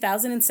was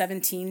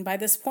 2017 by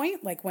this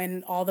point, like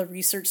when all the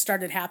research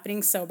started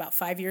happening. So about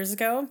 5 years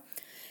ago.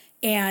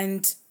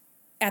 And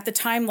at the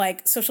time,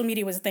 like social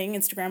media was a thing,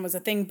 Instagram was a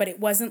thing, but it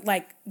wasn't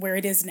like where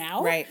it is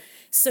now. Right.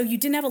 So you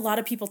didn't have a lot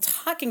of people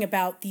talking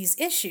about these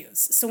issues.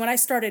 So when I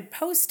started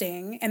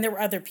posting, and there were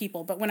other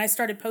people, but when I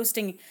started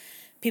posting,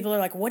 people are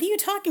like, what are you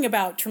talking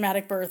about?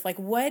 Traumatic birth? Like,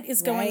 what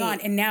is going on?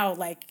 And now,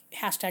 like,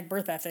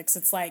 #birth ethics,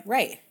 it's like,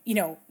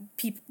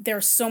 there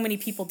are so many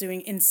people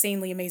doing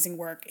insanely amazing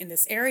work in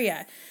this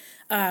area.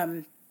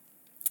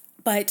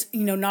 But,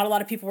 not a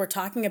lot of people were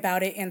talking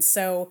about it. And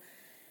so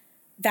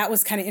that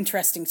was kind of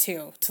interesting,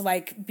 too, to,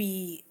 like,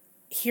 be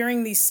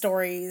hearing these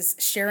stories,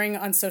 sharing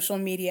on social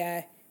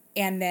media,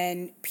 and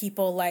then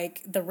people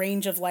like the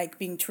range of like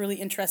being truly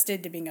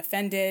interested to being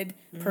offended,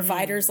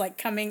 providers like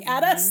coming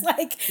at us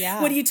like,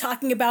 what are you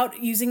talking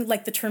about, using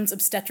like the terms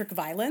obstetric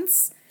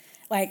violence?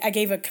 like I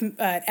gave a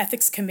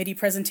ethics committee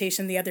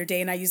presentation the other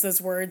day, and I used those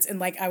words, and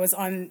like I was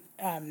on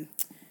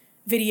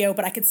video,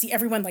 but I could see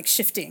everyone like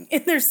shifting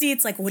in their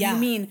seats. Like, what do you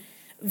mean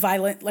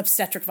violent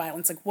obstetric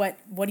violence? Like,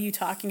 what are you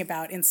talking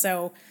about? And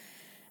so,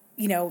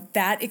 you know,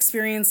 that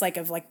experience like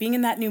of like being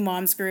in that new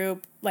moms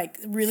group, like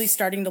really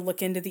starting to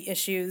look into the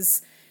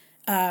issues.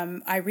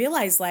 I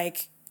realized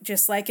like,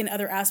 just like in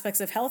other aspects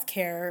of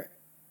healthcare,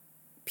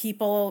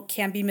 people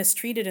can be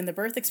mistreated in the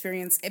birth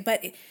experience,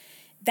 but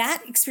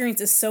that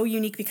experience is so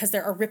unique because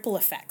there are ripple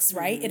effects,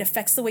 right? Mm-hmm. It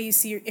affects the way you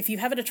see if you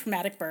have a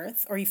traumatic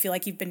birth or you feel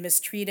like you've been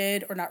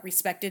mistreated or not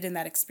respected in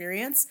that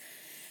experience,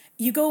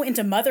 you go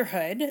into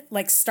motherhood,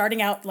 like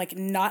starting out like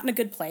not in a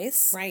good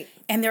place. Right.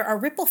 And there are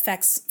ripple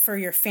effects for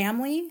your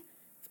family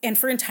and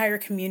for entire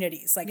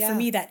communities. Like for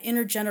me, that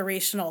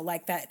intergenerational,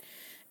 like that,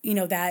 you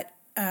know, that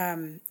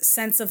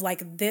sense of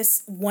like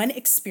this one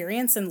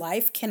experience in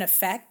life can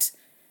affect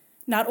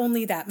not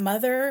only that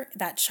mother,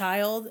 that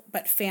child,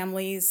 but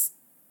families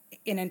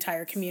in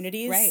entire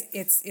communities. Right.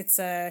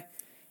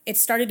 It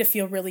started to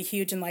feel really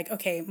huge and like,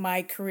 okay,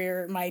 my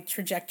career, my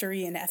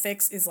trajectory in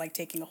ethics is like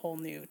taking a whole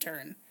new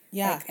turn.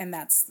 Yeah. Like, and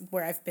that's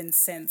where I've been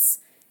since,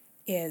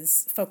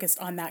 is focused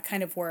on that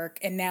kind of work.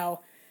 And now,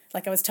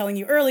 like I was telling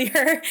you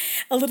earlier,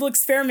 a little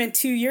experiment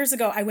 2 years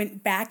ago, I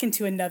went back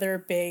into another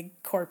big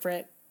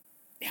corporate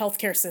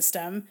healthcare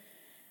system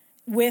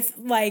with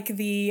like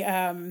the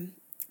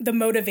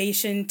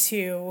motivation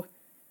to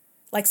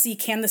like, see,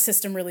 can the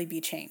system really be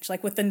changed?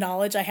 Like with the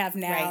knowledge I have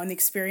now and the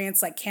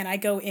experience, like, can I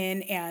go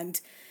in and,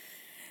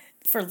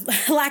 for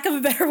lack of a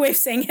better way of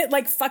saying it,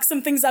 like fuck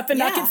some things up and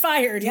not get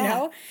fired, you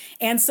know?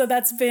 And so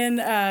that's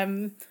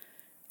been,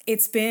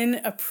 it's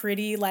been a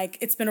pretty, like,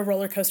 it's been a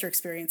roller coaster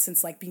experience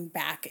since like being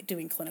back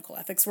doing clinical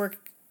ethics work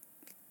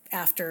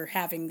after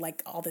having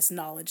like all this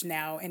knowledge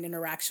now and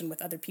interaction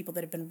with other people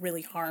that have been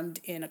really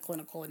harmed in a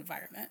clinical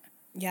environment.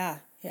 Yeah.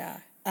 Yeah.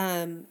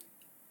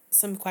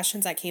 Some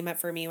questions that came up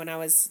for me when I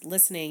was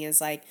listening is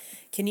like,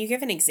 can you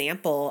give an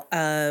example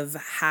of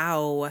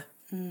how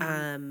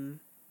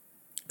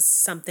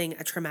something,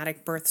 a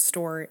traumatic birth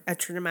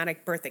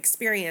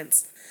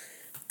experience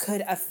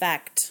could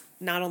affect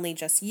not only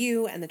just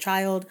you and the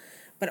child,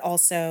 but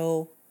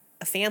also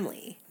a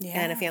family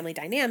and a family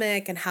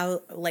dynamic, and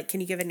how, like, can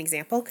you give an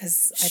example?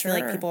 Because I feel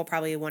like people will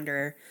probably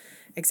wonder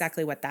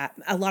exactly what that,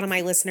 a lot of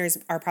my listeners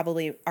are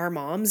probably our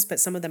moms, but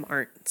some of them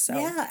aren't. So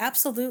yeah,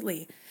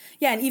 absolutely.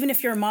 Yeah. And even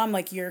if you're a mom,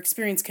 like your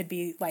experience could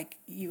be like,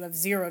 you have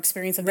zero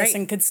experience of this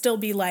and could still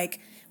be like,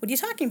 what are you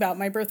talking about?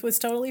 My birth was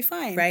totally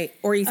fine. Right.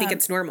 Or you think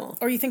it's normal.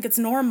 Or you think it's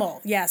normal.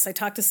 Yes. I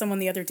talked to someone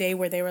the other day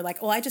where they were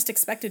like, well, I just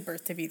expected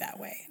birth to be that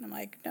way. And I'm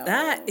like, no.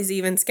 That is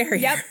even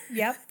scarier.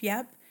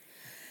 Yep.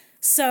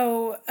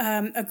 So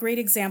a great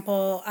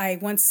example, I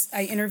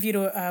interviewed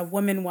a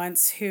woman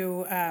once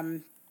who,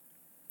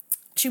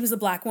 she was a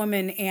Black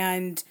woman,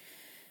 and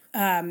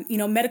you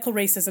know, medical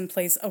racism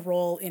plays a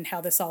role in how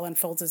this all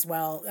unfolds as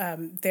well.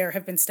 There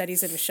have been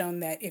studies that have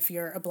shown that if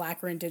you're a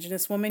Black or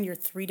Indigenous woman, you're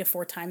 3 to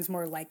 4 times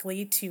more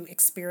likely to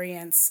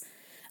experience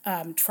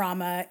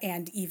trauma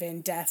and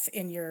even death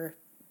in your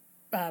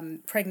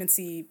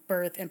pregnancy,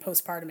 birth, and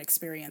postpartum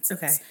experiences.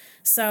 Okay.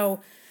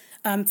 So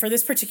for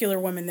this particular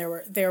woman,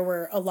 there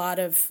were a lot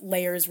of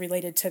layers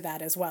related to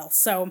that as well.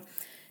 So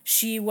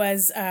she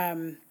was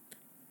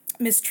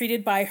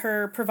mistreated by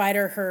her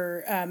provider.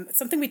 Her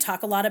something we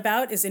talk a lot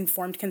about is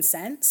informed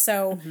consent.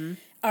 So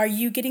are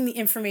you getting the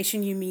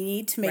information you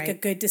need to make a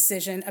good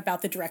decision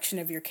about the direction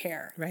of your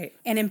care? Right.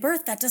 And in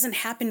birth, that doesn't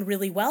happen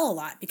really well a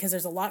lot because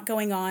there's a lot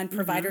going on.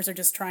 Providers are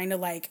just trying to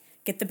like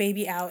get the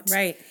baby out.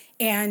 Right.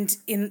 And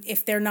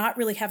if they're not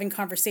really having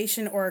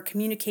conversation or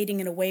communicating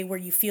in a way where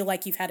you feel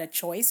like you've had a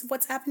choice of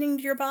what's happening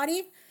to your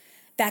body,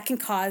 that can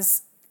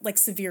cause like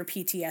severe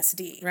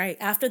PTSD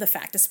after the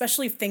fact,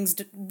 especially if things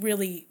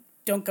really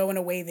don't go in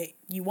a way that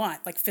you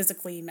want, like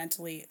physically,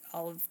 mentally,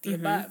 all of the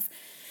above.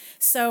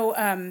 So,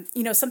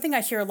 you know, something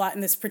I hear a lot in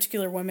this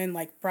particular woman,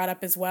 like brought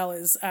up as well,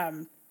 is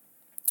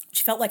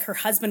she felt like her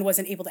husband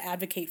wasn't able to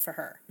advocate for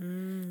her.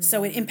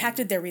 So it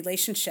impacted their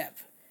relationship.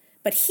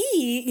 But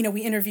he, you know,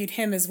 we interviewed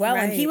him as well,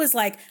 and he was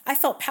like, I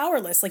felt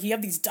powerless. Like, you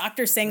have these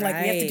doctors saying,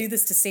 like, we have to do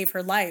this to save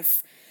her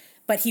life.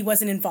 But he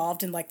wasn't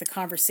involved in, like, the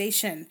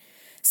conversation.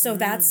 So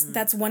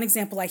that's one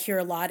example I hear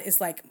a lot is,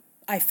 like,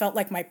 I felt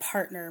like my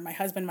partner, my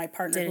husband, my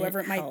partner, whoever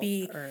it might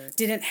be,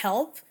 didn't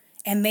help.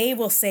 And they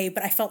will say,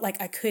 but I felt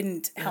like I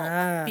couldn't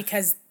help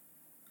because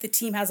the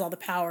team has all the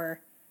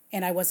power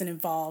and I wasn't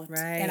involved.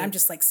 And I'm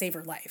just like, save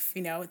her life.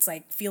 You know, it's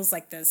like, feels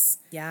like this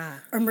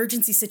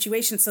emergency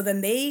situation. So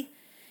then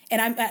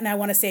and I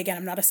want to say again,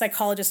 I'm not a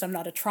psychologist. I'm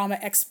not a trauma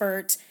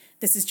expert.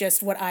 This is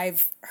just what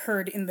I've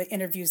heard in the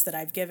interviews that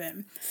I've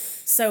given.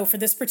 So for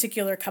this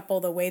particular couple,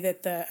 the way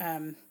that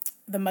the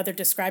mother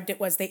described it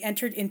was they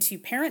entered into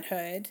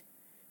parenthood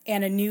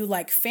and a new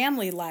like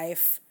family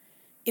life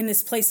in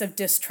this place of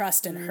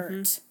distrust and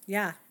hurt.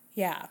 Yeah.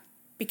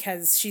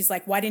 Because she's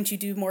like, why didn't you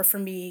do more for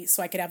me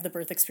so I could have the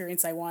birth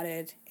experience I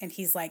wanted? And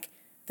he's like,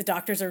 the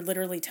doctors are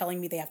literally telling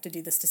me they have to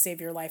do this to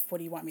save your life. What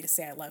do you want me to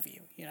say? I love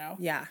you, you know?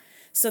 Yeah.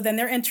 So then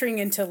they're entering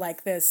into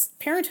like this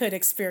parenthood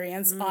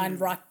experience on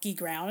rocky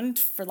ground,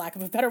 for lack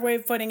of a better way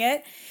of putting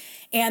it.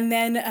 And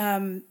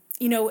then,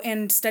 you know,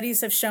 and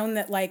studies have shown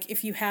that like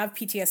if you have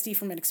PTSD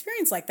from an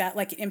experience like that,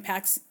 like it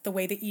impacts the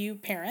way that you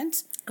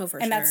parent. Oh, for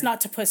and sure. that's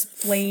not to put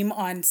blame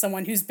on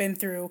someone who's been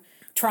through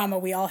trauma.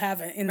 We all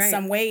have it in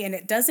some way, and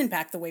it does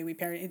impact the way we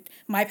parent.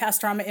 My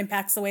past trauma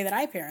impacts the way that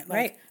I parent.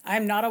 Like,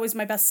 I'm not always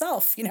my best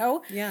self, you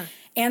know? Yeah.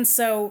 And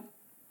so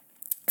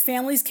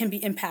families can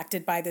be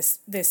impacted by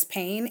this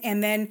pain.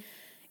 And then,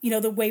 you know,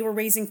 the way we're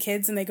raising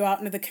kids and they go out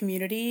into the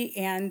community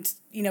and,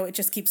 you know, it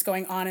just keeps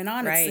going on and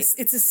on. Right.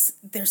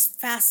 There's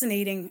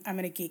fascinating, I'm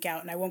going to geek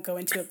out and I won't go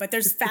into it, but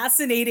there's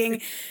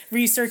fascinating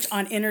research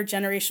on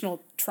intergenerational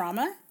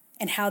trauma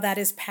and how that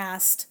is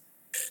passed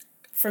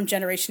from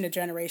generation to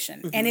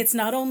generation. And it's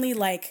not only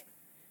like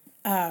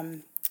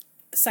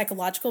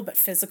psychological, but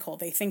physical.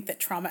 They think that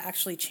trauma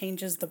actually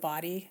changes the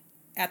body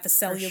at the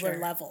cellular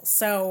level.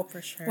 So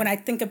when I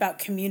think about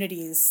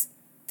communities,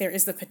 there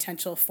is the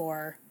potential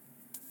for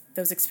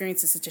those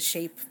experiences to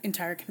shape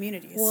entire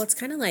communities. Well, it's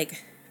kind of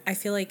like, I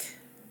feel like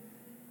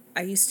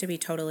I used to be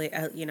totally,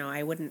 you know,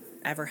 I wouldn't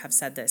ever have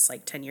said this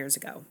like 10 years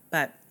ago,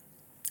 but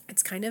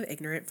it's kind of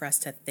ignorant for us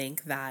to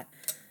think that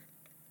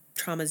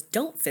traumas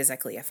don't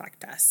physically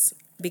affect us,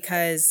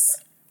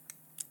 because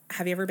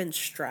have you ever been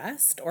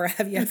stressed, or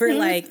have you ever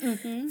like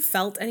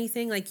felt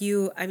anything like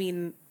I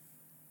mean,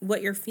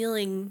 what you're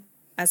feeling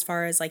as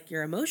far as like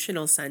your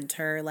emotional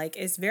center, like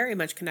is very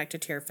much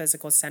connected to your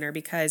physical center.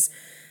 Because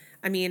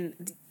I mean,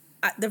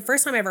 the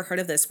first time I ever heard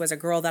of this was a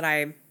girl that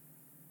I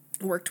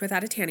worked with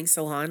at a tanning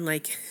salon,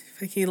 like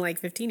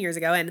 15 years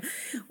ago. And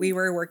we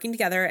were working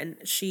together, and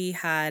she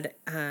had,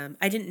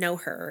 I didn't know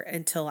her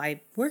until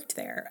I worked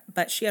there,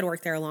 but she had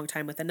worked there a long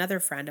time with another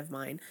friend of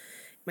mine.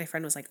 My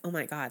friend was like, oh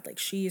my God, like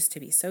she used to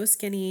be so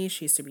skinny.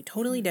 She used to be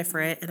totally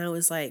different. And I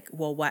was like,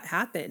 well, what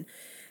happened?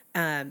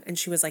 And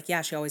she was like,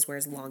 yeah, she always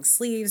wears long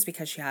sleeves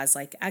because she has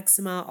like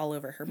eczema all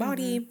over her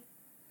body.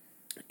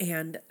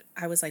 And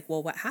I was like,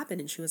 well, what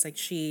happened? And she was like,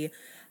 she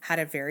had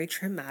a very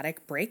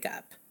traumatic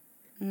breakup.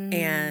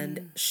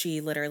 And she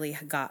literally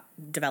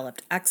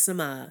developed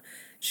eczema.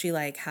 She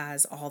like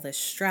has all this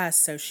stress.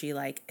 So she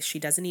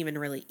doesn't even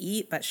really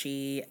eat, but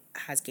she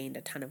has gained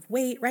a ton of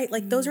weight, right?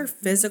 Like those are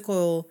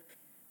physical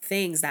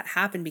things that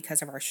happen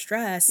because of our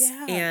stress.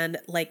 Yeah. And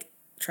like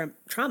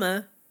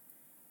trauma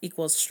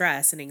equals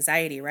stress and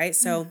anxiety, right?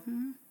 So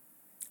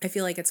I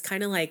feel like it's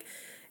kind of like,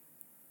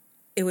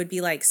 it would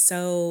be like,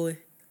 so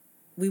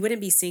we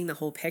wouldn't be seeing the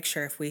whole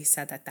picture if we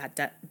said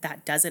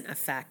that doesn't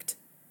affect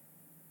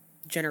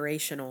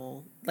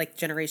generational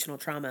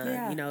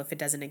trauma, you know, if it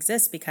doesn't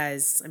exist,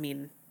 because I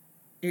mean,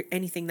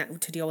 anything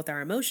that to deal with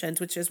our emotions,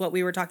 which is what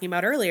we were talking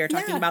about earlier,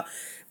 talking about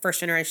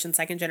first generation,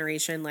 second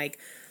generation, like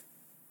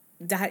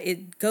that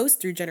it goes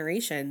through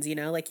generations, you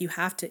know, like you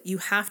have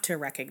to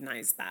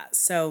recognize that.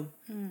 So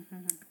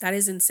that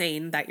is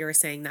insane that you're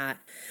saying that.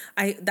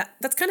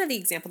 That's kind of the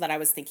example that I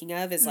was thinking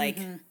of, is like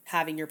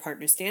having your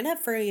partner stand up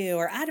for you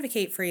or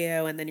advocate for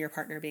you, and then your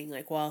partner being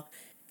like, well,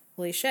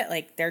 holy shit,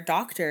 like they're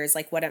doctors,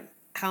 like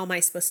how am I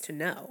supposed to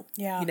know?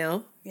 Yeah. You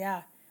know?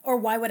 Yeah. Or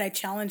why would I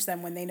challenge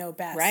them when they know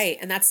best? Right.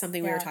 And that's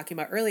something we were talking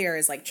about earlier,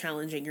 is like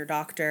challenging your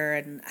doctor.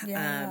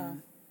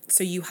 And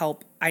so you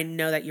help, I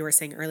know that you were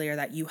saying earlier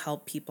that you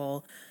help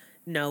people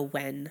know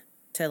when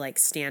to like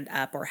stand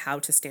up or how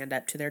to stand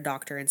up to their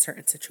doctor in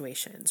certain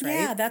situations, right?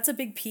 Yeah, that's a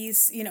big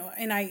piece, you know,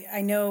 and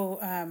I know,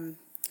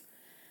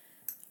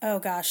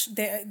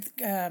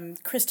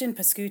 Kristen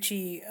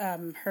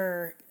Pascucci,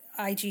 her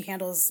IG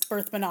handles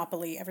Birth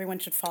Monopoly. Everyone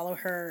should follow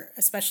her,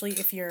 especially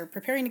if you're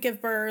preparing to give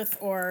birth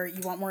or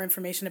you want more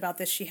information about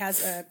this. She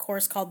has a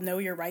course called Know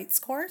Your Rights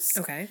course.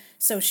 Okay.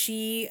 So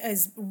she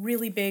is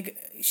really big.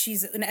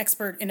 She's an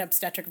expert in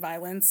obstetric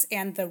violence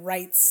and the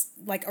rights,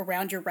 like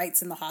around your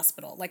rights in the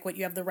hospital, like what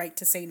you have the right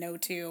to say no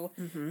to,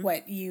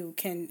 what you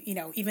can, you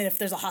know, even if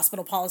there's a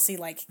hospital policy,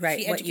 like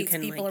she educates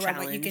people around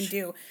what you can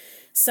do.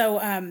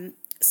 So,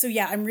 so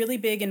yeah, I'm really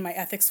big in my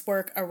ethics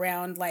work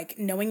around like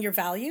knowing your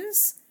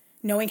values,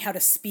 knowing how to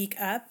speak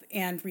up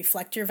and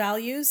reflect your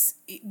values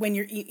when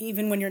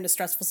even when you're in a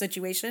stressful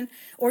situation,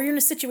 or you're in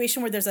a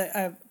situation where there's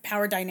a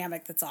power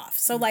dynamic that's off.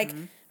 So like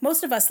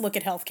most of us look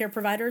at healthcare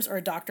providers or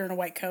a doctor in a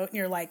white coat and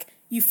you're like,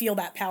 you feel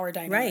that power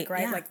dynamic,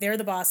 right? Yeah. Like they're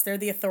the boss, they're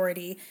the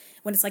authority.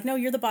 When it's like, no,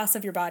 you're the boss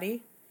of your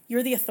body,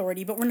 you're the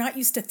authority, but we're not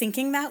used to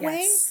thinking that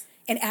way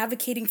and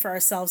advocating for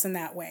ourselves in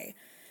that way.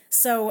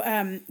 So,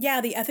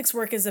 the ethics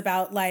work is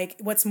about like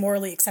what's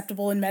morally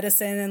acceptable in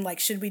medicine and like,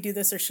 should we do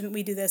this or shouldn't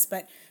we do this?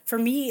 But for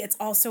me, it's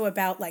also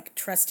about like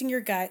trusting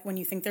your gut when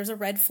you think there's a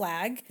red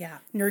flag,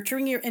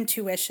 nurturing your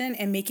intuition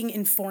and making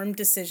informed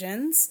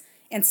decisions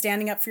and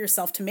standing up for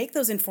yourself to make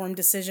those informed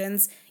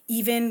decisions,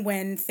 even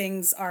when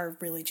things are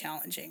really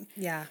challenging.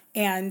 Yeah.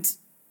 And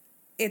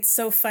it's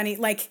so funny,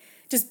 like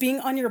just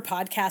being on your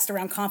podcast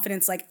around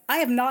confidence, like I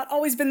have not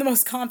always been the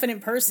most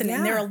confident person.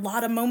 And there are a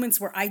lot of moments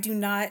where I do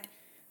not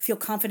feel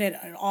confident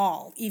at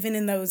all, even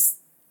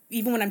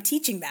when I'm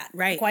teaching that,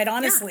 quite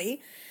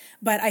honestly.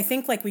 But I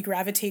think like we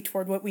gravitate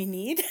toward what we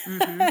need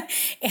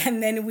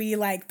and then we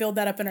like build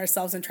that up in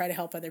ourselves and try to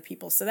help other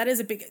people. So that is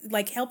a big,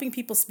 like helping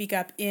people speak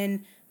up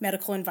in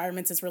medical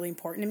environments is really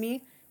important to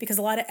me because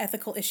a lot of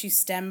ethical issues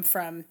stem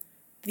from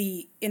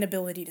the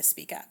inability to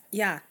speak up.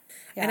 Yeah.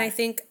 And I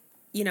think,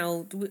 you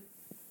know,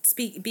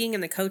 being in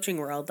the coaching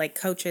world, like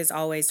coaches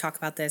always talk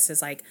about this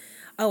as like,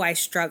 oh, I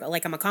struggle,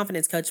 like I'm a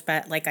confidence coach,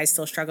 but like I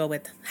still struggle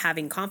with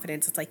having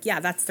confidence. It's like, yeah,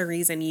 that's the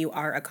reason you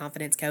are a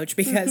confidence coach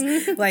because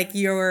like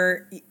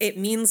it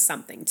means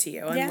something to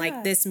you and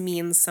like this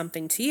means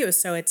something to you.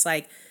 So it's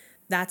like,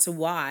 that's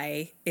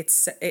why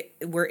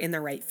we're in the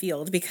right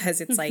field because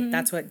it's like,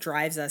 that's what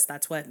drives us.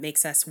 That's what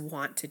makes us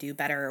want to do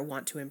better or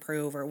want to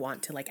improve or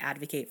want to like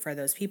advocate for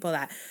those people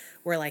that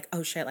we're like,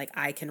 oh shit, like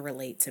I can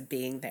relate to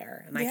being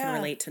there and I can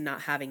relate to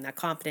not having that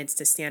confidence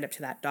to stand up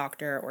to that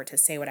doctor or to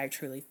say what I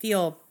truly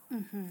feel.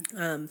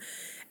 And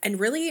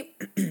really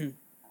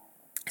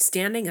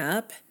standing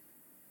up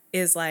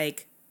is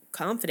like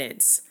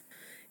confidence.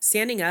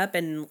 Standing up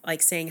and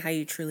like saying how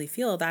you truly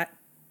feel, that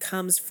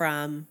comes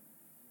from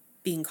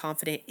being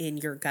confident in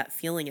your gut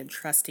feeling and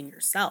trusting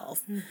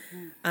yourself.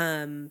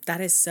 That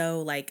is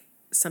so like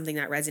something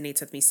that resonates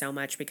with me so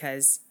much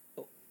because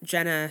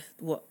Jenna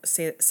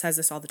says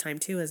this all the time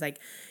too, is like,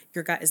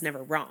 your gut is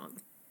never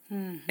wrong.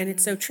 And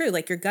it's so true.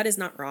 Like your gut is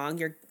not wrong.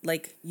 You're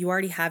like, you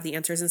already have the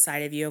answers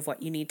inside of you of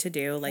what you need to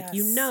do. Like,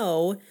 you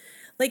know,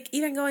 like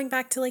even going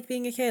back to like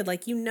being a kid,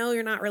 like, you know,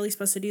 you're not really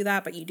supposed to do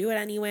that, but you do it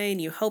anyway.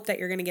 And you hope that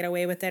you're going to get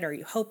away with it, or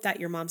you hope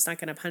that your mom's not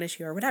going to punish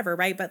you or whatever.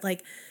 Right. But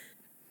like,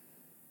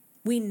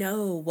 we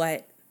know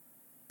what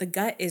the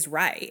gut is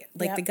right.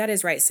 Like the gut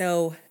is right.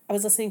 So I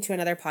was listening to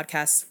another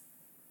podcast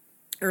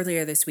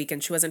earlier this week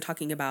and she wasn't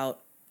talking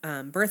about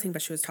birthing,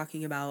 but she was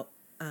talking about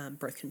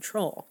birth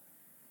control.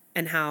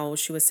 And how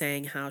she was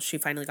saying how she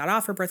finally got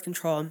off her birth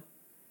control,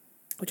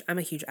 which I'm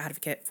a huge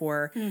advocate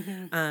for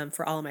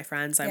all of my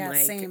friends. I'm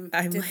like,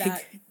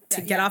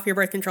 get off your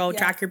birth control,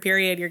 track your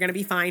period, you're gonna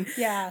be fine.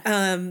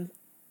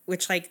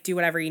 Which like do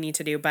whatever you need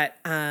to do. But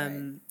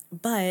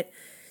but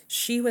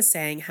she was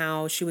saying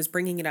how she was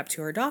bringing it up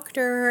to her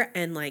doctor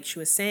and like she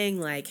was saying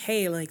like,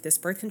 hey, like this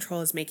birth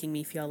control is making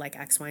me feel like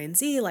X, Y, and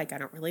Z. Like I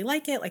don't really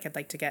like it. Like I'd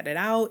like to get it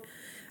out.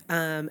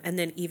 And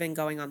then even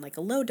going on like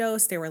a low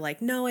dose, they were like,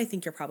 no, I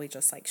think you're probably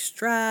just like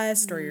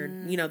stressed or you're,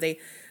 you know, they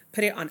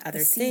put it on other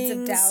things. Seeds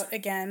of doubt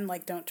again,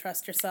 like don't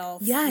trust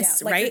yourself.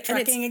 Yes, like right. Your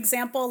trucking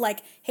example,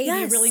 like, hey, do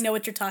you really know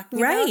what you're talking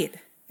about?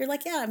 You're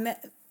like, yeah,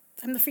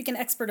 I'm the freaking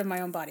expert of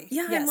my own body.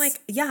 Yeah, I'm like,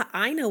 yeah,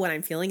 I know what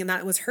I'm feeling. And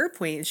that was her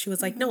point. And she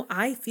was like, no,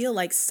 I feel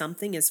like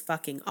something is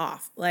fucking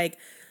off. Like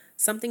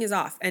something is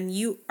off. And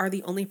you are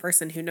the only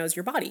person who knows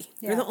your body.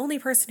 You're the only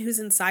person who's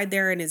inside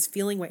there and is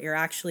feeling what you're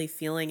actually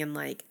feeling and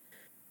like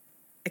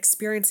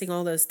experiencing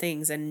all those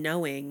things and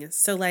knowing.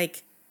 So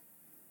like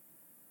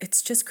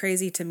it's just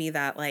crazy to me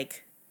that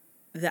like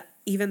that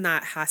even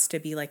that has to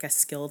be like a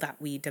skill that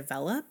we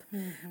develop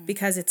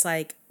because it's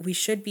like we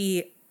should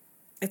be,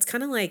 it's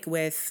kind of like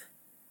with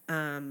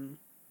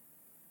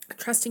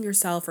trusting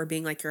yourself or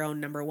being like your own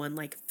number one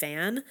like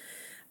fan.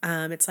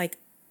 It's like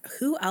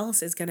who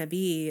else is gonna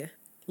be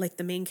like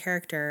the main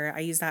character? I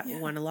use that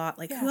one a lot.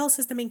 Like who else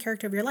is the main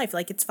character of your life?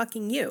 Like it's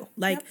fucking you.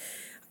 Like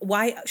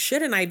why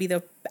shouldn't I be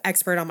the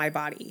expert on my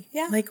body?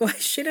 Like, why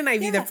shouldn't I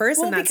be the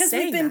person that's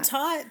saying that? Because we've been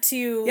taught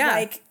to,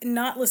 like,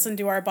 not listen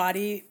to our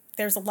body.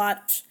 There's a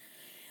lot...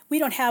 We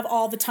don't have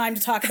all the time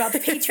to talk about the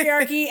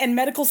patriarchy and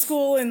medical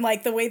school and,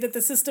 like, the way that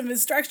the system is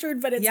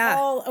structured, but it's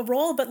all a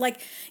role. But, like,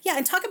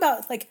 and talk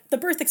about, like, the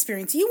birth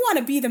experience. You want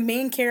to be the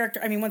main character.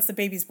 I mean, once the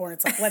baby's born,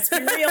 it's like, let's be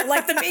real.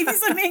 Like, the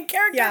baby's the main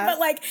character. But,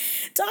 like,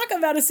 talk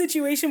about a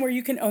situation where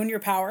you can own your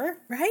power.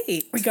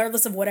 Right.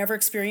 Regardless of whatever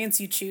experience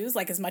you choose,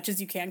 like, as much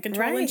as you can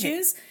control and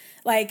choose.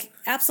 Like,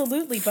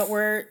 absolutely. But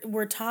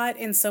we're taught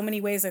in so many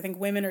ways. I think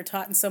women are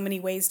taught in so many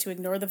ways to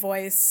ignore the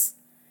voice,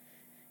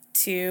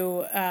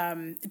 to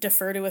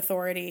defer to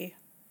authority,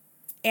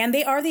 and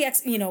they are the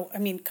I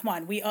mean, come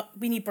on, we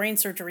need brain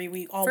surgery.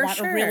 We all want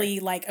a really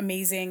like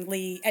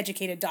amazingly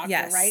educated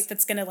doctor, right?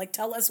 That's gonna like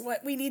tell us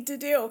what we need to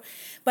do.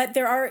 But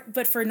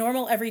for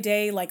normal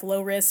everyday like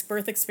low risk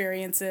birth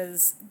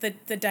experiences,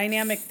 the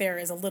dynamic there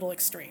is a little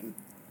extreme,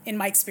 in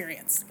my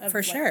experience.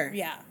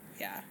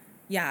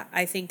 Yeah.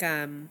 I think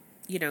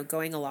you know,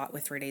 going a lot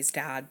with Renee's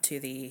dad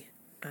to the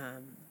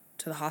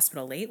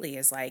hospital lately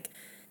is like,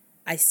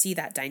 I see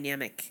that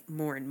dynamic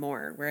more and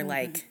more where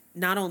like,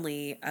 not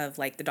only of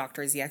like the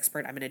doctor is the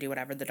expert, I'm going to do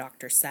whatever the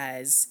doctor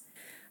says.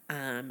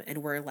 And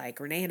we're like,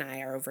 Renee and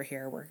I are over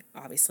here. We're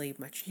obviously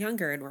much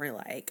younger and we're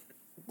like,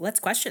 let's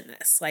question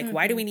this. Like,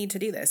 why do we need to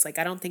do this? Like,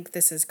 I don't think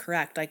this is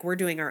correct. Like, we're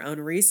doing our own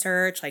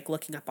research, like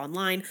looking up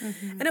online.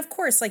 And of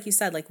course, like you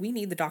said, like we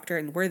need the doctor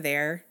and we're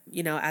there,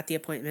 you know, at the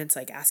appointments,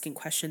 like asking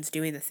questions,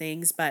 doing the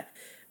things. But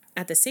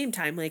at the same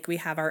time, like we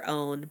have our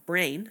own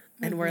brain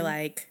and we're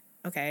like,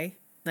 okay,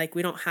 like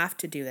we don't have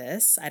to do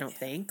this. I don't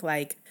think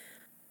like,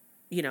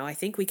 you know, I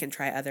think we can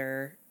try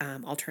other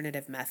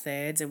alternative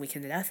methods and we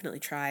can definitely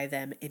try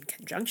them in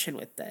conjunction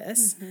with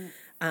this.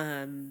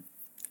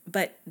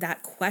 But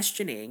that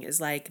questioning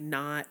is like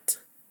not,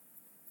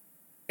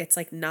 it's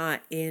like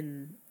not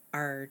in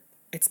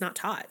it's not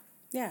taught.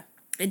 Yeah.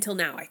 Until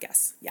now, I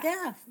guess. Yeah.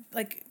 Yeah.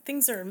 Like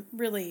things are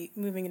really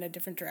moving in a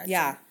different direction.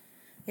 Yeah.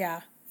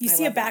 Yeah. You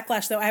see a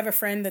backlash though. I have a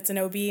friend that's an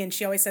OB and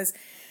she always says,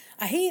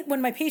 I hate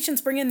when my patients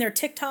bring in their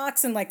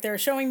TikToks and like they're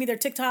showing me their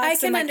TikToks. I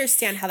can and, like,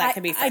 understand how that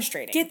can be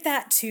frustrating. I get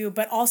that too,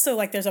 but also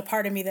like there's a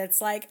part of me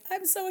that's like,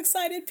 I'm so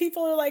excited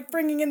people are like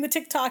bringing in the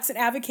TikToks and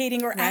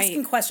advocating or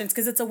asking questions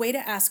because it's a way to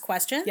ask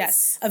questions.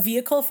 Yes. A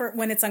vehicle for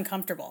when it's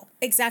uncomfortable.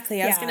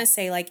 Exactly. I was going to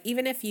say, like,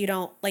 even if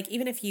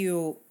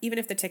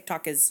the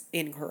TikTok is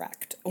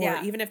incorrect or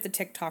even if the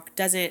TikTok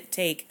doesn't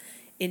take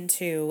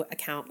into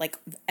account like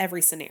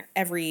every scenario,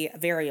 every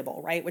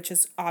variable, right? Which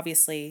is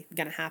obviously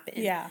going to happen.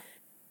 Yeah.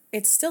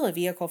 It's still a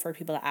vehicle for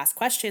people to ask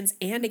questions,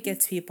 and it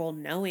gets people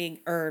knowing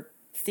or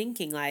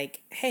thinking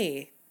like,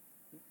 hey,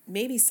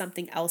 maybe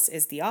something else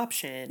is the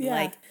option. Yeah.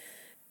 Like,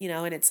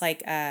 and it's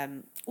like,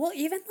 well,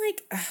 even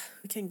like,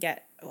 we can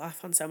get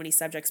off on so many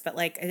subjects, but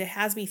like, it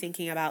has me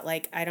thinking about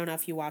like, I don't know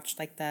if you watched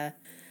like the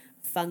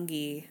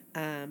fungi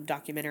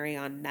documentary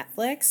on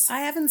Netflix.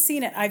 I haven't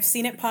seen it. I've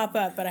seen it pop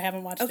up, but I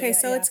haven't watched it yet. Okay,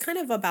 so it's kind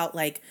of about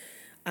like,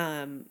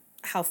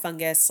 how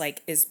fungus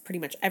like is pretty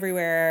much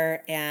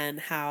everywhere and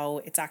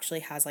how it's actually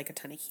has like a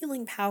ton of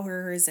healing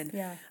powers and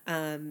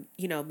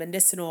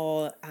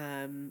medicinal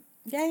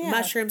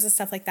mushrooms and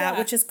stuff like that,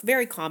 which is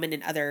very common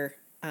in other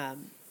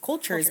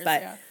cultures,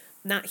 but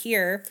not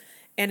here.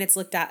 And it's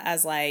looked at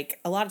as like,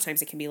 a lot of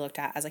times it can be looked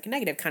at as like a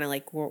negative, kind of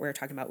like what we were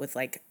talking about with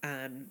like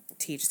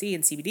THC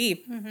and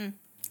CBD. Mm-hmm.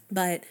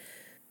 But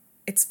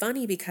it's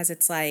funny because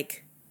it's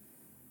like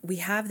we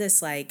have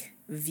this like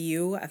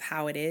view of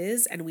how it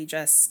is and we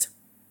just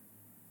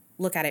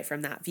look at it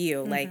from that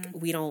view. Mm-hmm. Like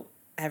we don't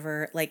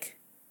ever like,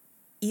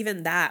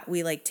 even that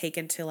we like take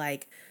into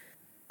like,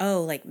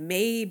 oh, like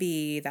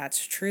maybe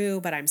that's true,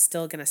 but I'm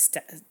still going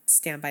to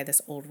stand by this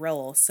old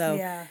role.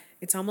 So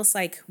it's almost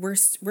like we're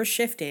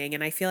shifting,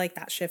 and I feel like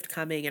that shift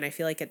coming, and I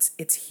feel like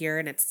it's here,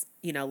 and it's,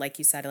 like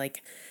you said,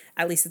 like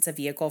at least it's a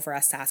vehicle for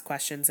us to ask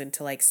questions and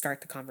to like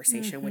start the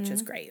conversation, mm-hmm. which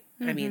is great.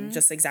 Mm-hmm. I mean,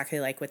 just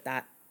exactly like with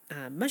that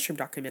mushroom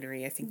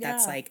documentary, I think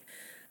that's like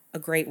a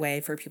great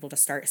way for people to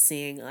start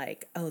seeing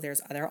like, oh,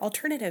 there's other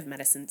alternative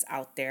medicines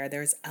out there.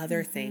 There's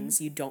other mm-hmm.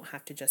 things. You don't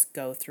have to just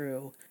go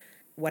through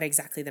what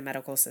exactly the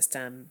medical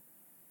system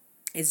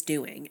is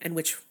doing, and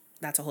which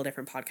that's a whole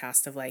different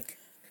podcast of like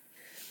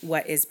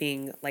what is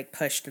being like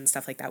pushed and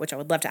stuff like that, which I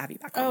would love to have you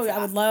back on. Oh, I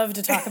would love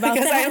to talk about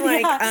that. Because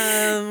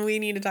I'm like, we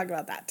need to talk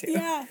about that too.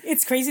 Yeah.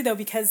 It's crazy though,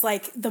 because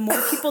like the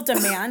more people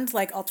demand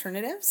like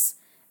alternatives,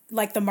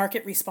 like the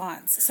market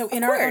responds. So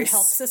in our own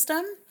health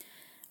system,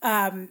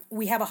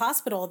 we have a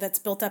hospital that's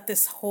built up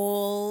this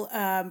whole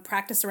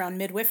practice around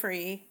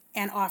midwifery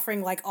and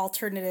offering like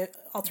alternatives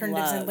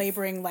and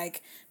laboring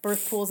like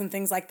birth pools and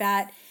things like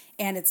that.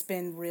 And it's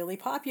been really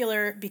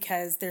popular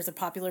because there's a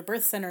popular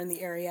birth center in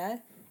the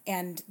area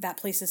and that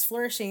place is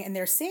flourishing. And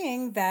they're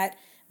seeing that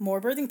more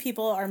birthing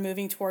people are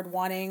moving toward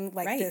wanting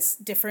like this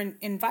different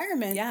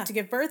environment to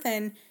give birth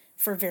in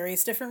for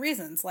various different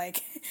reasons.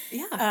 Like,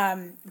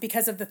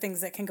 because of the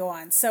things that can go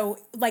on. So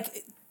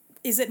like,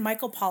 is it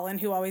Michael Pollan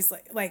who always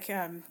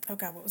oh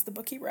God, what was the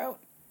book he wrote?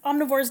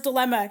 Omnivore's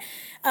Dilemma.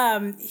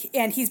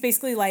 And he's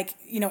basically like,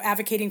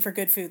 advocating for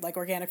good food, like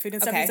organic food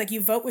and stuff. He's like,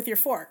 you vote with your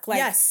fork.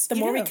 Like the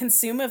more we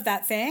consume of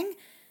that thing,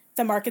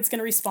 the market's going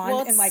to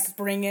respond and like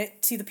bring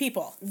it to the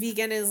people.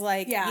 Vegan is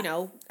like,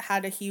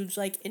 had a huge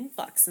like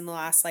influx in the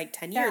last like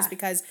 10 years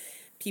because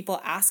people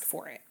ask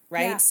for it.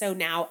 Right. Yeah. So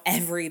now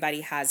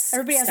everybody has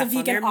a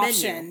vegan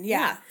option.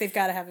 Yeah. They've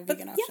got to have a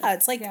vegan option. Yeah.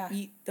 It's like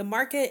the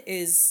market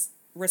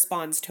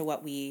responds to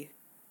what we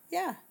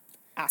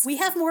ask. We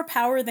have more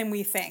power than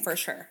we think. For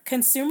sure.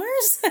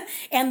 Consumers,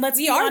 and let's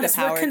be honest,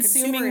 we're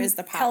consuming is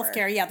the power.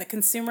 Healthcare. Yeah, the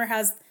consumer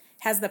has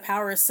the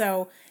power.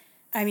 So,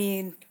 I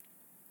mean,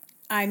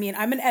 I'm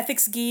an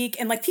ethics geek,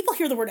 and like people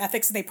hear the word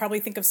ethics and they probably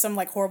think of some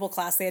like horrible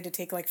class they had to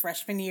take like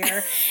freshman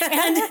year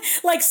and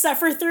like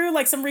suffer through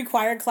like some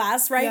required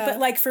class, right? Yeah. But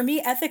like for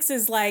me, ethics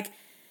is like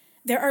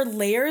there are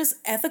layers,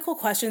 ethical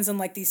questions, and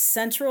like these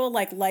central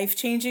like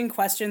life-changing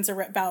questions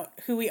about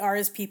who we are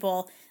as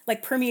people,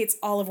 like permeates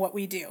all of what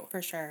we do.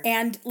 For sure.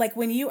 And like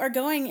when you are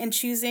going and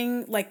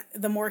choosing like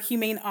the more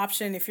humane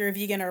option, if you're a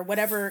vegan or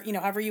whatever,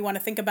 however you want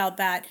to think about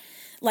that,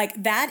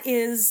 like that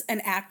is an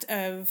act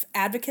of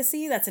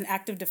advocacy. That's an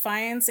act of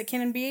defiance. It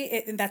can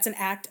be. That's an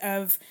act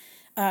of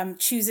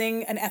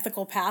choosing an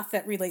ethical path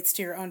that relates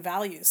to your own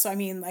values. So I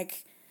mean,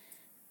 like,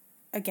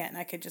 again,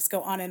 I could just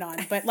go on and on,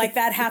 but like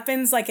that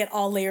happens like at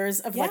all layers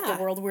of like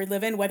the world we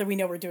live in, whether we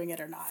know we're doing it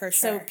or not. For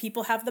sure. So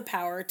people have the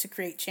power to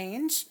create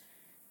change,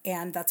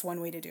 and that's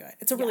one way to do it.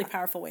 It's a really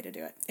powerful way to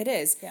do it. It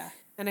is. Yeah.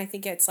 And I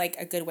think it's like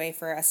a good way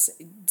for us,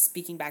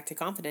 speaking back to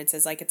confidence,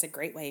 is like it's a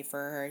great way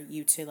for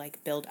you to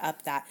like build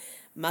up that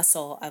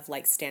muscle of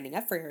like standing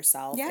up for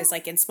yourself. Yeah. It's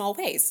like in small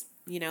ways,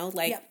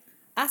 like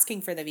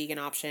asking for the vegan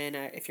option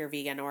if you're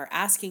vegan, or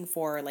asking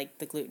for like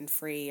the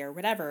gluten-free or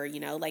whatever,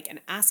 like,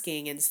 and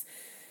asking. And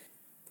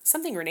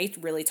something Renee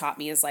really taught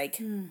me is like,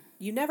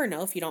 you never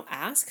know if you don't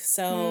ask.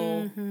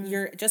 So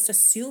you're just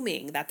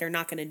assuming that they're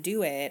not going to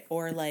do it,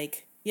 or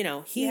like, You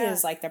know, he Yeah.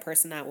 is like the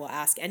person that will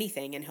ask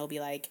anything, and he'll be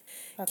like,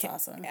 That's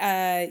awesome.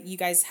 You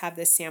guys have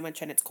this sandwich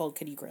and it's cold.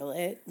 Could you grill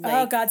it? Oh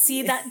Like, God,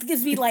 see, that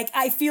gives me like,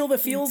 I feel the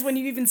feels when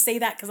you even say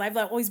that, because I've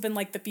always been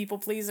like the people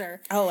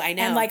pleaser. Oh, I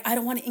know. And like, I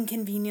don't want to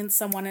inconvenience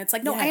someone. And it's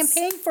like, no, I am Yes.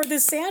 paying for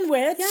this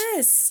sandwich.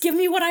 Yes. Give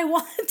me what I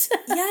want.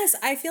 Yes,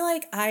 I feel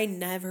like I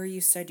never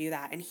used to do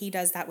that, and he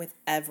does that with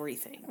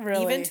everything.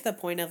 Really? Even to the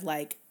point of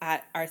like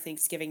at our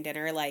Thanksgiving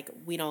dinner, like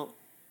we don't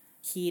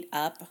heat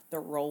up the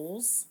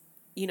rolls.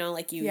 You know,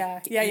 like you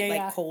eat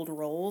like cold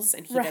rolls,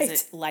 and he Right.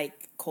 doesn't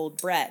like cold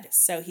bread.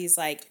 So he's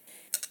like,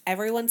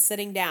 everyone's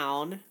sitting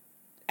down,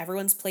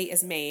 everyone's plate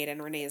is made,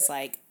 and Renee's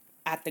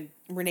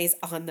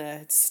on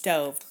the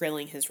stove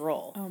grilling his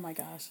roll. Oh my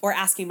gosh. Or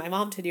asking my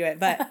mom to do it.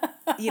 But,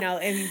 you know,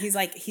 and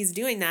he's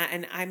doing that,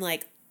 and I'm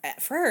like,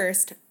 at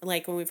first,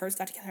 like when we first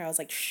got together, I was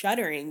like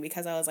shuddering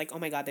because I was like, oh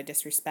my God, the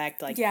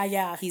disrespect. Like,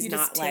 Yeah. he's you not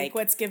just take like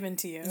what's given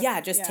to you.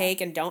 Yeah, just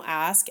take and don't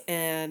ask.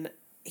 And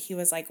he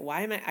was like,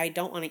 why am I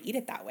don't want to eat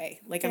it that way.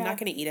 Like, I'm not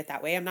going to eat it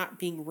that way. I'm not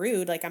being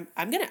rude. Like,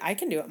 I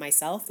can do it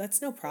myself.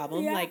 That's no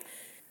problem. Yeah. Like,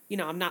 you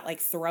know, I'm not like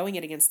throwing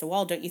it against the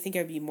wall. Don't you think it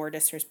would be more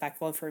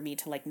disrespectful for me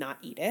to like not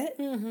eat it?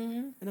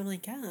 Mm-hmm. And I'm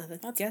like, yeah,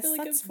 I guess really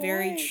that's good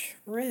very point.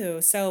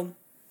 true. So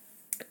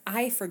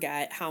I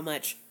forget how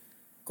much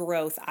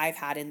growth I've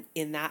had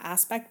in that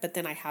aspect. But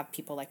then I have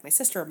people like my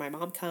sister or my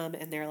mom come,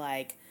 and they're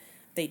like,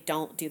 they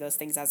don't do those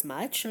things as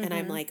much. And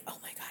I'm like, oh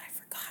my God, I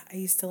forgot. I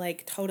used to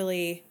like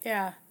totally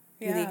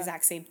do the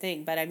exact same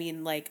thing. But I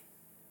mean, like,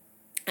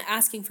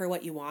 asking for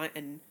what you want,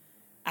 and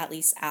at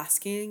least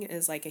asking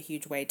is like a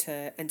huge way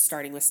to, and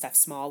starting with stuff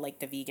small, like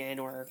the vegan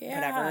or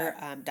whatever,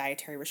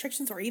 dietary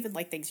restrictions, or even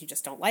like things you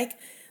just don't like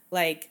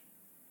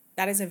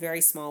that is a very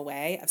small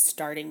way of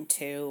starting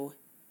to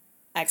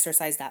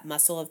exercise that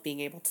muscle of being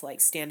able to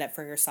like stand up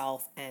for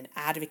yourself and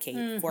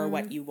advocate for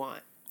what you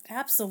want.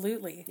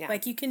 Absolutely. Yeah.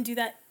 Like, you can do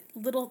that,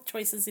 little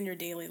choices in your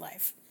daily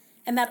life.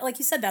 And that, like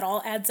you said, that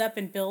all adds up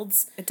and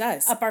builds It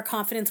does. up our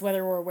confidence,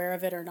 whether we're aware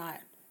of it or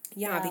not.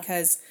 Yeah,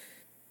 because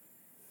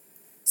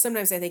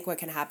sometimes I think what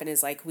can happen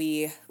is like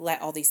we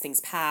let all these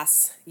things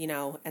pass, you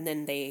know, and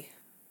then they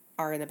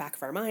are in the back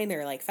of our mind.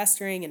 They're like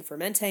festering and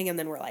fermenting, and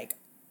then we're like,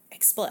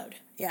 explode.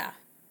 Yeah.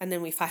 And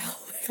then we file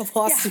like a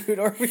lawsuit,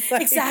 or we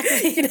like,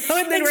 Exactly. you know,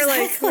 and then we're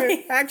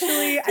like,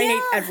 actually, I hate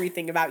Yeah.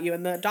 everything about you.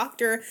 And the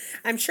doctor,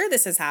 I'm sure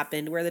this has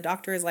happened, where the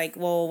doctor is like,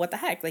 well, what the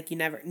heck? Like,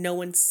 no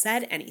one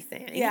said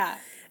anything. Yeah.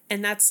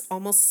 And that's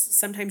almost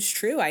sometimes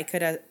true. I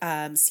could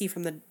see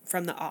from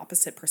the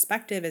opposite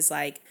perspective is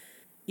like,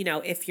 you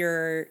know, if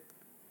you're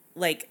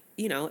like,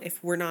 you know,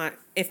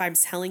 if I'm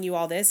telling you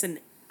all this, and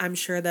I'm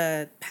sure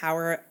the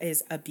power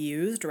is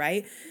abused,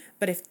 right?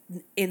 But if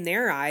in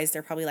their eyes,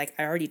 they're probably like,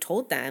 I already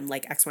told them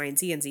like X, Y, and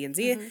Z and Z and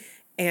Z,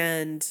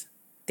 and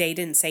they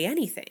didn't say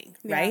anything,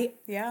 right?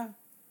 Yeah.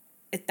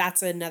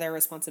 That's another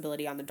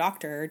responsibility on the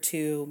doctor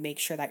to make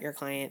sure that your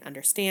client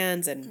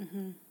understands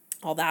and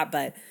all that.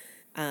 But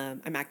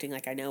I'm acting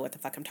like I know what the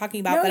fuck I'm talking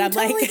about, No, but you I'm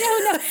totally like, do.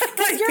 No,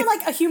 because you're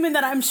like a human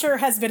that I'm sure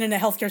has been in a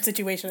healthcare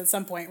situation at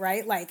some point,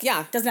 right? Like,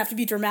 Yeah. doesn't have to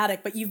be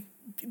dramatic, but you've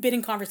been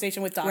in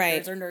conversation with doctors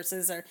Right. or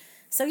nurses, or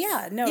so.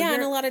 Yeah, no, yeah. you're,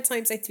 And a lot of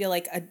times I feel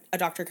like a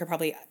doctor could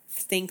probably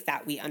think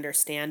that we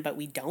understand, but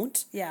we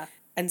don't. yeah,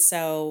 And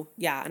so,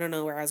 yeah, I don't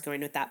know where I was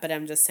going with that, but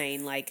I'm just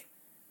saying, like,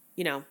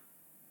 you know,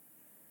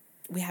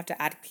 we have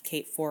to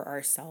advocate for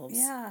ourselves,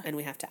 Yeah. and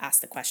we have to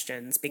ask the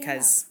questions,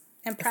 because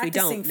and if we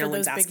practicing don't, for no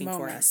one's those big asking for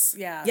moments. us.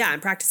 Yeah, Yeah,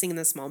 and practicing in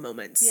the small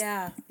moments.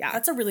 yeah, Yeah.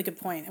 That's a really good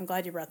point. I'm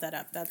glad you brought that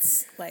up.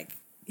 That's like,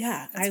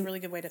 Yeah, that's a really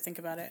good way to think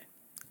about it.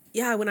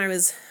 yeah, when I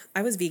was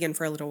vegan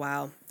for a little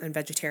while, and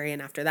vegetarian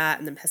after that,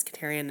 and then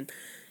pescatarian,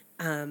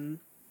 and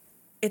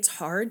it's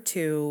hard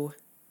to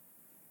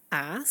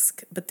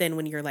ask, but then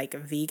when you're like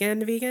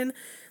vegan,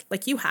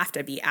 like you have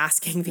to be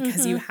asking,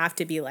 because you have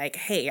to be like,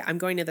 hey, I'm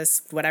going to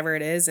this whatever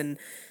it is, and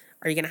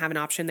are you going to have an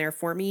option there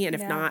for me? And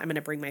if not, I'm going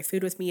to bring my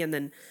food with me. And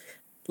then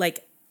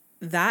like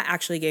that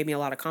actually gave me a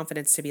lot of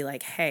confidence to be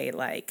like, hey,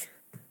 like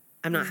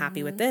I'm not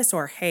happy with this,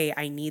 or hey,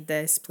 I need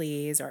this,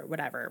 please, or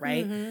whatever,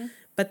 right?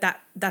 But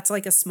that's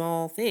like a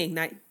small thing,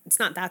 that it's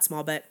not that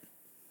small, but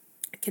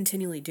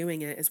continually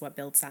doing it is what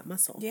builds that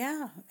muscle.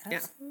 Yeah,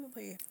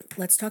 absolutely.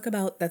 Let's talk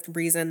about the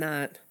reason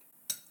that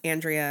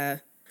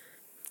Andrea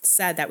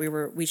said that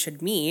we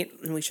should meet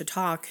and we should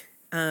talk.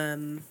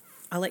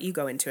 I'll let you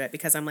go into it,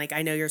 because I'm like,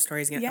 I know your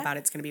story's about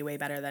it's going to be way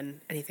better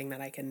than anything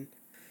that I can.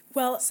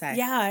 Well, say.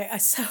 yeah,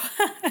 so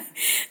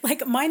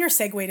like minor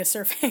segue to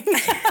surfing.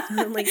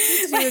 I'm like,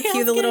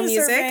 cue the little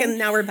music, and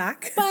now we're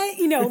back. But,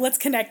 you know, let's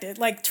connect it.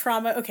 Like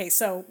trauma. Okay,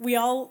 so we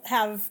all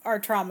have our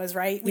traumas,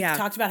 right? We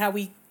talked about how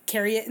we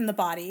carry it in the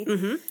body.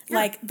 Yeah.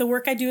 Like the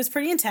work I do is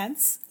pretty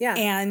intense. Yeah.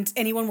 And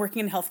anyone working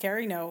in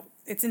healthcare, you know,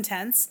 it's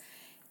intense.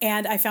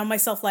 And I found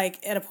myself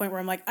like at a point where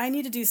I'm like, I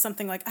need to do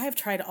something. Like I have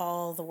tried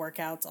all the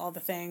workouts, all the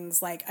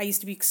things. Like I used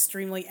to be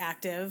extremely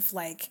active,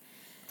 like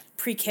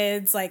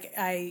pre-kids. Like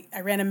I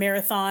ran a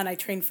marathon. I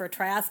trained for a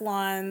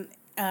triathlon.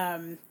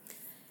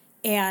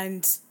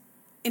 And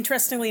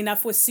interestingly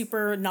enough, was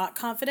super not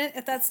confident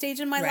at that stage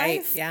in my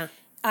life. Yeah.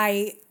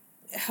 I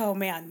oh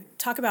man,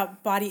 talk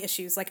about body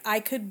issues. Like I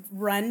could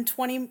run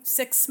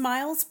 26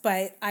 miles,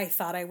 but I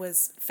thought I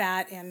was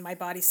fat and my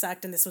body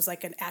sucked. And this was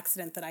like an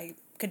accident that I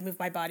could move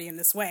my body in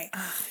this way.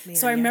 Oh, man,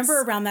 so I remember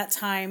yes. around that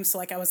time, so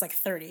like I was like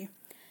 30,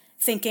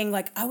 thinking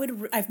like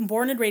I'm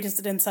born and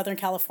raised in Southern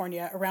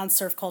California around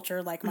surf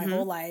culture like my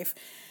whole life.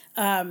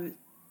 And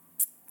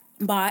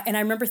I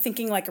remember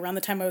thinking like around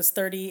the time I was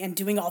 30 and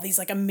doing all these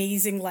like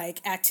amazing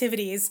like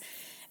activities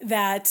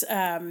that,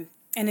 and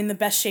in the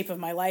best shape of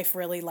my life,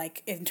 really,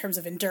 like in terms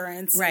of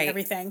endurance Right. and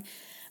everything,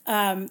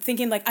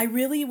 thinking like I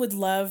really would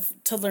love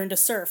to learn to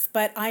surf,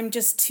 but I'm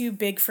just too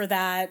big for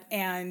that.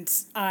 And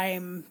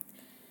I'm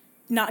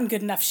not in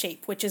good enough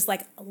shape, which is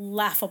like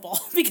laughable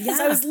because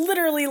I Yeah. was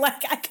literally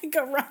like, I could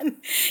go run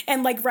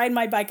and like ride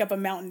my bike up a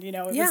mountain, you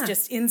know, it Yeah. was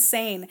just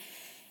insane.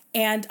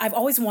 And I've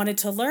always wanted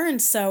to learn.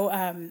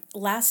 So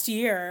last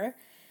year,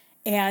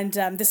 and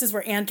this is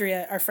where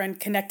Andrea, our friend,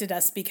 connected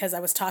us because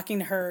I was talking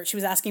to her. She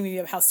was asking me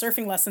how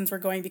surfing lessons were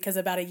going because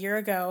about a year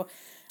ago,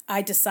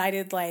 I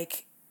decided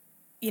like,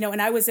 you know,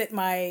 and I was at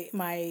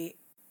my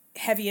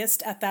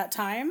heaviest at that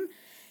time.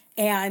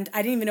 And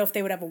I didn't even know if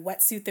they would have a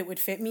wetsuit that would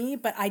fit me.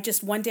 But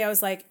one day I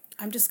was like,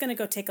 I'm just going to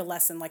go take a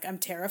lesson. Like, I'm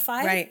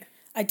terrified. Right.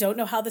 I don't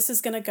know how this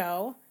is going to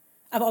go.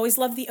 I've always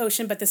loved the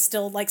ocean, but there's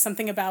still like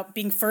something about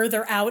being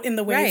further out in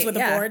the waves Right, with a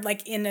yeah. board,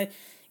 like in a,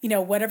 you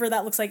know, whatever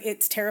that looks like.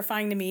 It's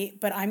terrifying to me,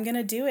 but I'm going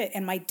to do it.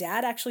 And my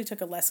dad actually took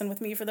a lesson with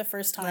me for the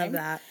first time. Love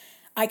that.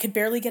 I could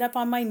barely get up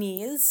on my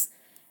knees,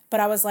 but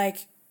I was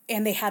like,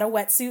 and they had a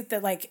wetsuit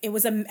that like, it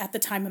was at the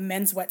time a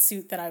men's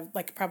wetsuit that I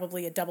like,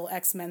 probably a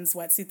XX men's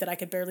wetsuit that I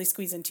could barely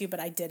squeeze into, but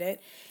I did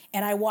it.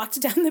 And I walked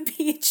down the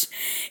beach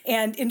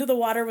and into the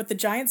water with the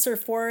giant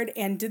surfboard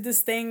and did this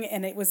thing.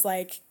 And it was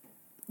like,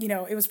 you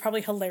know, it was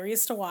probably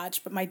hilarious to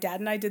watch, but my dad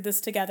and I did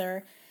this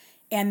together.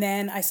 And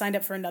then I signed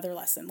up for another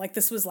lesson. Like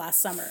this was last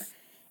summer.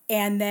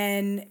 And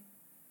then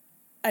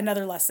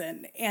another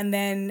lesson. And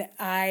then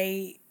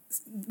it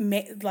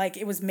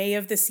was May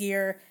of this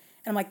year.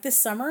 And I'm like, this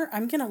summer,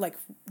 I'm going to like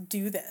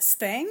do this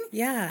thing.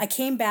 Yeah. I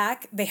came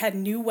back. They had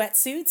new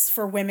wetsuits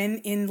for women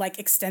in like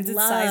extended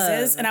Love.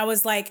 sizes. And I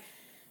was like,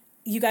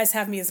 you guys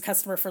have me as a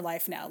customer for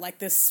life now. Like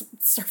this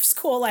surf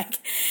school, like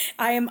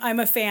I'm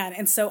a fan.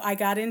 And so I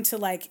got into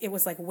like, it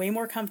was like way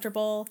more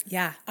comfortable.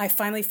 Yeah. I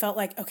finally felt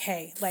like,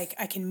 okay, like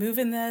I can move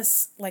in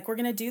this, like we're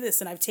going to do this.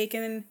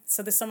 And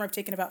so this summer I've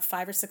taken about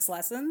 5 or 6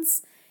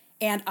 lessons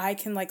and I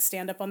can like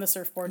stand up on the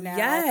surfboard now.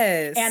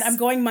 Yes. And I'm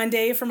going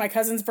Monday for my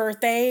cousin's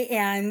birthday.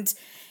 And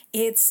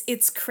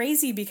it's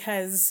crazy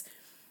because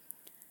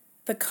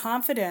the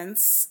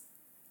confidence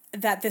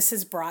that this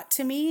has brought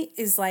to me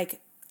is like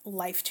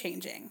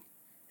life-changing.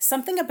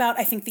 Something about,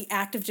 I think, the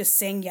act of just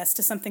saying yes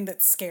to something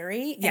that's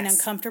scary and Yes.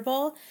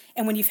 uncomfortable.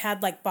 And when you've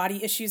had like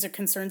body issues or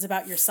concerns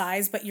about your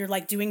size, but you're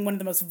like doing one of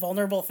the most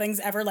vulnerable things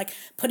ever, like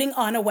putting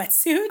on a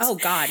wetsuit. Oh,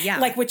 God, yeah.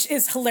 Like, which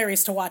is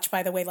hilarious to watch,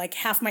 by the way. Like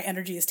half my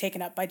energy is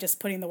taken up by just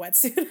putting the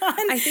wetsuit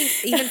on. I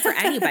think even for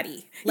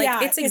anybody, like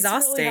Yeah, it's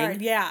exhausting. really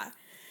hard. Yeah.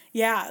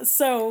 Yeah.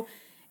 So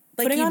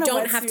Like putting you on a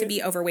don't have to wetsuit-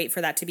 be overweight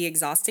for that to be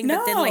exhausting,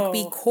 but then like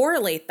we No.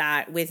 correlate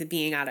that with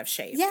being out of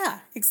shape. Yeah,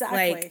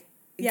 exactly. Like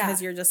yeah.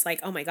 because you're just like,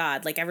 oh my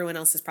God, like everyone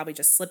else is probably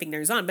just slipping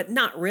theirs on, but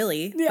not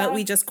really. Yeah. But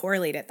we just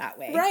correlate it that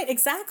way. Right,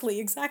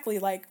 exactly.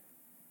 Like,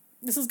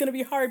 this is going to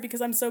be hard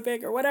because I'm so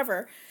big or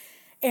whatever.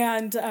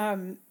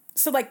 And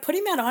so, like,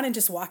 putting that on and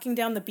just walking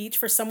down the beach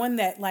for someone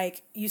that,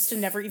 like, used to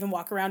never even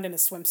walk around in a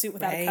swimsuit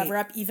without Right. a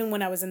cover-up, even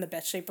when I was in the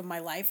best shape of my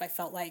life, I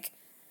felt like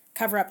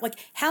cover-up. Like,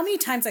 how many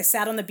times I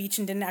sat on the beach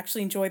and didn't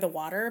actually enjoy the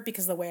water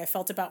because of the way I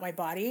felt about my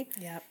body.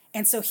 Yep.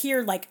 And so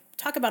here, like,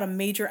 talk about a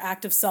major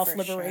act of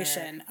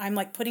self-liberation. I'm,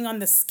 like, putting on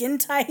the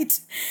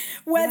skin-tight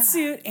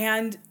wetsuit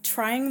and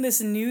trying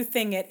this new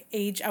thing at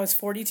age, I was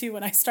 42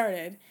 when I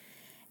started,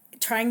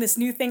 trying this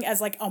new thing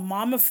as, like, a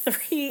mom of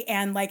 3,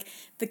 and, like,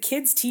 the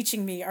kids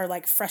teaching me are,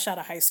 like, fresh out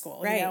of high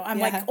school. Right, You know? I'm,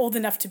 yeah. like, old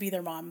enough to be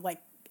their mom, like,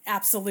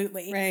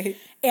 absolutely. Right.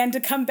 And to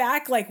come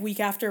back, like, week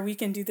after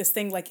week and do this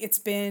thing, like, it's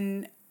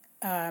been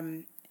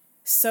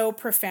so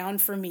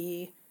profound for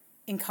me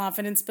in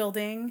confidence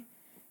building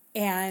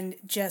and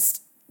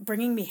just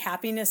bringing me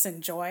happiness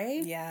and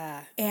joy.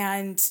 Yeah.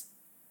 And,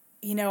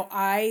 you know,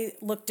 I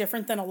look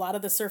different than a lot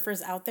of the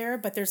surfers out there,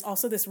 but there's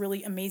also this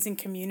really amazing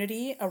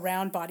community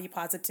around body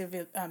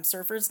positive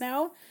surfers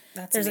now.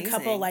 There's a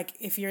couple, amazing. like,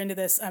 if you're into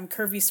this,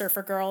 Curvy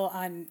Surfer Girl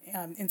on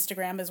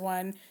Instagram is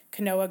one.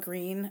 Kanoa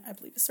Green, I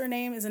believe is her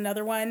name, is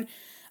another one.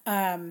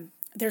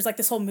 There's like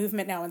this whole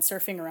movement now in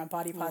surfing around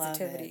body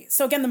positivity.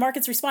 So again, the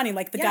market's responding.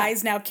 Like the Yeah.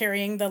 guys now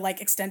carrying the like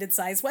extended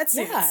size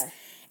wetsuits. Yeah.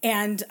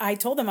 And I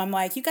told them, I'm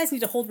like, you guys need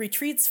to hold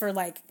retreats for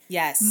like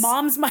Yes.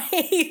 moms my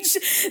age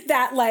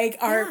that like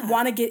Yeah.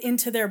 want to get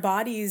into their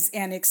bodies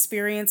and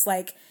experience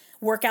like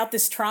work out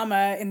this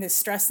trauma and this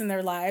stress in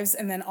their lives,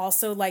 and then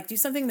also like do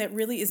something that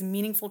really is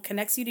meaningful,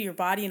 connects you to your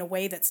body in a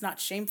way that's not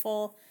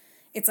shameful.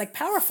 It's like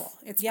powerful.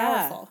 It's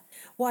powerful.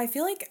 Well, I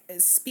feel like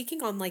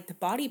speaking on like the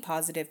body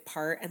positive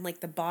part and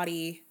like the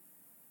body,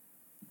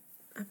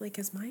 I'm like,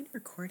 is mine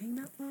recording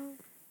that well?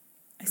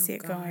 I see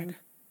it God. going.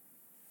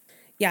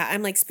 Yeah,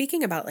 I'm like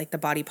speaking about like the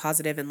body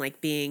positive and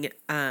like being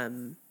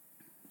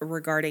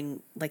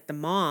regarding like the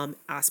mom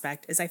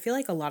aspect is I feel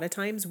like a lot of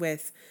times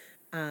with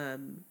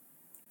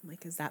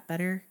like is that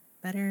better?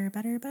 Better?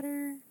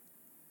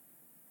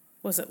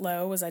 Was it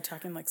low? Was I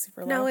talking like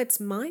super low? No, it's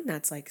mine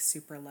that's like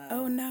super low.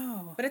 Oh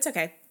no. But it's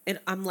okay.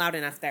 I'm loud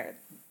enough there.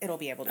 It'll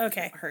be able to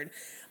be heard.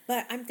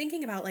 But I'm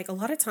thinking about like a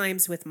lot of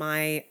times with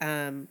my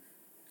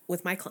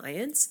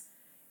clients,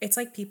 it's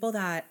like people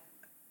that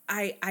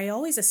I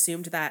always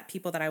assumed that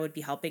people that I would be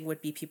helping would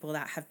be people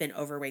that have been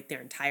overweight their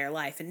entire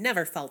life and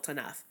never felt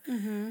enough.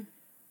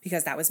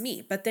 Because that was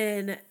me. But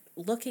then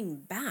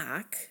looking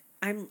back,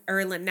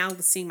 now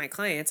seeing my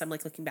clients, I'm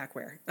like looking back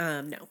where?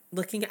 No.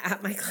 Looking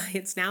at my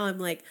clients now, I'm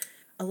like,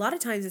 a lot of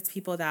times it's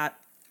people that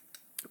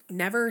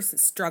never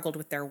struggled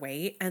with their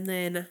weight and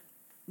then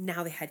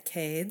now they had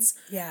kids.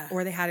 Yeah.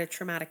 Or they had a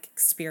traumatic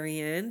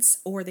experience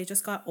or they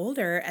just got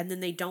older and then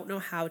they don't know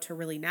how to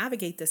really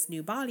navigate this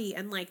new body.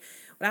 And like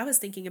what I was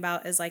thinking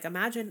about is like,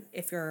 imagine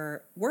if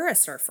were a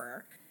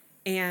surfer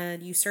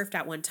and you surfed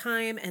at one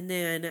time and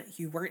then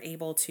you weren't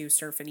able to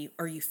surf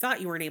or you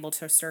thought you weren't able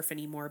to surf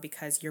anymore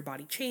because your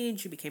body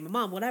changed, you became a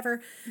mom,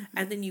 whatever.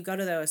 And then you go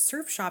to the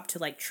surf shop to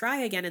like try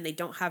again and they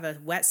don't have a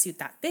wetsuit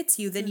that fits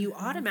you. Then you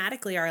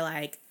automatically are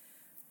like,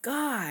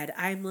 God,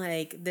 I'm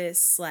like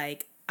this,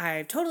 like,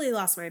 I've totally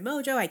lost my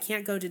mojo. I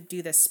can't go to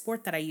do this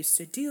sport that I used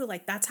to do.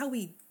 Like, that's how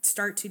we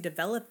start to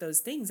develop those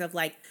things of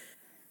like,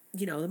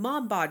 you know, the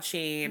mom bod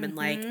shame and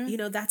like, you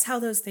know, that's how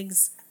those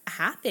things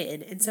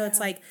happen. And so it's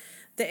like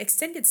the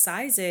extended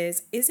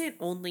sizes isn't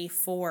only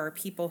for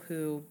people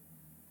who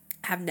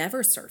have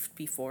never surfed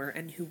before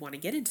and who want to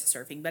get into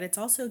surfing, but it's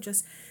also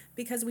just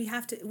because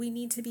we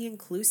need to be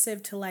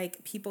inclusive to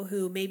like people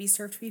who maybe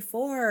surfed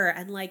before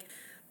and like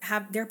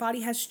have their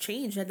body has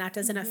changed and that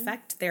doesn't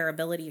affect their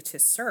ability to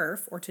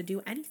surf or to do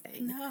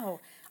anything. No.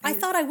 I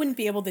thought I wouldn't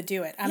be able to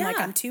do it. I'm like,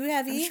 I'm too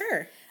heavy. I'm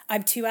sure.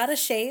 I'm too out of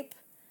shape.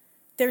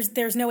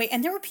 There's no way.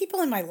 And there were people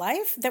in my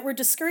life that were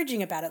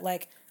discouraging about it.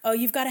 Like, oh,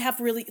 you've got to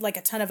have really like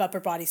a ton of upper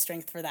body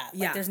strength for that.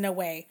 Like, there's no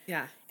way.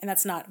 Yeah. And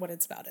that's not what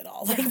it's about at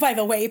all. Like, by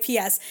the way,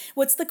 P.S.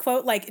 What's the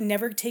quote? Like,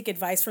 never take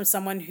advice from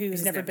someone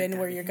who's never been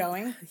where you're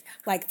going.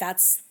 Like,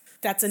 that's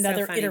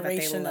another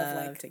iteration of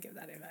like to give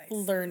that advice.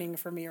 Learning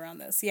for me around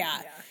this.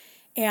 Yeah.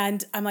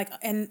 And I'm like,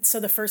 and so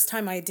the first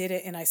time I did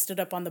it and I stood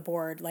up on the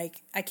board,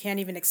 like, I can't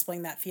even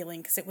explain that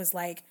feeling because it was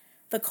like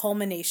the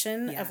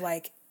culmination of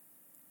like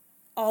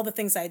all the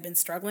things I had been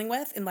struggling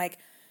with. And like,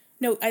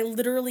 no, I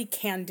literally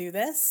can do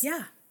this.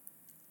 Yeah.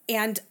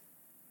 And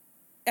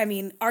I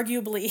mean,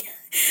 arguably,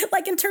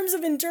 like in terms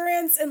of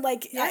endurance and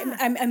like,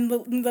 I'm in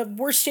the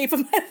worst shape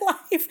of my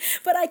life,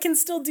 but I can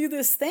still do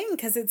this thing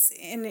because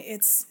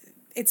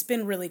it's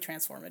been really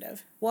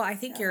transformative. Well, I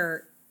think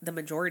you're the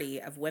majority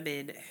of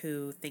women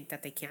who think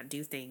that they can't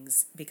do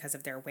things because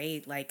of their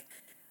weight, like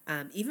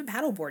even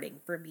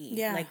paddleboarding for me.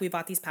 Yeah. Like we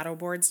bought these paddle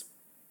boards,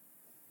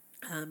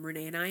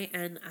 Renee and I,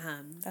 and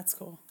that's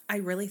cool. I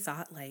really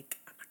thought like,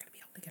 I'm not going to be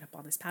able to get up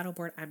on this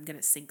paddleboard. I'm going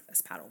to sink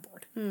this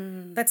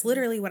paddleboard. That's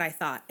literally what I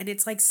thought. And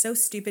it's like so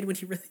stupid when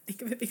you really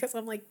think of it because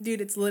I'm like, dude,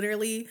 it's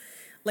literally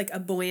like a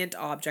buoyant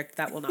object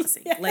that will not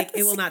sink. Like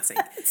it will not sink.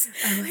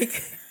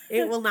 Like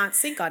it will not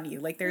sink on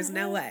you. Like there's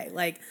no way.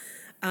 Like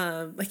you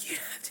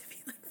have to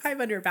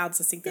 500 pounds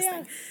to sink this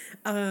thing.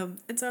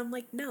 And so I'm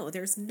like, no,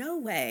 there's no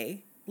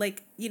way.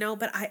 Like, you know,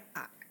 but I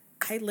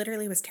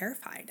literally was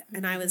terrified.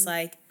 And I was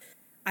like,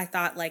 I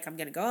thought like, I'm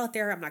going to go out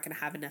there. I'm not going to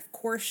have enough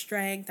core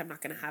strength. I'm not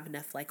going to have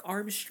enough like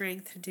arm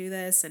strength to do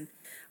this. And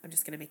I'm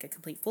just going to make a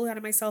complete fool out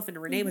of myself. And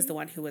Renee was the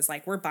one who was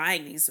like, we're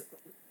buying these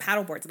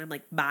paddle boards. And I'm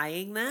like,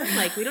 buying them?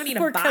 Like, we don't need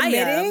to buy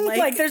them.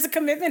 Like there's a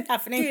commitment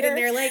happening dude,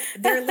 here.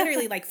 And they're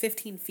literally like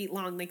 15 feet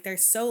long. Like they're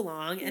so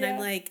long. And I'm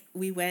like,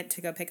 we went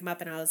to go pick them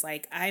up and I was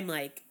like, I'm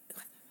like,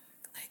 what the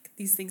fuck? Like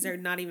these things are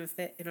not even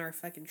fit in our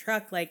fucking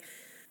truck. Like,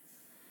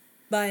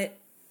 but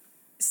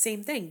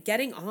same thing,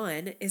 getting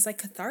on is like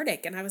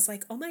cathartic. And I was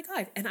like, oh my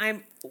God. And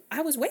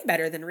I was way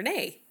better than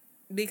Renee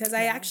because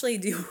I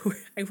actually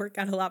I work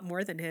out a lot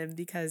more than him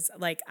because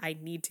like I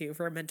need to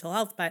for mental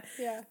health, but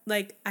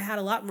like I had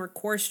a lot more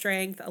core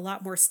strength, a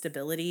lot more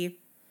stability.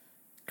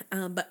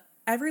 But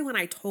everyone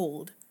I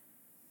told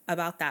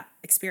about that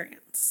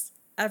experience,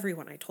 every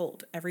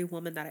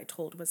woman that I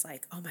told was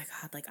like, oh my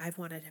God, like I've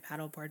wanted a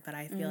paddleboard, but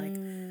I feel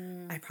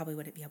like I probably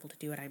wouldn't be able to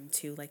do it. I'm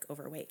too like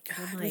overweight.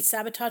 God, like, we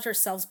sabotage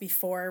ourselves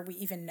before we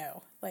even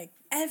know. Like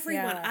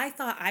everyone, I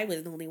thought I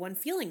was the only one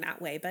feeling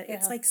that way, but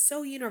it's like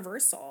so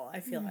universal. I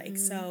feel like,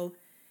 so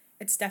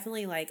it's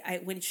definitely like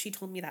when she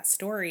told me that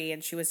story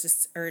and she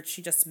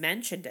just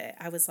mentioned it,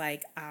 I was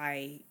like,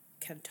 I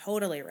can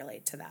totally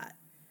relate to that.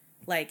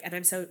 Like, and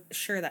I'm so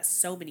sure that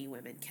so many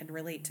women can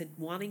relate to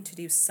wanting to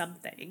do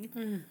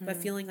something, but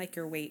feeling like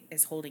your weight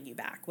is holding you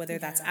back, whether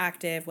that's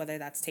active, whether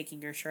that's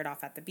taking your shirt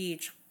off at the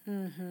beach,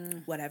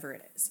 whatever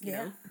it is, you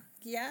know?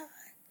 Yeah.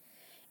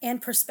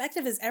 And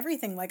perspective is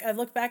everything. Like, I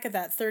look back at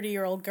that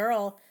 30-year-old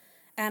girl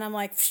and I'm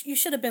like, you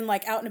should have been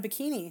like out in a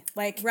bikini,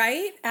 like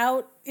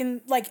out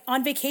in like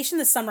on vacation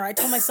this summer. I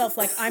told myself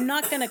like, I'm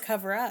not going to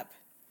cover up.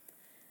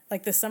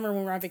 like this summer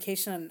when we were on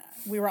vacation,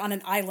 we were on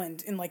an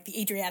island in like the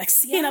Adriatic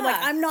Sea, and I'm like,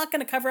 Yeah. I'm not going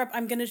to cover up.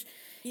 I'm going to,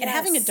 and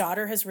having a Yes.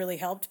 daughter has really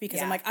helped because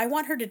I'm Yeah. like, I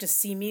want her to just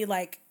see me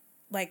like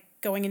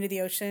going into the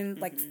ocean,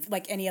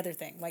 like any other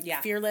thing, like Yeah.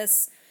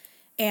 fearless.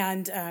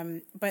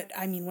 And, but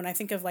I mean, when I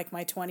think of like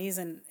my 20s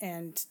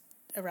and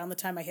around the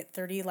time I hit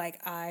 30, like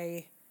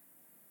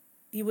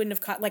you wouldn't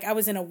have caught, like I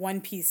was in a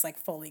one piece, like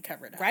fully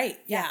covered up. Right.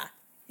 Yeah.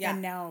 Yeah.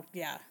 And now,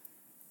 yeah.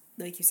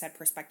 Like you said,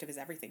 perspective is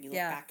everything. You look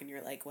Yeah. back and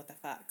you're like, what the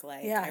fuck?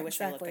 Like, Yeah, I wish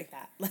exactly. I looked like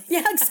that. Like,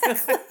 Yeah,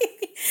 exactly.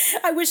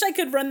 I wish I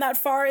could run that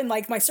far in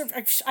like my surf.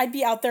 I'd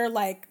be out there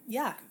like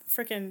yeah.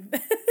 freaking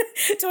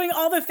doing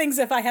all the things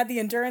if I had the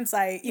endurance.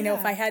 You know,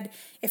 Yeah.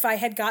 if I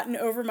had gotten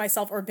over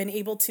myself or been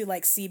able to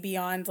like see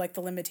beyond like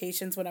the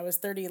limitations when I was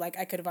 30, like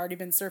I could have already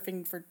been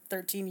surfing for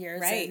 13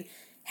 years Right. and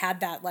had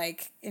that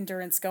like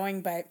endurance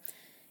going. But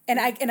and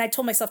I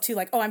told myself too,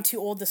 like, oh, I'm too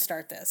old to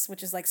start this,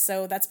 which is like,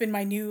 so that's been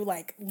my new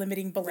like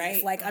limiting belief.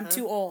 Right. Like I'm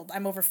too old.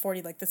 I'm over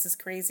 40. Like this is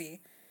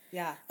crazy.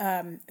 Yeah.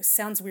 It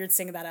sounds weird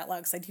saying that out loud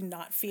because I do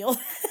not feel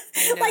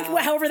I like know.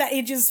 however that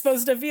age is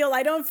supposed to feel.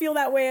 I don't feel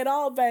that way at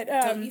all. But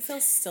Don't you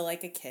feel still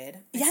like a kid?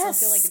 yes,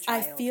 still feel like a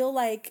child. I feel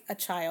like a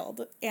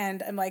child,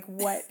 and I'm like,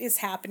 what is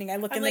happening? I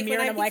look I'm in like, the mirror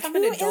when and I'm I like, become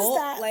who an is adult,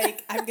 that?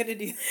 like, I'm going to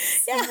do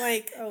this. Yeah. I'm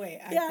like, oh,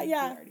 wait. I yeah, think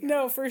yeah, we already are.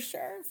 no, for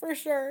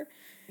sure.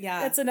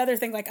 Yeah. That's another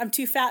thing. Like, I'm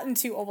too fat and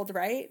too old,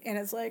 right? And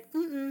it's like,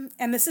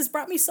 and this has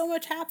brought me so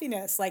much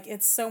happiness. Like,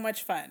 it's so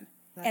much fun.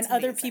 That's and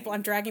other amazing. people,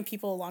 I'm dragging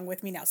people along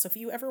with me now. So if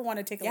you ever want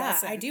to take a Yeah,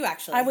 lesson, I do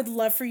actually. I would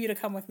love for you to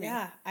come with me.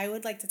 Yeah, I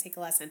would like to take a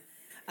lesson.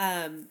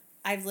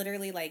 I've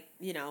literally like,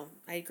 you know,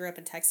 I grew up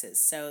in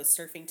Texas, so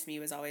surfing to me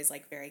was always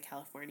like very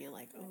California,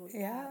 like, oh yeah,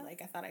 Yeah.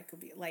 like I thought I could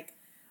be like,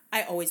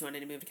 I always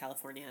wanted to move to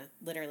California,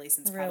 literally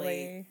since probably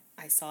Really?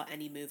 I saw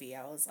any movie,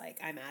 I was like,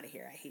 I'm out of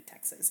here. I hate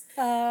Texas.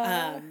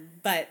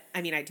 But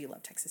I mean, I do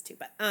love Texas too,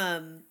 but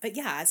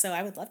yeah, so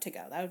I would love to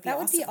go. That would be That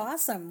awesome. would be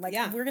awesome. Like,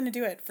 Yeah. we're going to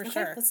do it for Okay,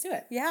 sure. let's do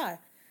it. Yeah.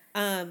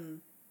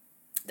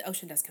 The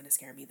ocean does kind of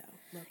scare me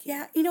though. Low-key.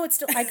 Yeah. You know, it's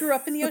still, I grew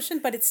up in the ocean,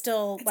 but it's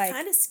still It's like,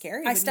 kind of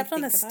scary. I when you stepped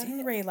on a think about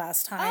it. stingray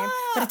last time,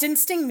 but it didn't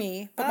sting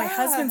me. But my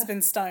husband's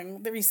been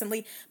stung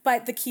recently.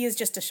 But the key is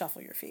just to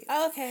shuffle your feet.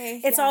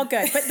 Okay. It's yeah. all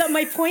good. But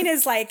my point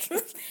is like,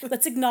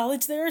 let's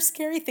acknowledge there are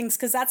scary things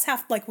because that's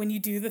half, like when you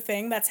do the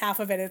thing, that's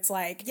half of it. It's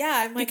like,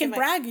 Yeah, I'm you like, can am I-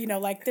 brag, you know,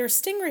 like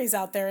there's stingrays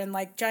out there and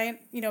like giant,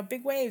 you know,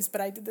 big waves, but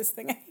I did this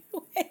thing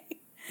anyway.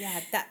 Yeah,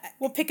 that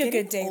We'll pick a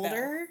getting good day older,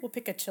 though. We'll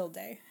pick a chill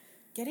day.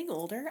 Getting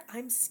older,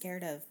 I'm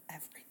scared of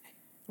everything.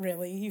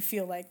 Really? You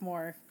feel like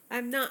more.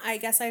 I'm not, I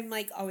guess I'm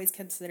like always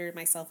considered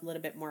myself a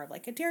little bit more of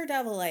like a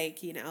daredevil.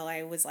 Like, you know,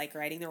 I was like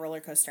riding the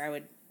roller coaster. I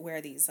would wear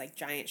these like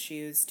giant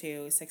shoes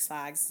to Six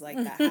Flags, like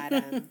that had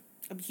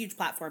a huge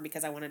platform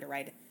because I wanted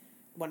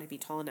to be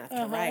tall enough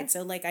to ride.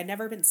 So like, I've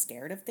never been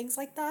scared of things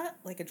like that,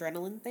 like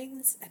adrenaline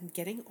things. And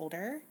getting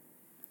older,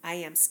 I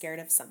am scared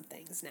of some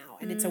things now.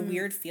 And it's a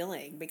weird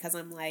feeling because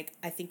I'm like,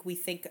 I think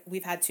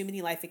we've had too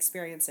many life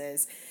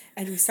experiences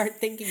and we start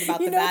thinking about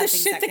You the know bad the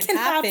things shit that can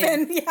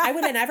happen. Yeah. I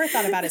would have never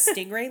thought about a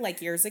stingray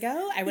like years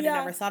ago. I would have Yeah.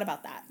 never thought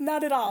about that.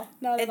 Not at all.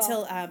 Not at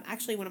all. Until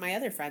actually one of my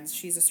other friends,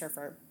 she's a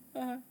surfer.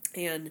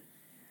 And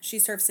she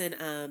surfs in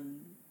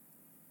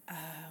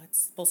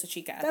it's Bolsa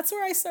Chica. That's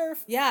where I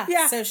surf. yeah.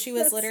 Yeah. So she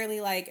was that's-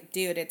 literally like,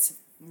 dude, it's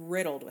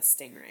riddled with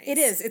stingrays. It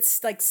is.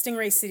 It's like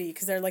Stingray City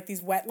because they're like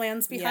these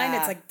wetlands behind. Yeah.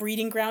 It's like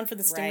breeding ground for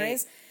the stingrays.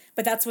 Right.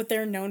 But that's what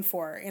they're known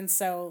for. And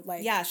so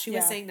like Yeah, she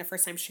was saying the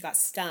first time she got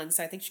stung.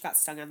 So I think she got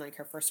stung on like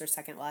her first or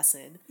second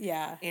lesson.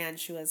 Yeah. And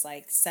she was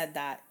like, said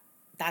that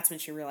that's when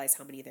she realized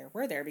how many there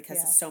were there because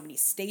Yeah. of so many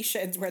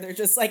stations where they're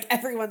just like,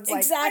 everyone's like,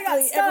 Exactly. I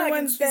got stung. And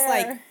Everyone's she's there.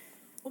 like,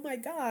 oh my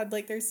God,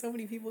 like there's so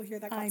many people here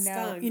that got I know.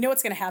 stung. You know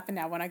what's going to happen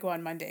now when I go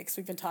on Monday because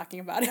we've been talking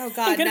about it. Oh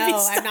God, gonna be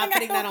no, I'm not stung.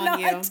 putting that I hope on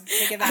you. not.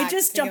 Take it I back.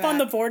 just Take jump it on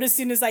the back. board as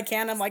soon as I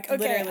can. I'm like, okay,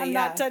 Literally, I'm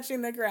yeah. not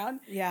touching the ground.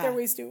 Yeah. There are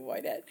ways to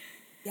avoid it.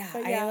 Yeah,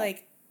 But I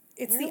like,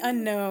 It's Where the were-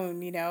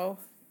 unknown, you know?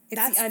 It's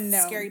That's the the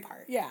unknown. scary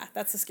part. Yeah,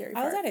 that's the scary I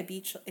part. was at a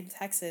beach in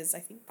Texas. I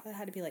think it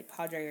had to be like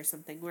Padre or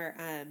something where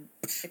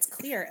it's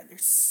clear and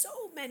there's so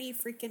many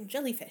freaking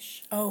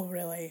jellyfish. Oh,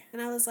 really?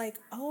 And I was like,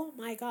 oh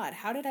my God,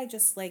 how did I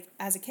just like,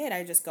 as a kid,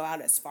 I just go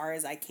out as far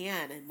as I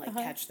can and like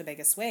catch the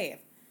biggest wave.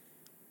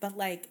 But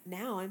like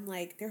now I'm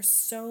like, there's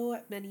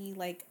so many,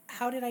 like,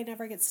 how did I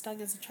never get stung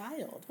as a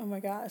child? Oh my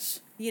gosh.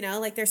 You know,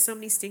 like there's so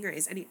many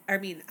stingrays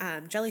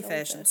and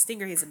jellyfish and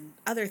stingrays and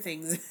other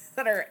things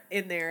that are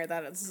in there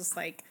that it's just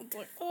like,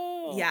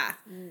 Oh. yeah,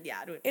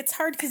 dude. It's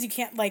hard because you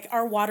can't, like,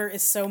 our water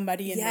is so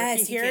muddy and Yes,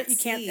 murky you here. can't You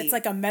can't, see. it's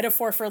like a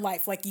metaphor for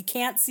life. Like, you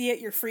can't see it,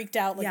 you're freaked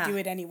out, like, Yeah. do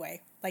it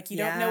anyway. Like, you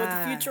don't know what the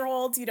Yeah. future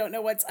holds, you don't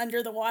know what's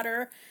under the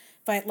water.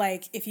 But,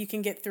 like, if you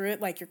can get through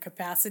it, like, your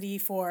capacity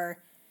for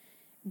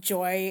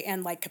joy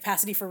and, like,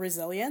 capacity for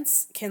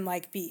resilience can,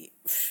 like, be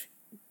just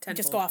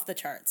Tenfold. go off the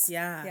charts.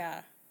 Yeah.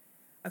 Yeah.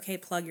 Okay,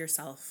 plug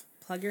yourself.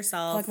 Plug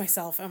yourself. Plug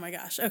myself. Oh my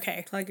gosh.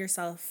 Okay. Plug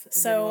yourself. And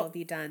So- then we'll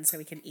be done so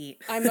we can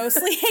eat. I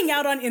mostly hang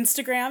out on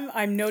Instagram.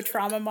 I'm No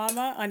Trauma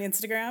Mama on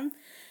Instagram.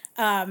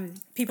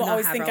 People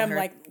always think I'm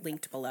like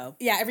linked below.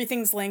 Yeah,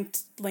 everything's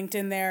linked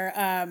in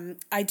there.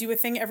 I do a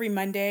thing every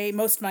Monday,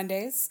 most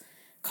Mondays,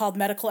 called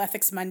Medical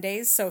Ethics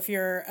Mondays. So if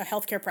you're a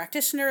healthcare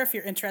practitioner, if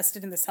you're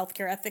interested in this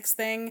healthcare ethics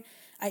thing,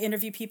 I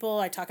interview people.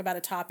 I talk about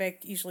a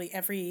topic usually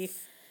every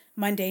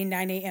Monday,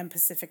 9 a.m.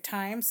 Pacific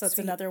time. So it's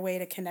another way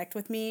to connect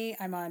with me.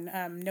 I'm on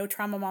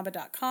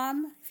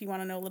notraumamama.com if you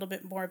want to know a little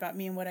bit more about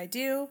me and what I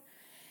do.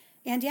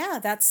 And yeah,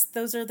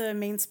 those are the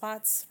main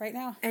spots right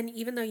now. And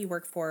even though you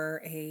work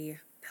for a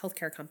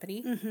healthcare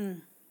company,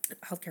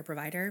 healthcare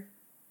provider.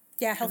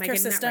 Yeah, healthcare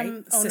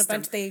system,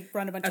 right? They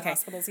run a bunch of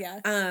hospitals,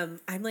 yeah.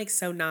 I'm like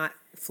so not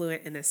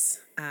fluent in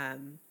this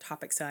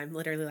topic, so I'm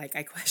literally like,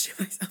 I question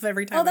myself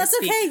every time. Oh, that's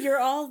okay. You're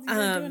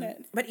doing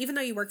it. But even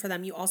though you work for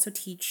them, you also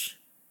teach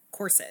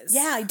courses.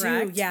 Yeah, I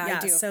do. Yeah, I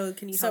do. So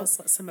can you tell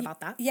us some about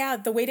that? Yeah,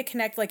 the way to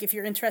connect, like if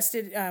you're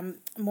interested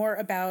more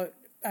about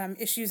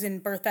issues in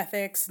birth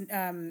ethics,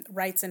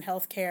 rights in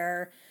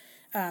healthcare,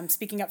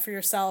 speaking up for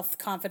yourself,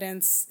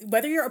 confidence,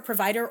 whether you're a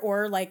provider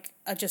or like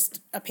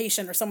just a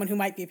patient or someone who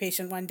might be a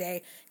patient one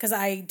day, because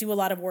I do a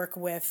lot of work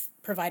with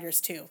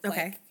providers too.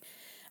 Okay.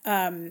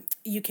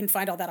 You can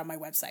find all that on my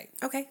website.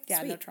 Okay.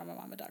 Yeah,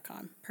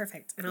 notraumamama.com.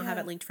 Perfect. And I'll have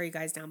it linked for you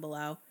guys down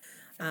below.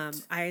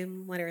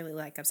 I'm literally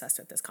like obsessed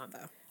with this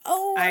convo.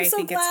 Oh, I'm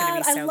so glad.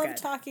 It's gonna be so I love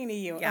talking to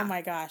you. Yeah. Oh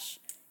my gosh.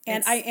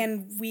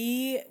 And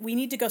we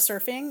need to go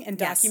surfing and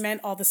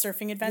document all the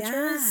surfing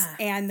adventures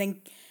and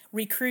then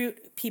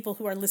recruit people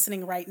who are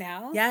listening right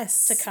now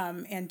to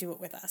come and do it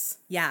with us.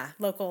 Yeah.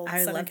 Local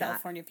Southern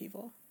California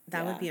people.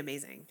 That would be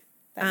amazing.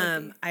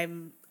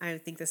 I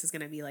think this is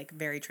going to be like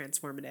very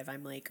transformative.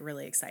 I'm like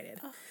really excited.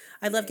 Oh,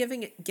 I love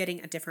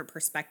getting a different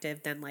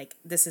perspective than like,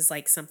 this is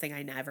like something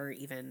I never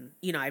even,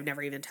 I've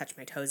never even touched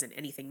my toes in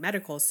anything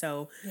medical.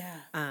 So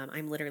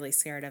I'm literally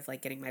scared of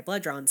like getting my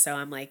blood drawn. So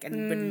I'm like,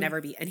 and would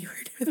never be anywhere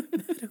near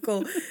the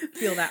medical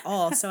field at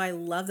all. So I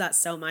love that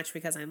so much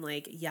because I'm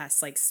like,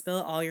 yes, like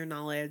spill all your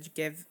knowledge,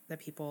 give the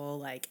people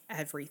like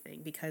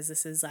everything, because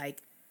this is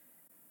like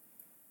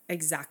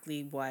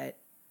exactly what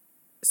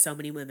so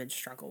many women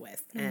struggle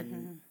with,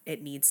 and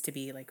it needs to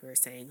be, like we were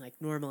saying, like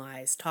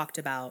normalized, talked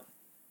about,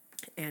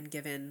 and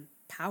given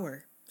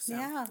power. So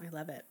I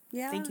love it.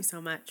 Yeah. Thank you so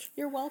much.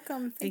 You're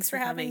welcome. Thanks for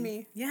having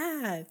me.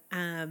 Yeah.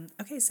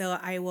 Okay. So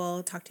I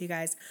will talk to you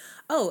guys.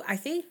 Oh, I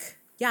think,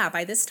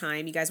 by this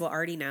time you guys will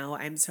already know.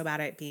 I'm so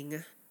bad at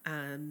being,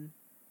 on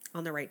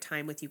the right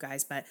time with you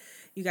guys, but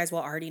you guys will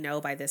already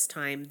know by this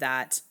time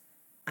that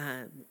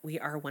we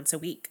are once a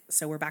week.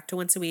 So we're back to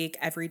once a week.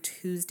 Every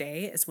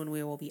Tuesday is when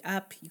we will be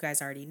up. You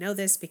guys already know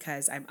this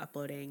because I'm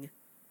uploading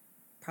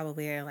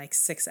probably like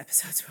 6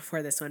 episodes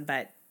before this one,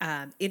 but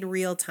in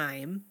real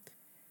time.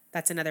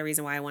 That's another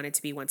reason why I wanted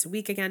to be once a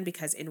week again,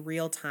 because in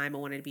real time, I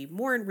wanted to be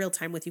more in real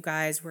time with you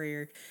guys,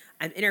 where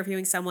I'm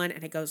interviewing someone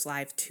and it goes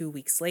live 2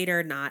 weeks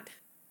later, not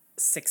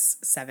 6,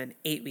 7,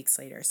 8 weeks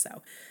later.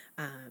 So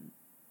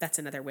that's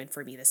another win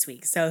for me this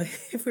week. So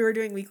if we were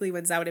doing weekly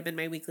wins, that would have been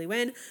my weekly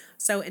win.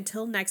 So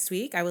until next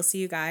week, I will see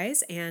you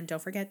guys. And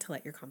don't forget to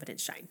let your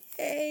confidence shine.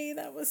 Hey,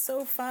 that was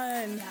so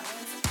fun.